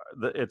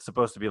it's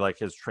supposed to be like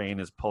his train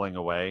is pulling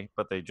away,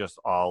 but they just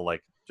all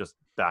just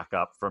back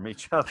up from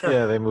each other.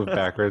 Yeah, they move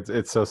backwards.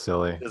 It's so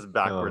silly. This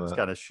backwards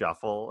kind of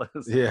shuffle.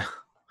 Yeah.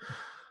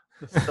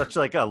 Such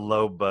like a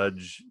low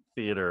budge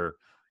theater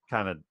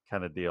kind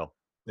of deal.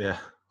 Yeah.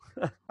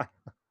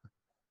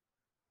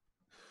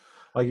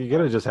 Like, you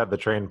could have just had the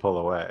train pull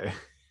away.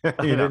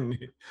 You didn't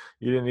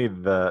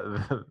need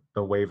the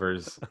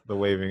wavers,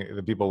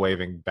 the people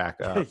waving back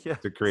up Yeah,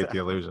 to create exactly.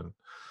 the illusion.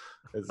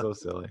 It's so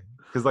silly.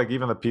 Because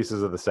even the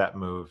pieces of the set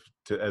move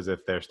as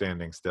if they're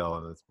standing still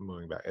and it's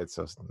moving back. It's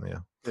so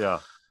Yeah.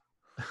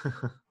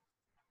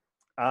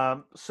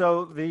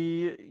 So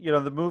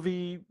the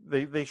movie,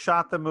 they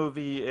shot the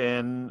movie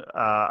in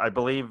I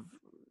believe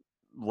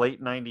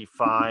late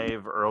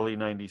 95, early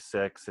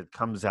 96. It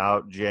comes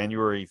out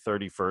January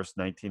 31st,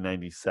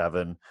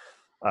 1997.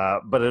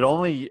 But it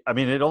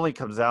only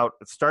comes out,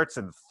 it starts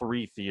in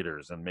 3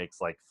 theaters and makes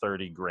like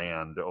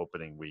 $30,000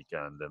 opening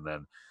weekend, and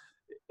then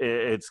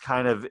it's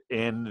kind of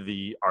in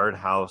the art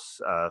house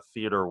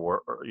theater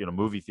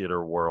movie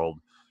theater world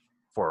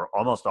for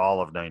almost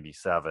all of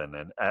 97.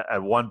 And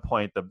at one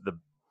point the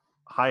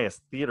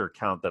highest theater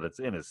count that it's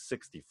in is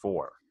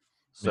 64.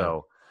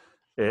 So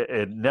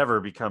it never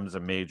becomes a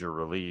major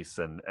release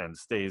and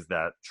stays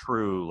that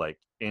true like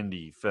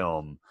indie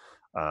film.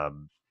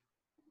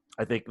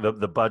 I think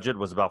the budget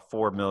was about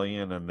 $4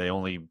 million and they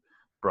only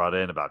brought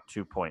in about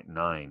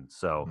 2.9.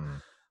 So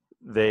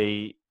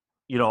they,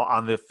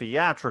 on the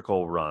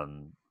theatrical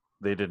run,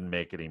 they didn't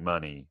make any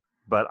money,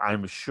 but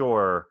I'm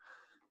sure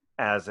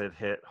as it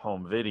hit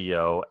home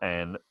video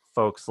and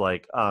folks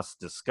like us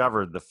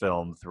discovered the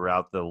film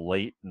throughout the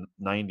late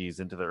 90s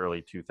into the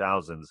early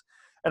 2000s,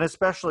 and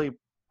especially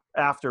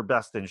after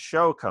Best in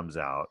Show comes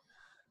out,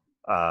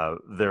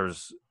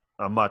 there's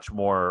a much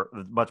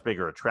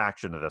bigger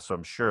attraction to this. So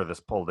I'm sure this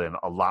pulled in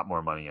a lot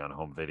more money on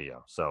home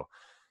video. So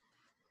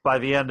by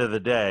the end of the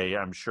day,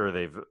 I'm sure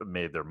they've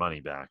made their money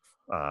back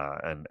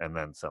and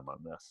then some on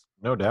this.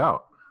 No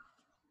doubt.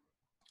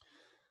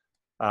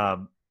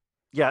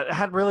 Yeah, it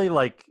had really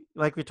like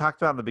we talked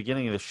about in the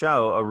beginning of the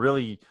show, a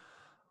really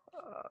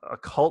a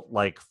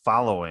cult-like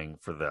following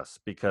for this,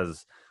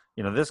 because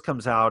this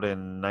comes out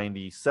in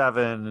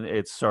 97.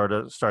 It sort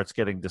of starts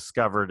getting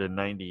discovered in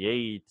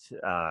 98,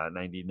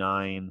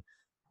 99.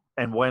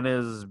 And when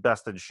is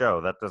Best in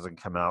Show? That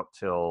doesn't come out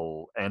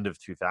till end of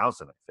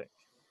 2000, I think.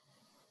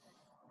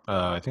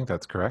 I think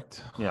that's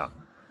correct. Yeah.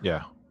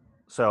 Yeah.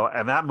 So,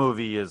 and that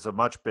movie is a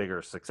much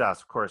bigger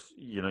success. Of course,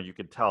 you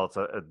can tell it's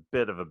a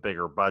bit of a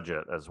bigger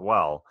budget as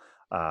well.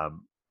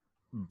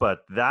 But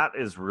that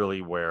is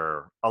really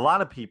where a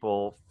lot of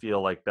people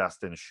feel like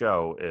Best in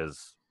Show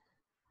is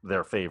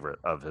their favorite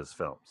of his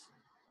films.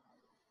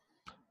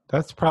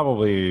 That's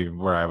probably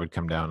where I would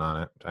come down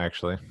on it,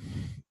 actually,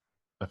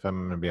 if I'm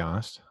going to be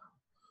honest.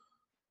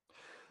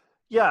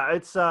 Yeah,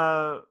 it's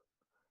I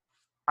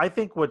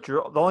think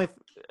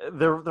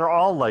they're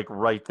all like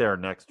right there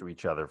next to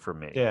each other for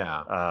me.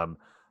 Yeah.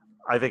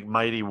 I think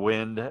Mighty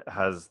Wind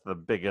has the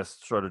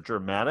biggest sort of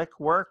dramatic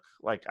work.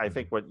 Like, I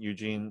think what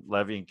Eugene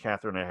Levy and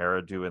Catherine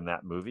O'Hara do in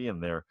that movie,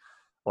 and they're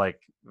like,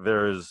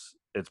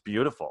 it's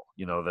beautiful.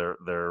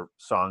 Their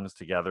songs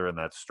together and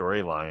that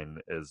storyline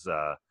is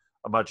a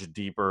much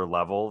deeper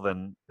level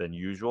than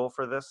usual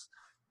for this.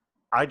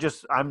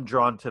 I'm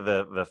drawn to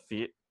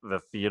the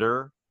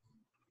theater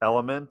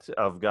element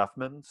of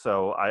Guffman.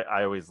 So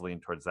I always lean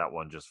towards that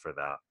one just for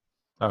that.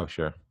 Oh,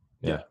 sure.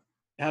 Yeah.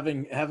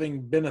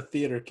 Having been a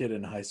theater kid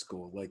in high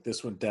school, like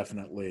this one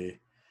definitely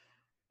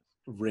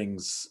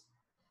rings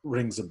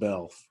a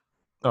bell.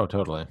 Oh,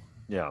 totally.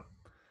 Yeah.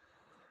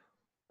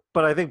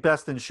 But I think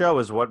Best in Show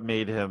is what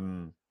made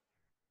him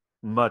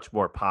much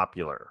more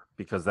popular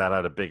because that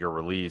had a bigger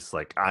release.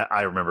 Like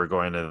I remember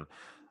going to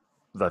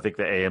I think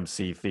the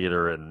AMC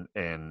theater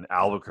in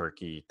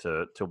Albuquerque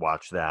to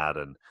watch that,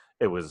 and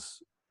it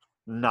was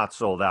not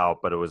sold out,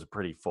 but it was a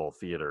pretty full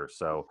theater.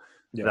 So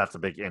that's a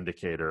big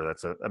indicator.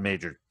 That's a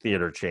major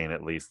theater chain,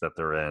 at least, that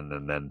they're in.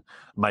 And then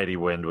Mighty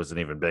Wind was an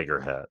even bigger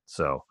hit.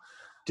 So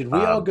did we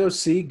all go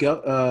see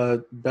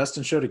Best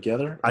in Show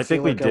together? I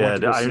think we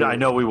did. I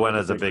know we went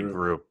as a big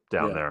group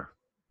down there.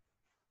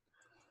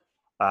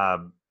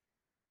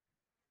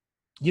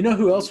 You know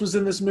who else was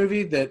in this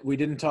movie that we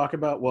didn't talk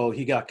about? Well,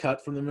 he got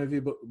cut from the movie,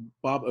 but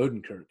Bob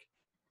Odenkirk.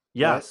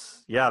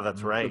 Yes. Right? Yeah,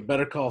 that's right. For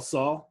Better Call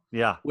Saul.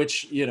 Yeah.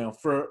 Which,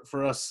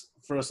 for us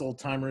old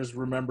timers,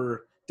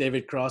 remember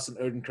David Cross and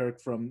Odenkirk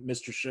from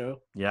Mr.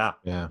 Show. Yeah.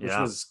 Yeah. Which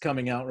was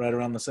coming out right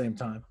around the same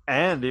time.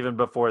 And even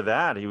before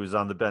that, he was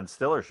on the Ben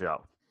Stiller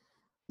Show.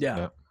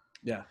 Yeah.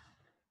 Yeah.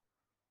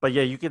 But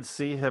yeah, you can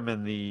see him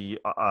in the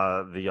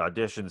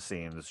audition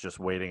scenes, just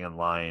waiting in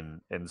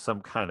line in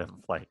some kind of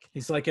like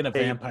he's like in a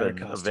vampire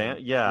costume.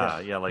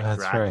 Like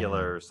that's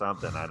Dracula or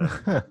something. I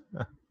don't know.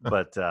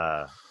 But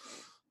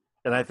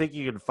and I think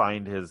you can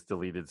find his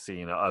deleted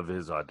scene of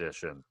his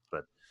audition.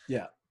 But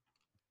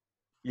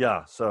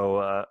yeah.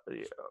 So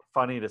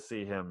funny to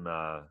see him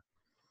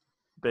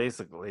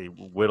basically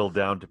whittled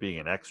down to being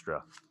an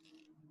extra.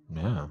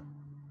 Yeah.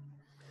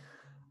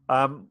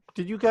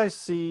 Did you guys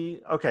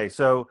see? Okay,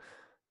 so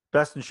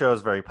Best in Show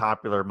is very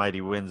popular.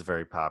 Mighty Wind's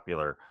very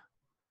popular,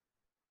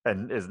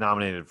 and is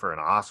nominated for an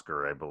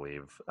Oscar, I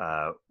believe.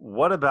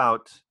 What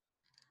about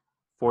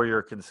For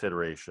Your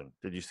Consideration?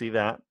 Did you see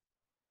that?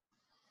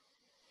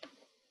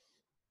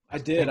 I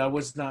did. I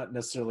was not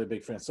necessarily a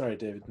big fan. Sorry,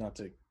 David, not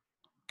to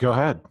go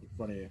ahead in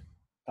front of you.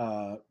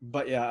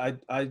 But yeah,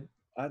 I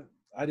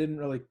didn't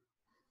really.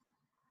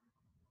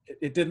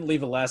 It didn't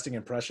leave a lasting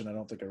impression. I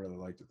don't think I really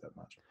liked it that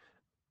much.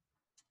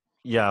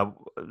 Yeah,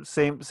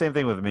 same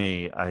thing with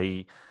me.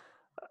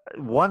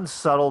 One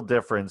subtle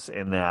difference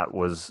in that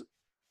was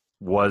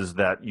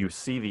that you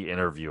see the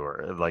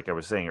interviewer, like I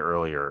was saying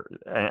earlier,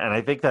 and I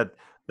think that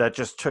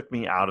just took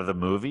me out of the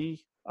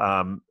movie.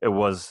 It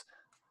was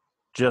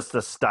just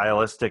a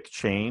stylistic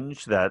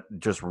change that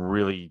just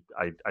really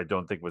I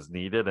don't think was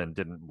needed and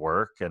didn't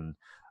work. And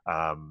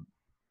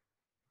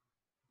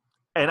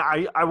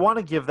I want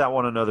to give that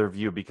one another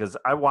view because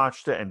I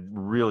watched it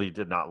and really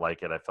did not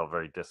like it. I felt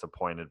very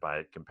disappointed by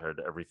it compared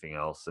to everything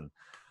else. And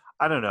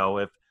I don't know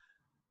if,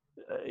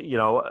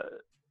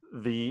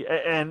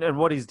 and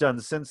what he's done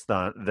since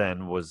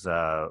then was,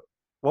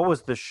 what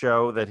was the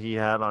show that he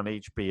had on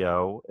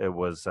HBO? It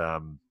was,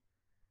 I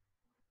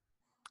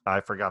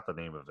forgot the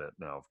name of it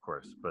now, of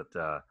course, but,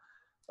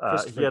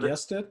 Christopher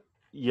Guest did?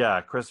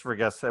 Yeah. Christopher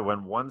Guest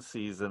went one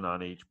season on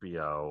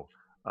HBO.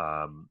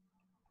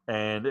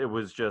 And it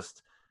was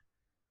just,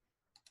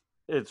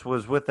 it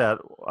was with that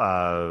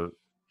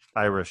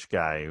Irish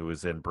guy who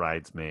was in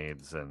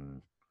Bridesmaids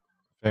and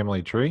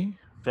Family Tree.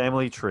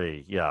 Family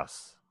Tree,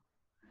 yes.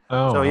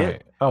 Oh, so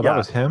right. That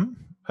was him.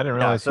 I didn't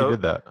realize he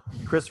did that.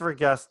 Christopher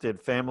Guest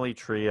did Family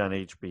Tree on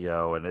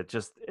HBO, and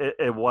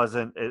it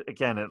wasn't.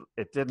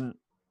 It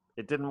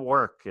didn't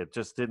work. It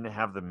just didn't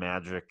have the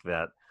magic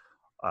that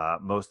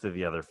most of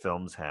the other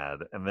films had,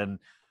 and then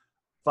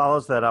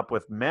follows that up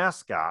with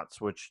Mascots,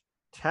 which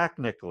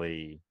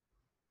technically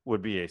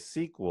would be a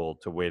sequel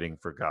to Waiting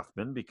for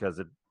Guffman because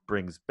it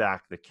brings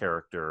back the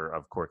character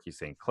of Corky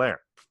St.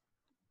 Clair.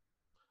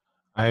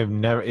 I've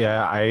never,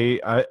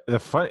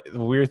 the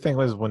weird thing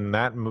was when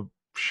that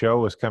show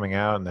was coming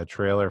out and the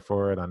trailer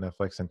for it on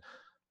Netflix, and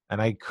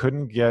I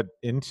couldn't get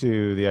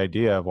into the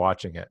idea of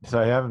watching it. So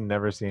I have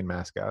never seen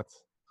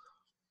Mascots.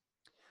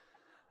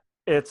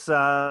 It's,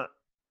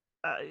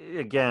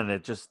 again,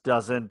 it just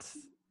doesn't,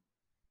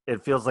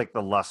 it feels like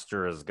the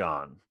luster is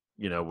gone.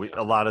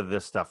 A lot of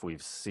this stuff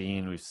we've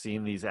seen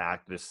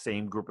this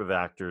same group of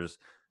actors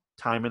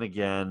time and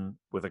again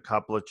with a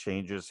couple of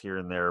changes here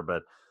and there.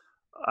 But,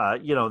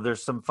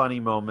 there's some funny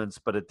moments,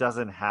 but it just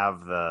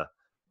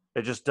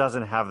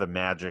doesn't have the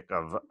magic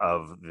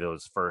of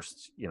those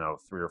first, 3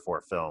 or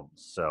 4 films.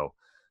 So,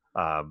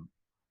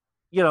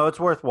 it's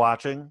worth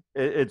watching.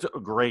 It's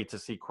great to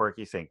see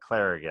Corky St.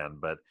 Clair again,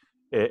 but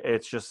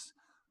it's just,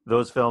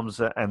 those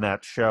films and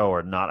that show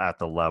are not at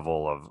the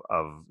level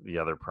of the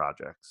other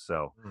projects.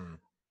 So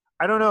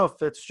I don't know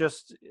if it's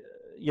just,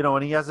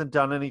 and he hasn't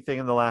done anything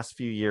in the last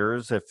few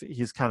years, if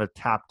he's kind of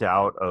tapped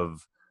out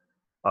of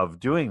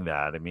doing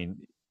that. I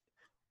mean,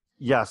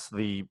 yes,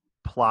 the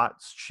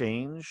plots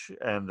change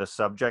and the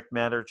subject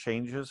matter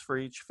changes for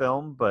each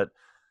film, but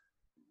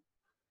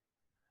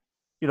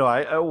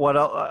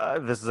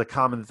this is a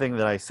common thing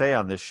that I say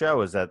on this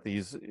show is that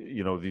these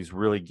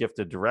really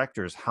gifted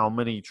directors, how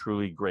many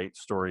truly great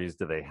stories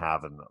do they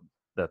have in them?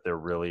 that they're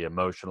really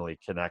emotionally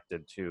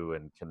connected to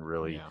and can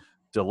really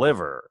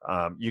deliver.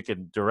 You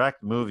can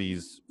direct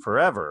movies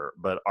forever,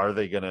 but are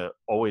they going to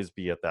always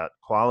be at that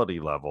quality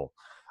level?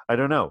 I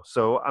don't know.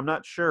 So I'm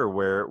not sure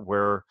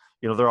where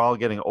they're all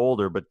getting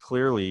older, but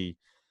clearly,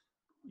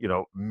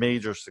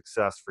 major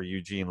success for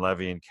Eugene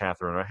Levy and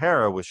Catherine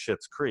O'Hara was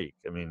Schitt's Creek.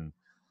 I mean,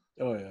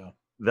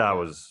 that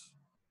was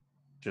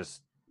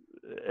just,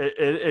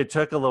 it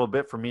took a little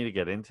bit for me to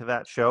get into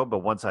that show, but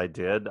once I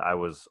did, I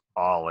was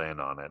all in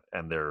on it,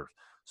 and they're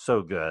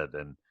so good.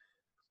 And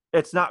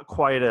it's not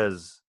quite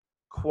as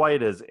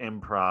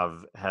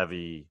improv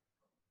heavy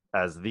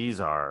as these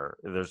are.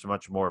 There's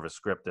much more of a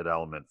scripted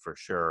element for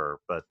sure,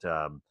 but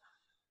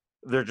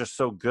they're just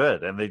so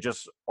good, and they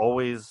just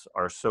always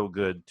are so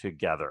good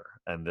together.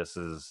 And this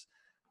is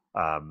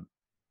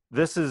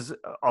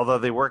although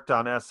they worked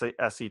on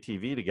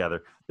SCTV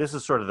together, this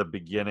is sort of the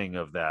beginning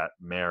of that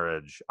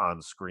marriage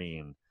on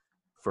screen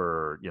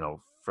for,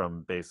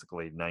 from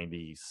basically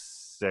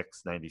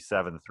 96,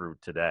 97 through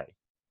today.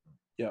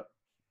 Yep.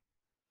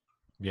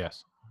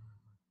 Yes.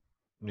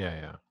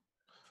 Yeah.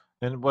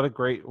 And what a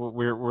great,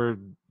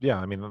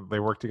 I mean, they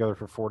worked together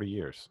for 40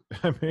 years.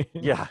 I mean,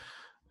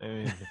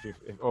 if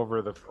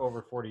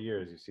over 40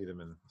 years, you see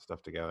them in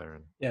stuff together.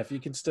 And if you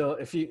can still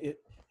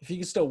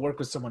work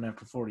with someone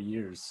after 40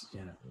 years,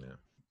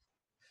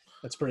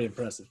 that's pretty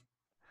impressive.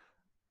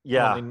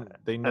 Yeah. Well,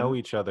 they know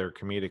each other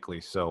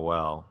comedically so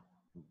well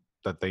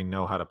that they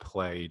know how to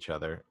play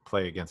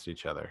against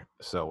each other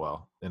so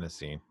well in a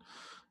scene.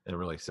 It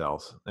really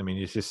sells. I mean,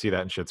 you just see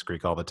that in Schitt's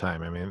Creek all the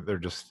time. I mean, they're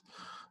just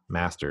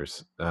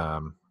masters.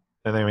 And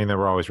I mean, they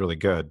were always really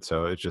good.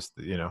 So it's just,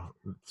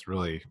 it's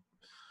really,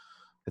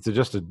 it's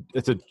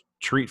a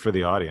treat for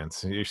the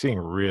audience. You're seeing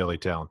really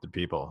talented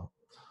people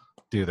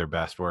do their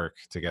best work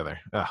together.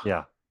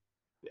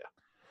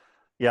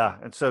 Yeah,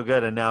 and so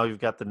good. And now you've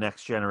got the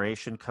next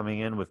generation coming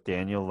in with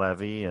Daniel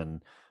Levy,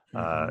 and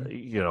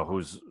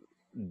who's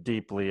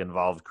deeply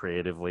involved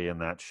creatively in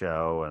that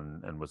show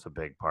and was a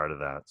big part of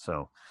that.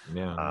 So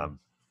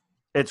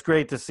it's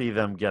great to see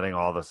them getting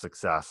all the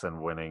success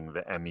and winning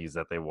the Emmys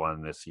that they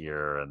won this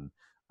year, and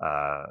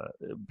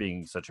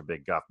being such a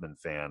big Guffman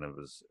fan. It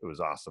was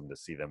awesome to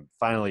see them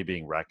finally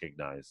being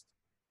recognized.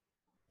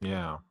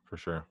 Yeah, for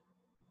sure.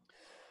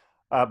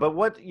 But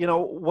what do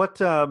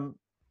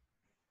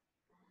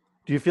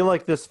you feel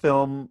like this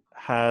film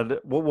had?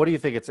 What do you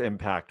think its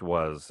impact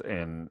was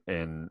in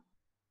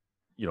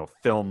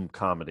film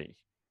comedy?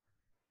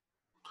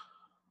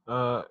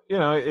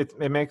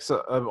 It makes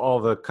all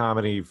the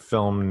comedy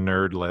film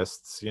nerd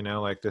lists,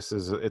 like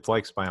it's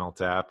like Spinal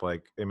Tap.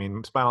 Like, I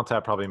mean, Spinal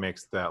Tap probably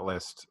makes that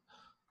list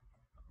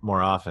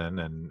more often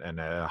and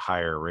at a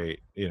higher rate,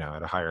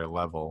 at a higher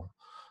level.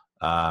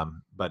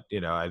 But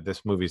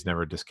this movie's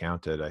never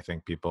discounted. I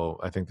think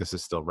this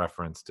is still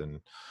referenced,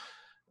 and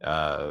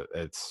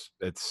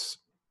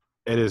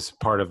it is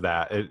part of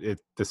that.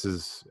 This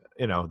is,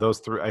 those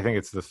three, I think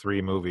it's the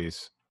three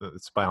movies,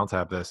 Spinal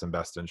Tap, this, and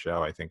Best in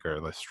Show, I think are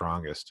the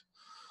strongest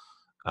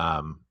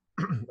of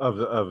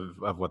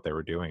what they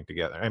were doing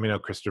together. I mean,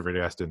 Christopher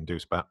Guest didn't do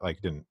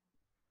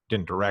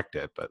didn't direct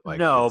it, but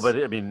but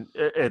I mean,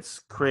 it's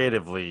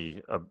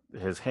creatively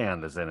his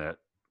hand is in it.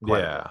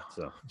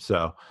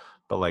 So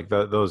but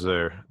those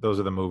are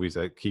the movies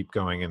that keep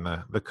going in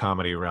the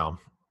comedy realm.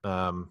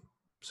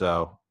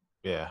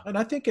 Yeah. And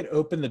I think it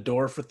opened the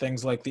door for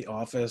things like The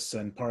Office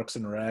and Parks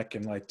and Rec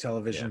and like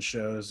television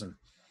shows and,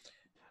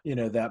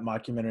 that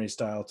mockumentary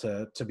style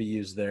to be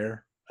used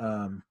there.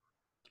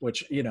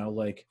 Which,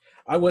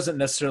 I wasn't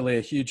necessarily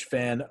a huge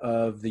fan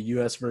of the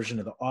US version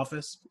of The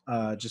Office,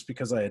 just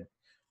because I had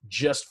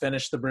just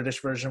finished the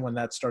British version when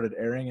that started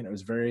airing, and it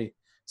was very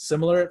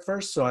similar at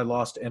first. So I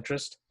lost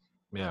interest.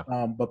 Yeah.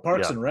 But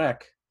Parks and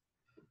Rec,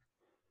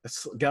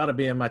 it's got to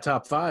be in my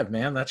top 5,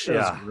 man. That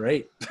show's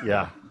great.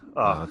 Yeah.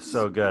 Oh, it's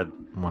so good.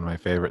 One of my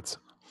favorites.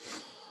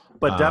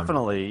 But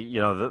definitely,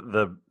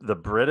 the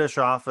British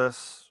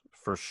Office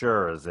for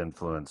sure is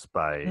influenced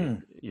by,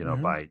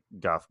 by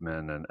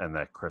Guffman and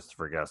that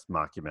Christopher Guest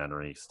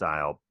mockumentary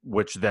style,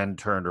 which then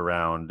turned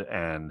around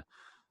and,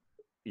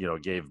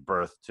 gave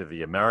birth to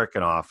the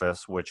American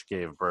Office, which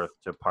gave birth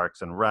to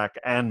Parks and Rec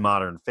and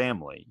Modern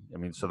Family. I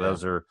mean, so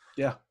those are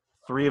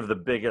three of the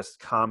biggest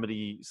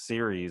comedy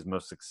series,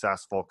 most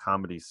successful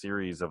comedy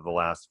series of the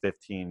last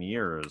 15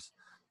 years.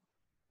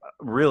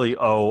 Really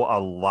owe a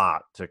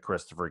lot to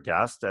Christopher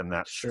Guest and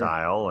that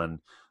style. And,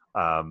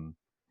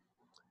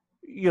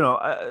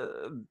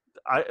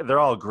 they're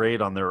all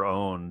great on their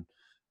own.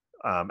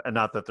 And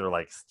not that they're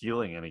like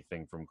stealing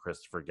anything from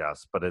Christopher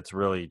Guest, but it's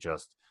really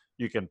just,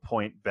 you can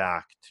point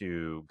back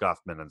to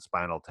Guffman and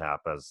Spinal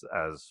Tap as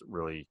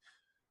really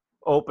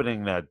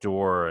opening that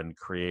door and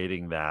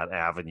creating that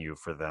avenue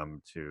for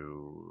them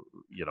to,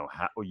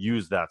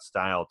 use that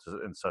style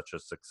in such a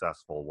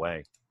successful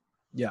way.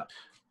 Yeah.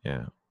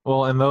 Yeah.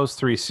 Well, and those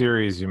three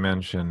series you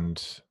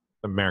mentioned,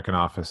 American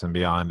Office and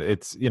beyond,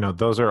 it's,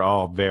 those are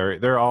all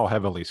they're all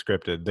heavily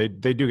scripted.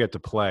 They do get to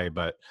play,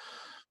 but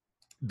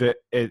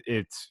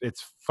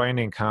it's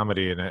finding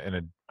comedy in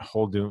a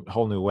whole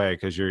new way,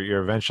 because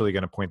you're eventually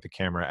going to point the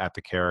camera at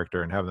the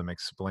character and have them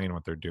explain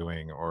what they're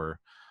doing or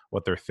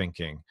what they're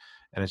thinking,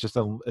 and it's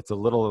a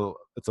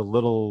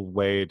little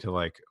way to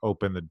like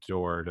open the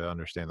door to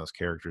understand those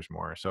characters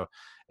more. So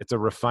it's a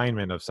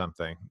refinement of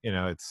something,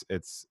 it's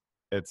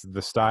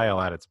the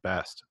style at its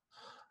best.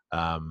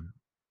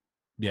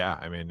 Yeah,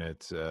 I mean,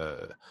 it's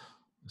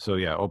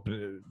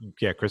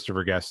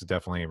Christopher Guest is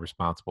definitely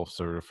responsible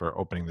sort of for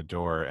opening the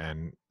door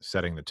and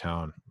setting the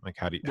tone. Like,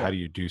 how do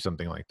you do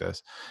something like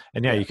this?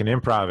 And you can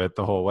improv it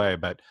the whole way,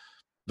 but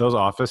those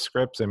Office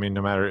scripts, I mean,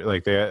 no matter,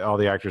 like, all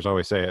the actors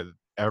always say it,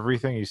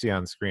 everything you see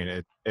on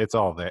screen, it's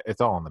all there,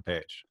 it's all on the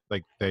page.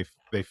 Like, they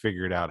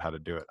figured out how to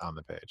do it on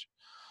the page.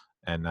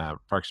 And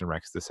Parks and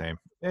Rec's the same.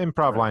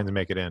 Improv lines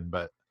make it in,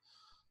 but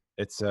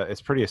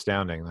it's pretty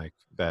astounding, like,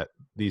 that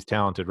these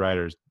talented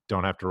writers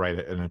don't have to write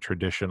it in a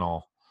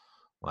traditional,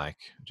 like,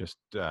 just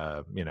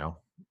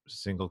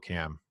single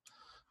cam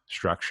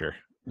structure.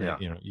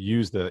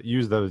 Use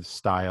the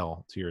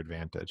style to your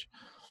advantage.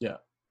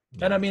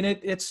 And I mean,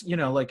 it's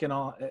like, in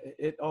all,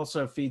 it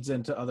also feeds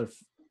into other,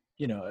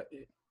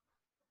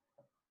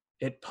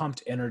 it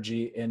pumped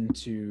energy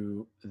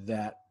into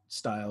that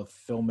style of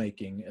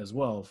filmmaking as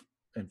well,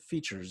 and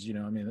features.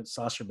 I mean,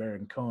 Sacha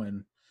Baron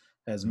Cohen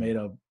has made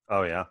a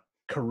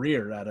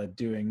career out of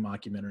doing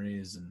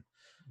mockumentaries, and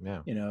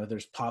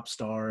there's Pop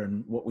Star,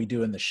 and What We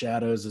Do in the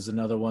Shadows is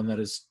another one that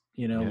is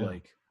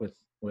like with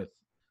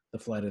the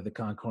Flight of the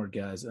Conchord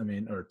guys. I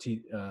mean, or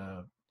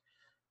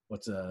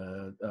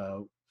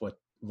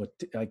what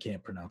I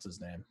can't pronounce his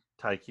name.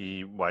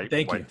 Taiki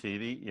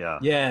Waititi.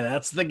 Yeah,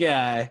 that's the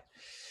guy.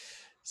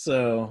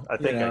 So I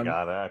think I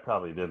got it. I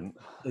probably didn't.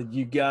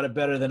 You got it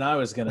better than I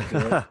was gonna do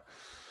it.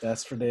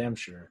 That's for damn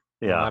sure.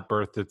 Yeah, well, that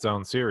birthed its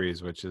own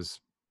series, which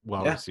is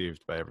well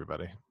received by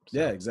everybody. So,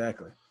 yeah,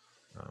 exactly.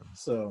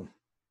 So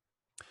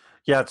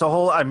yeah, it's a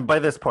whole, I mean, by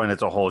this point,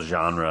 it's a whole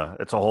genre.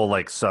 It's a whole,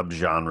 like,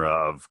 subgenre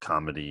of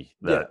comedy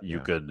that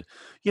you could,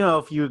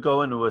 if you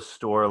go into a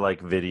store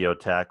like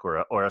Videotheque or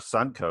a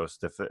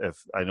Suncoast,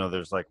 if I know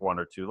there's like one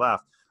or two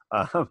left,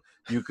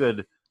 you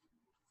could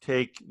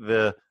take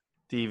the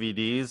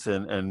DVDs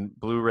and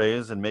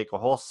Blu-rays and make a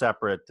whole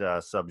separate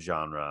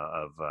subgenre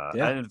of,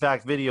 and in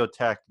fact,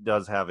 Videotheque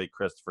does have a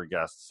Christopher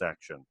Guest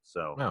section.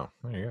 So,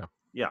 there you go.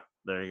 Yeah,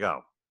 there you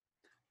go.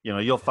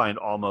 You'll find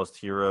Almost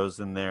Heroes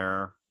in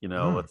there.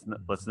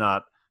 Let's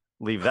not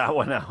leave that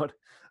one out.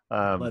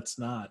 Let's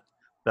not.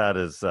 That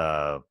is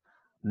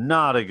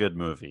not a good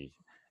movie.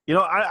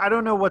 I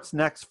don't know what's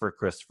next for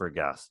Christopher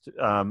Guest.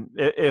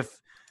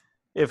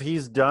 If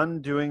he's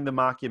done doing the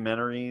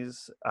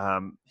mockumentaries,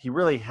 he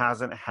really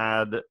hasn't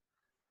had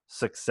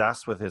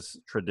success with his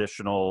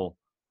traditional,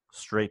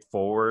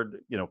 straightforward,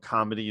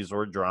 comedies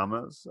or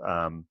dramas.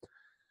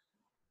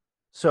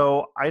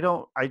 So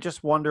I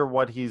just wonder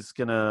what he's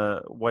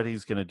gonna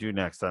do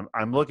next.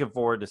 I'm looking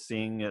forward to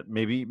seeing it.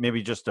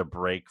 Maybe just a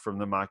break from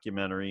the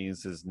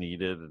mockumentaries is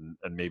needed,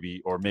 and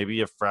maybe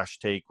a fresh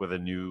take with a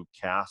new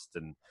cast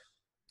and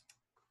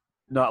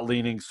not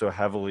leaning so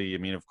heavily. I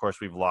mean, of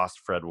course, we've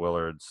lost Fred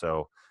Willard,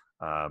 so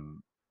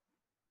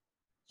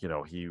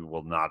he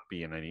will not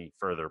be in any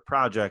further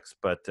projects.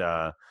 But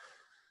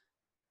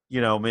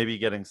maybe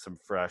getting some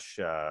fresh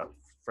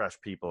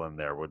people in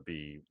there would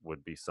be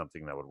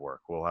something that would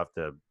work. We'll have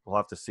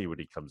to see what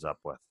he comes up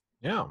with.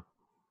 Yeah.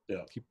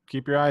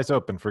 Keep your eyes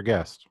open for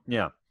Guest.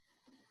 Yeah.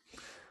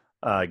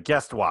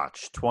 Guest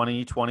Watch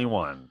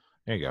 2021.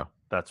 There you go.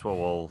 That's what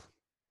we'll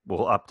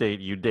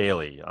update you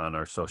daily on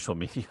our social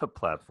media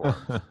platforms.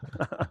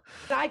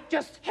 I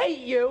just hate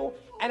you,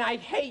 and I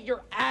hate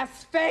your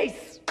ass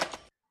face.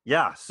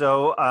 Yeah.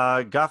 So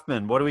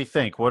Guffman, what do we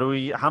think?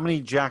 How many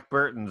Jack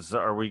Burtons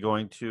are we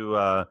going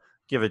to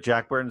give it?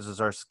 Jack Burton's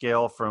is our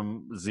scale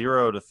from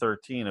 0 to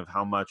 13 of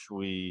how much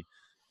we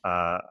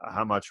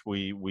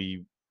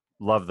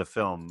love the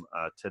film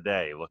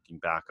today, looking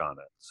back on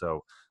it.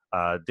 So,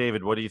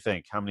 David, what do you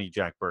think? How many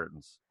Jack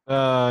Burtons?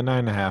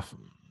 9.5.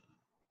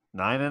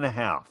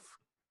 9.5.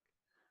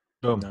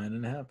 Boom.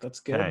 9.5.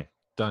 That's good. Okay.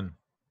 Done.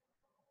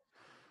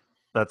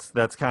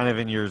 That's kind of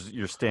in your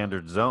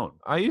standard zone.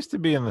 I used to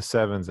be in the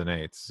 7s and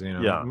 8s.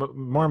 Yeah.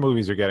 More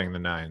movies are getting the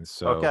 9s,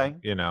 so okay.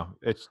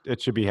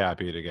 It should be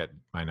happy to get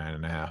my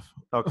 9.5.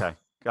 Okay.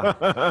 Got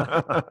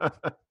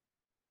it.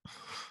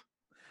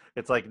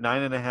 It's like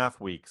 9.5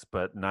 weeks,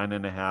 but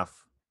 9.5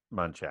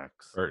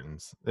 Munchaks.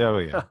 Burtons. Oh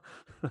yeah.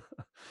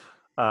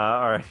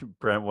 All right,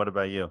 Brent. What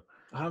about you?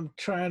 I'm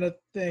trying to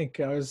think.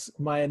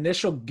 My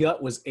initial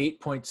gut was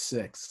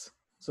 8.6,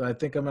 so I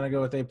think I'm gonna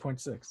go with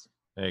 8.6.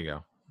 There you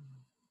go.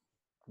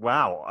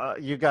 Wow,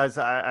 you guys,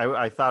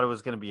 I thought it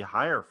was going to be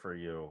higher for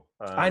you.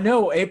 I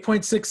know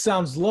 8.6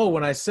 sounds low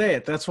when I say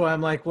it. That's why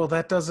I'm like, well,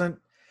 that doesn't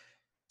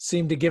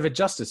seem to give it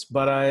justice.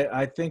 But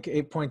I think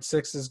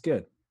 8.6 is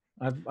good.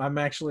 I'm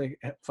actually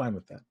fine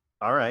with that.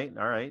 All right,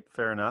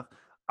 fair enough.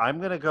 I'm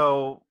going to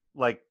go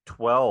like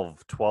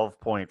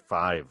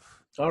 12.5.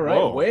 All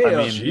right, way up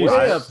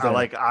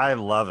there. I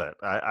love it.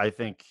 I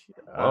think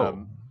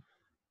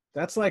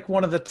That's like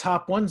one of the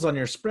top ones on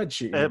your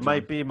spreadsheet. It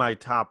might be my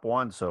top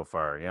one so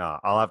far. Yeah,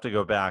 I'll have to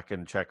go back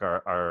and check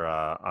our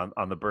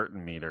on the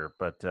Burton meter.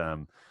 But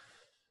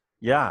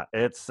yeah,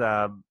 it's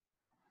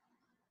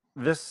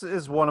this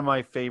is one of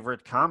my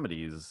favorite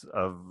comedies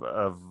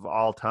of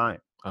all time.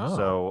 Oh.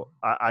 So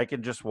I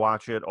can just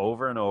watch it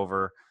over and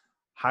over.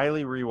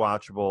 Highly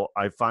rewatchable.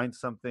 I find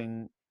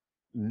something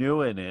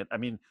new in it. I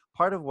mean,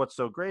 part of what's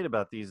so great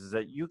about these is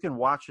that you can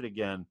watch it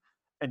again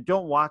and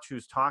don't watch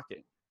who's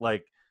talking.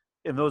 Like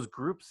in those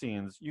group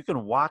scenes, you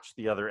can watch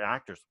the other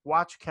actors.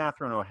 Watch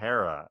Catherine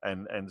O'Hara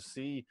and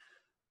see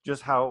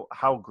just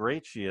how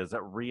great she is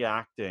at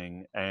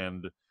reacting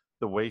and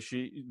the way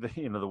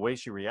the way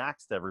she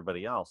reacts to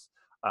everybody else.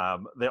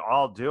 They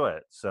all do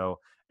it. So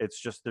it's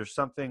just there's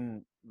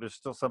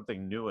still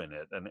something new in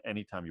it. And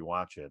anytime you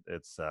watch it,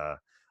 it's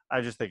I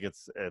just think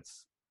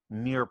it's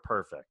near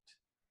perfect.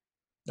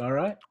 All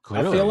right.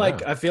 Clearly,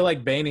 I feel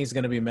like Baney's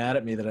going to be mad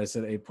at me that I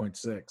said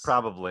 8.6.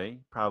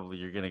 Probably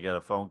you're going to get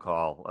a phone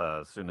call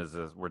as soon as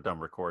we're done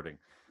recording.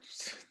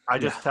 I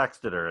just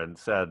texted her and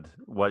said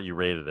what you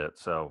rated it.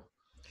 So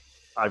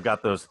I've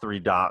got those 3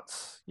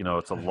 dots. You know,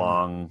 it's a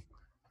long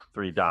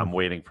 3 dot. I'm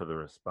waiting for the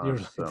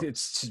response. So.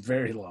 It's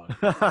very long.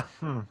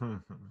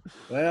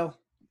 Well,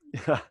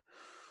 yeah.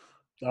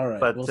 All right.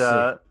 But we'll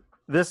see.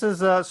 This is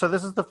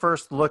the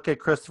first look at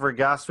Christopher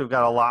Guest. We've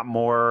got a lot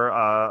more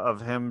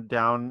of him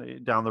down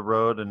the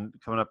road and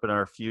coming up in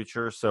our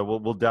future. So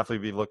we'll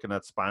definitely be looking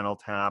at Spinal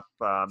Tap.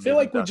 I feel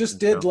like we just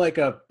did like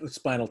a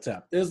Spinal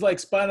Tap. It was like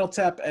Spinal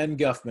Tap and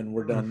Guffman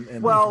were done.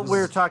 And well,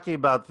 we're talking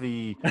about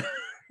the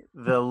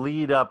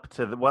lead up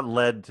to what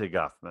led to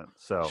Guffman.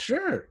 So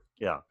sure,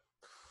 yeah.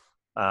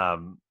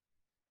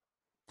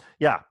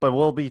 Yeah, but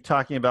we'll be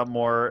talking about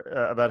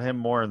about him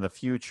more in the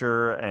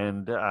future,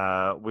 and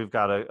we've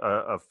got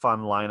a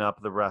fun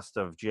lineup the rest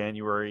of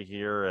January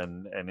here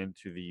and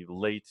into the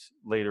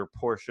later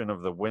portion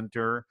of the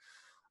winter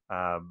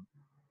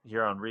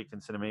here on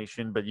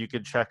Reconciliation. But you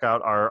can check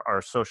out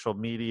our social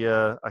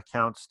media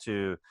accounts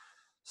to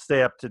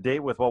stay up to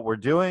date with what we're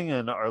doing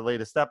and our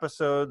latest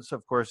episodes.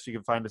 Of course, you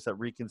can find us at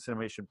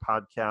Reconciliation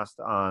Podcast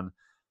on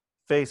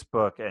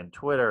Facebook and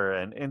Twitter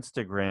and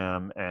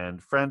Instagram and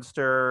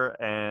Friendster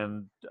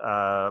and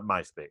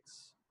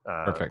MySpace.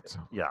 Perfect.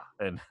 Yeah,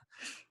 in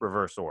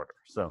reverse order.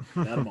 So,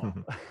 got 'em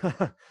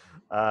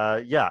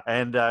all. Yeah,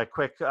 and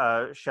quick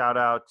shout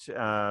out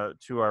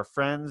to our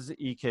friends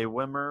E.K.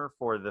 Wimmer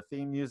for the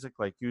theme music.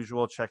 Like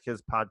usual, check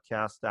his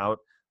podcast out,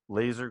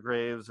 Laser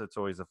Graves. It's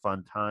always a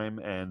fun time,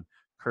 and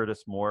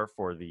Curtis Moore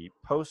for the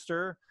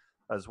poster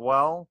as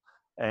well.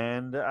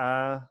 And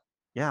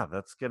yeah,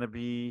 that's gonna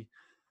be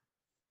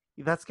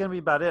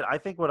about it. I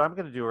think what I'm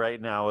going to do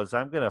right now is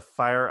I'm going to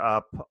fire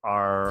up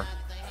our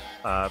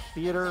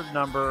theater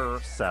number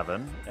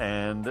 7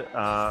 and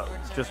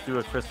just do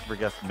a Christopher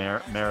Guest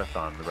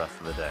marathon the rest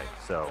of the day.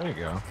 So there you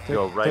go.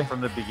 Go right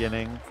from the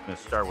beginning. I'm going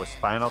to start with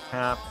Spinal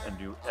Tap and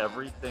do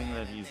everything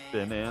that he's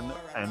been in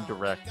and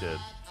directed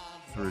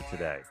through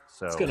today.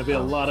 So it's going to be a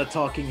lot of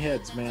talking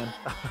heads, man.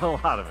 A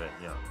lot of it,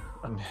 yeah.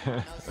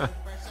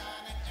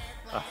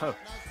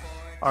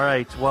 All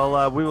right.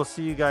 Well, we will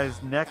see you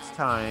guys next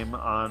time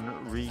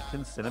on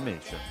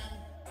Reconciliation.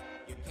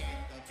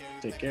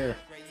 Take care.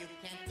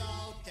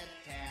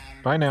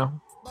 Bye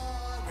now.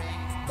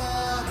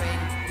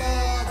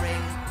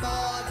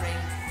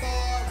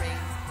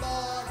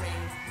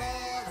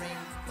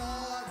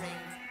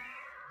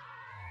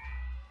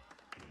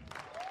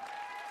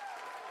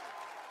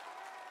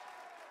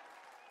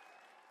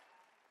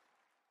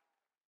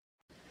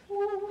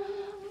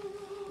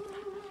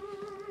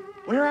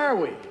 Where are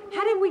we?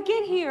 How did we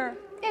get here?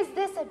 Is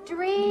this a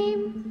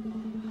dream?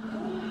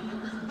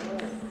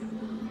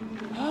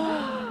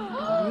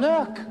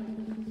 Look!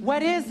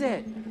 What is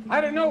it?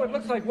 I don't know. It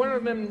looks like one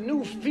of them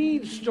new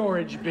feed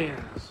storage bins.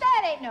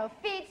 That ain't no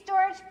feed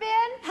storage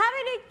bin. How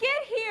did it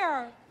get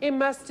here? It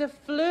must have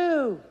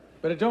flew.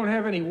 But it don't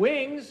have any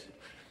wings.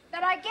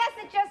 Then I guess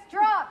it just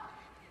dropped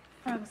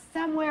from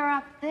somewhere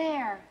up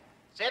there.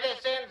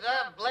 Citizens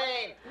of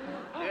Blaine,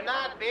 do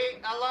not be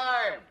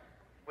alarmed.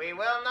 We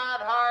will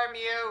not harm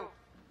you.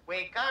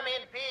 We come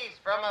in peace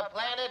from a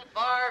planet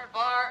far,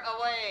 far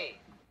away.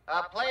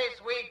 A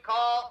place we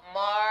call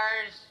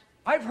Mars.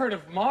 I've heard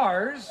of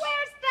Mars.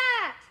 Where's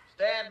that?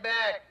 Stand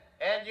back,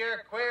 and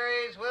your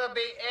queries will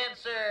be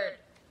answered.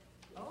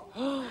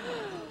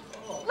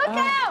 Look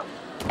out!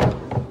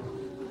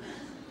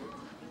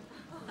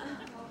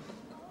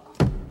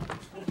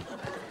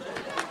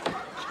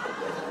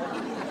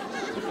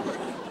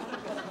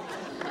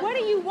 What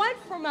do you want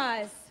from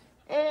us?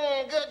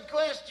 Good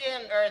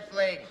question,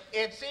 Earthling.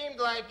 It seemed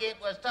like it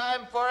was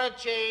time for a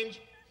change,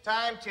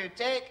 time to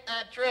take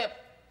a trip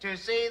to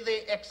see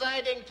the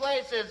exciting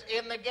places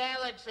in the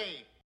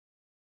galaxy.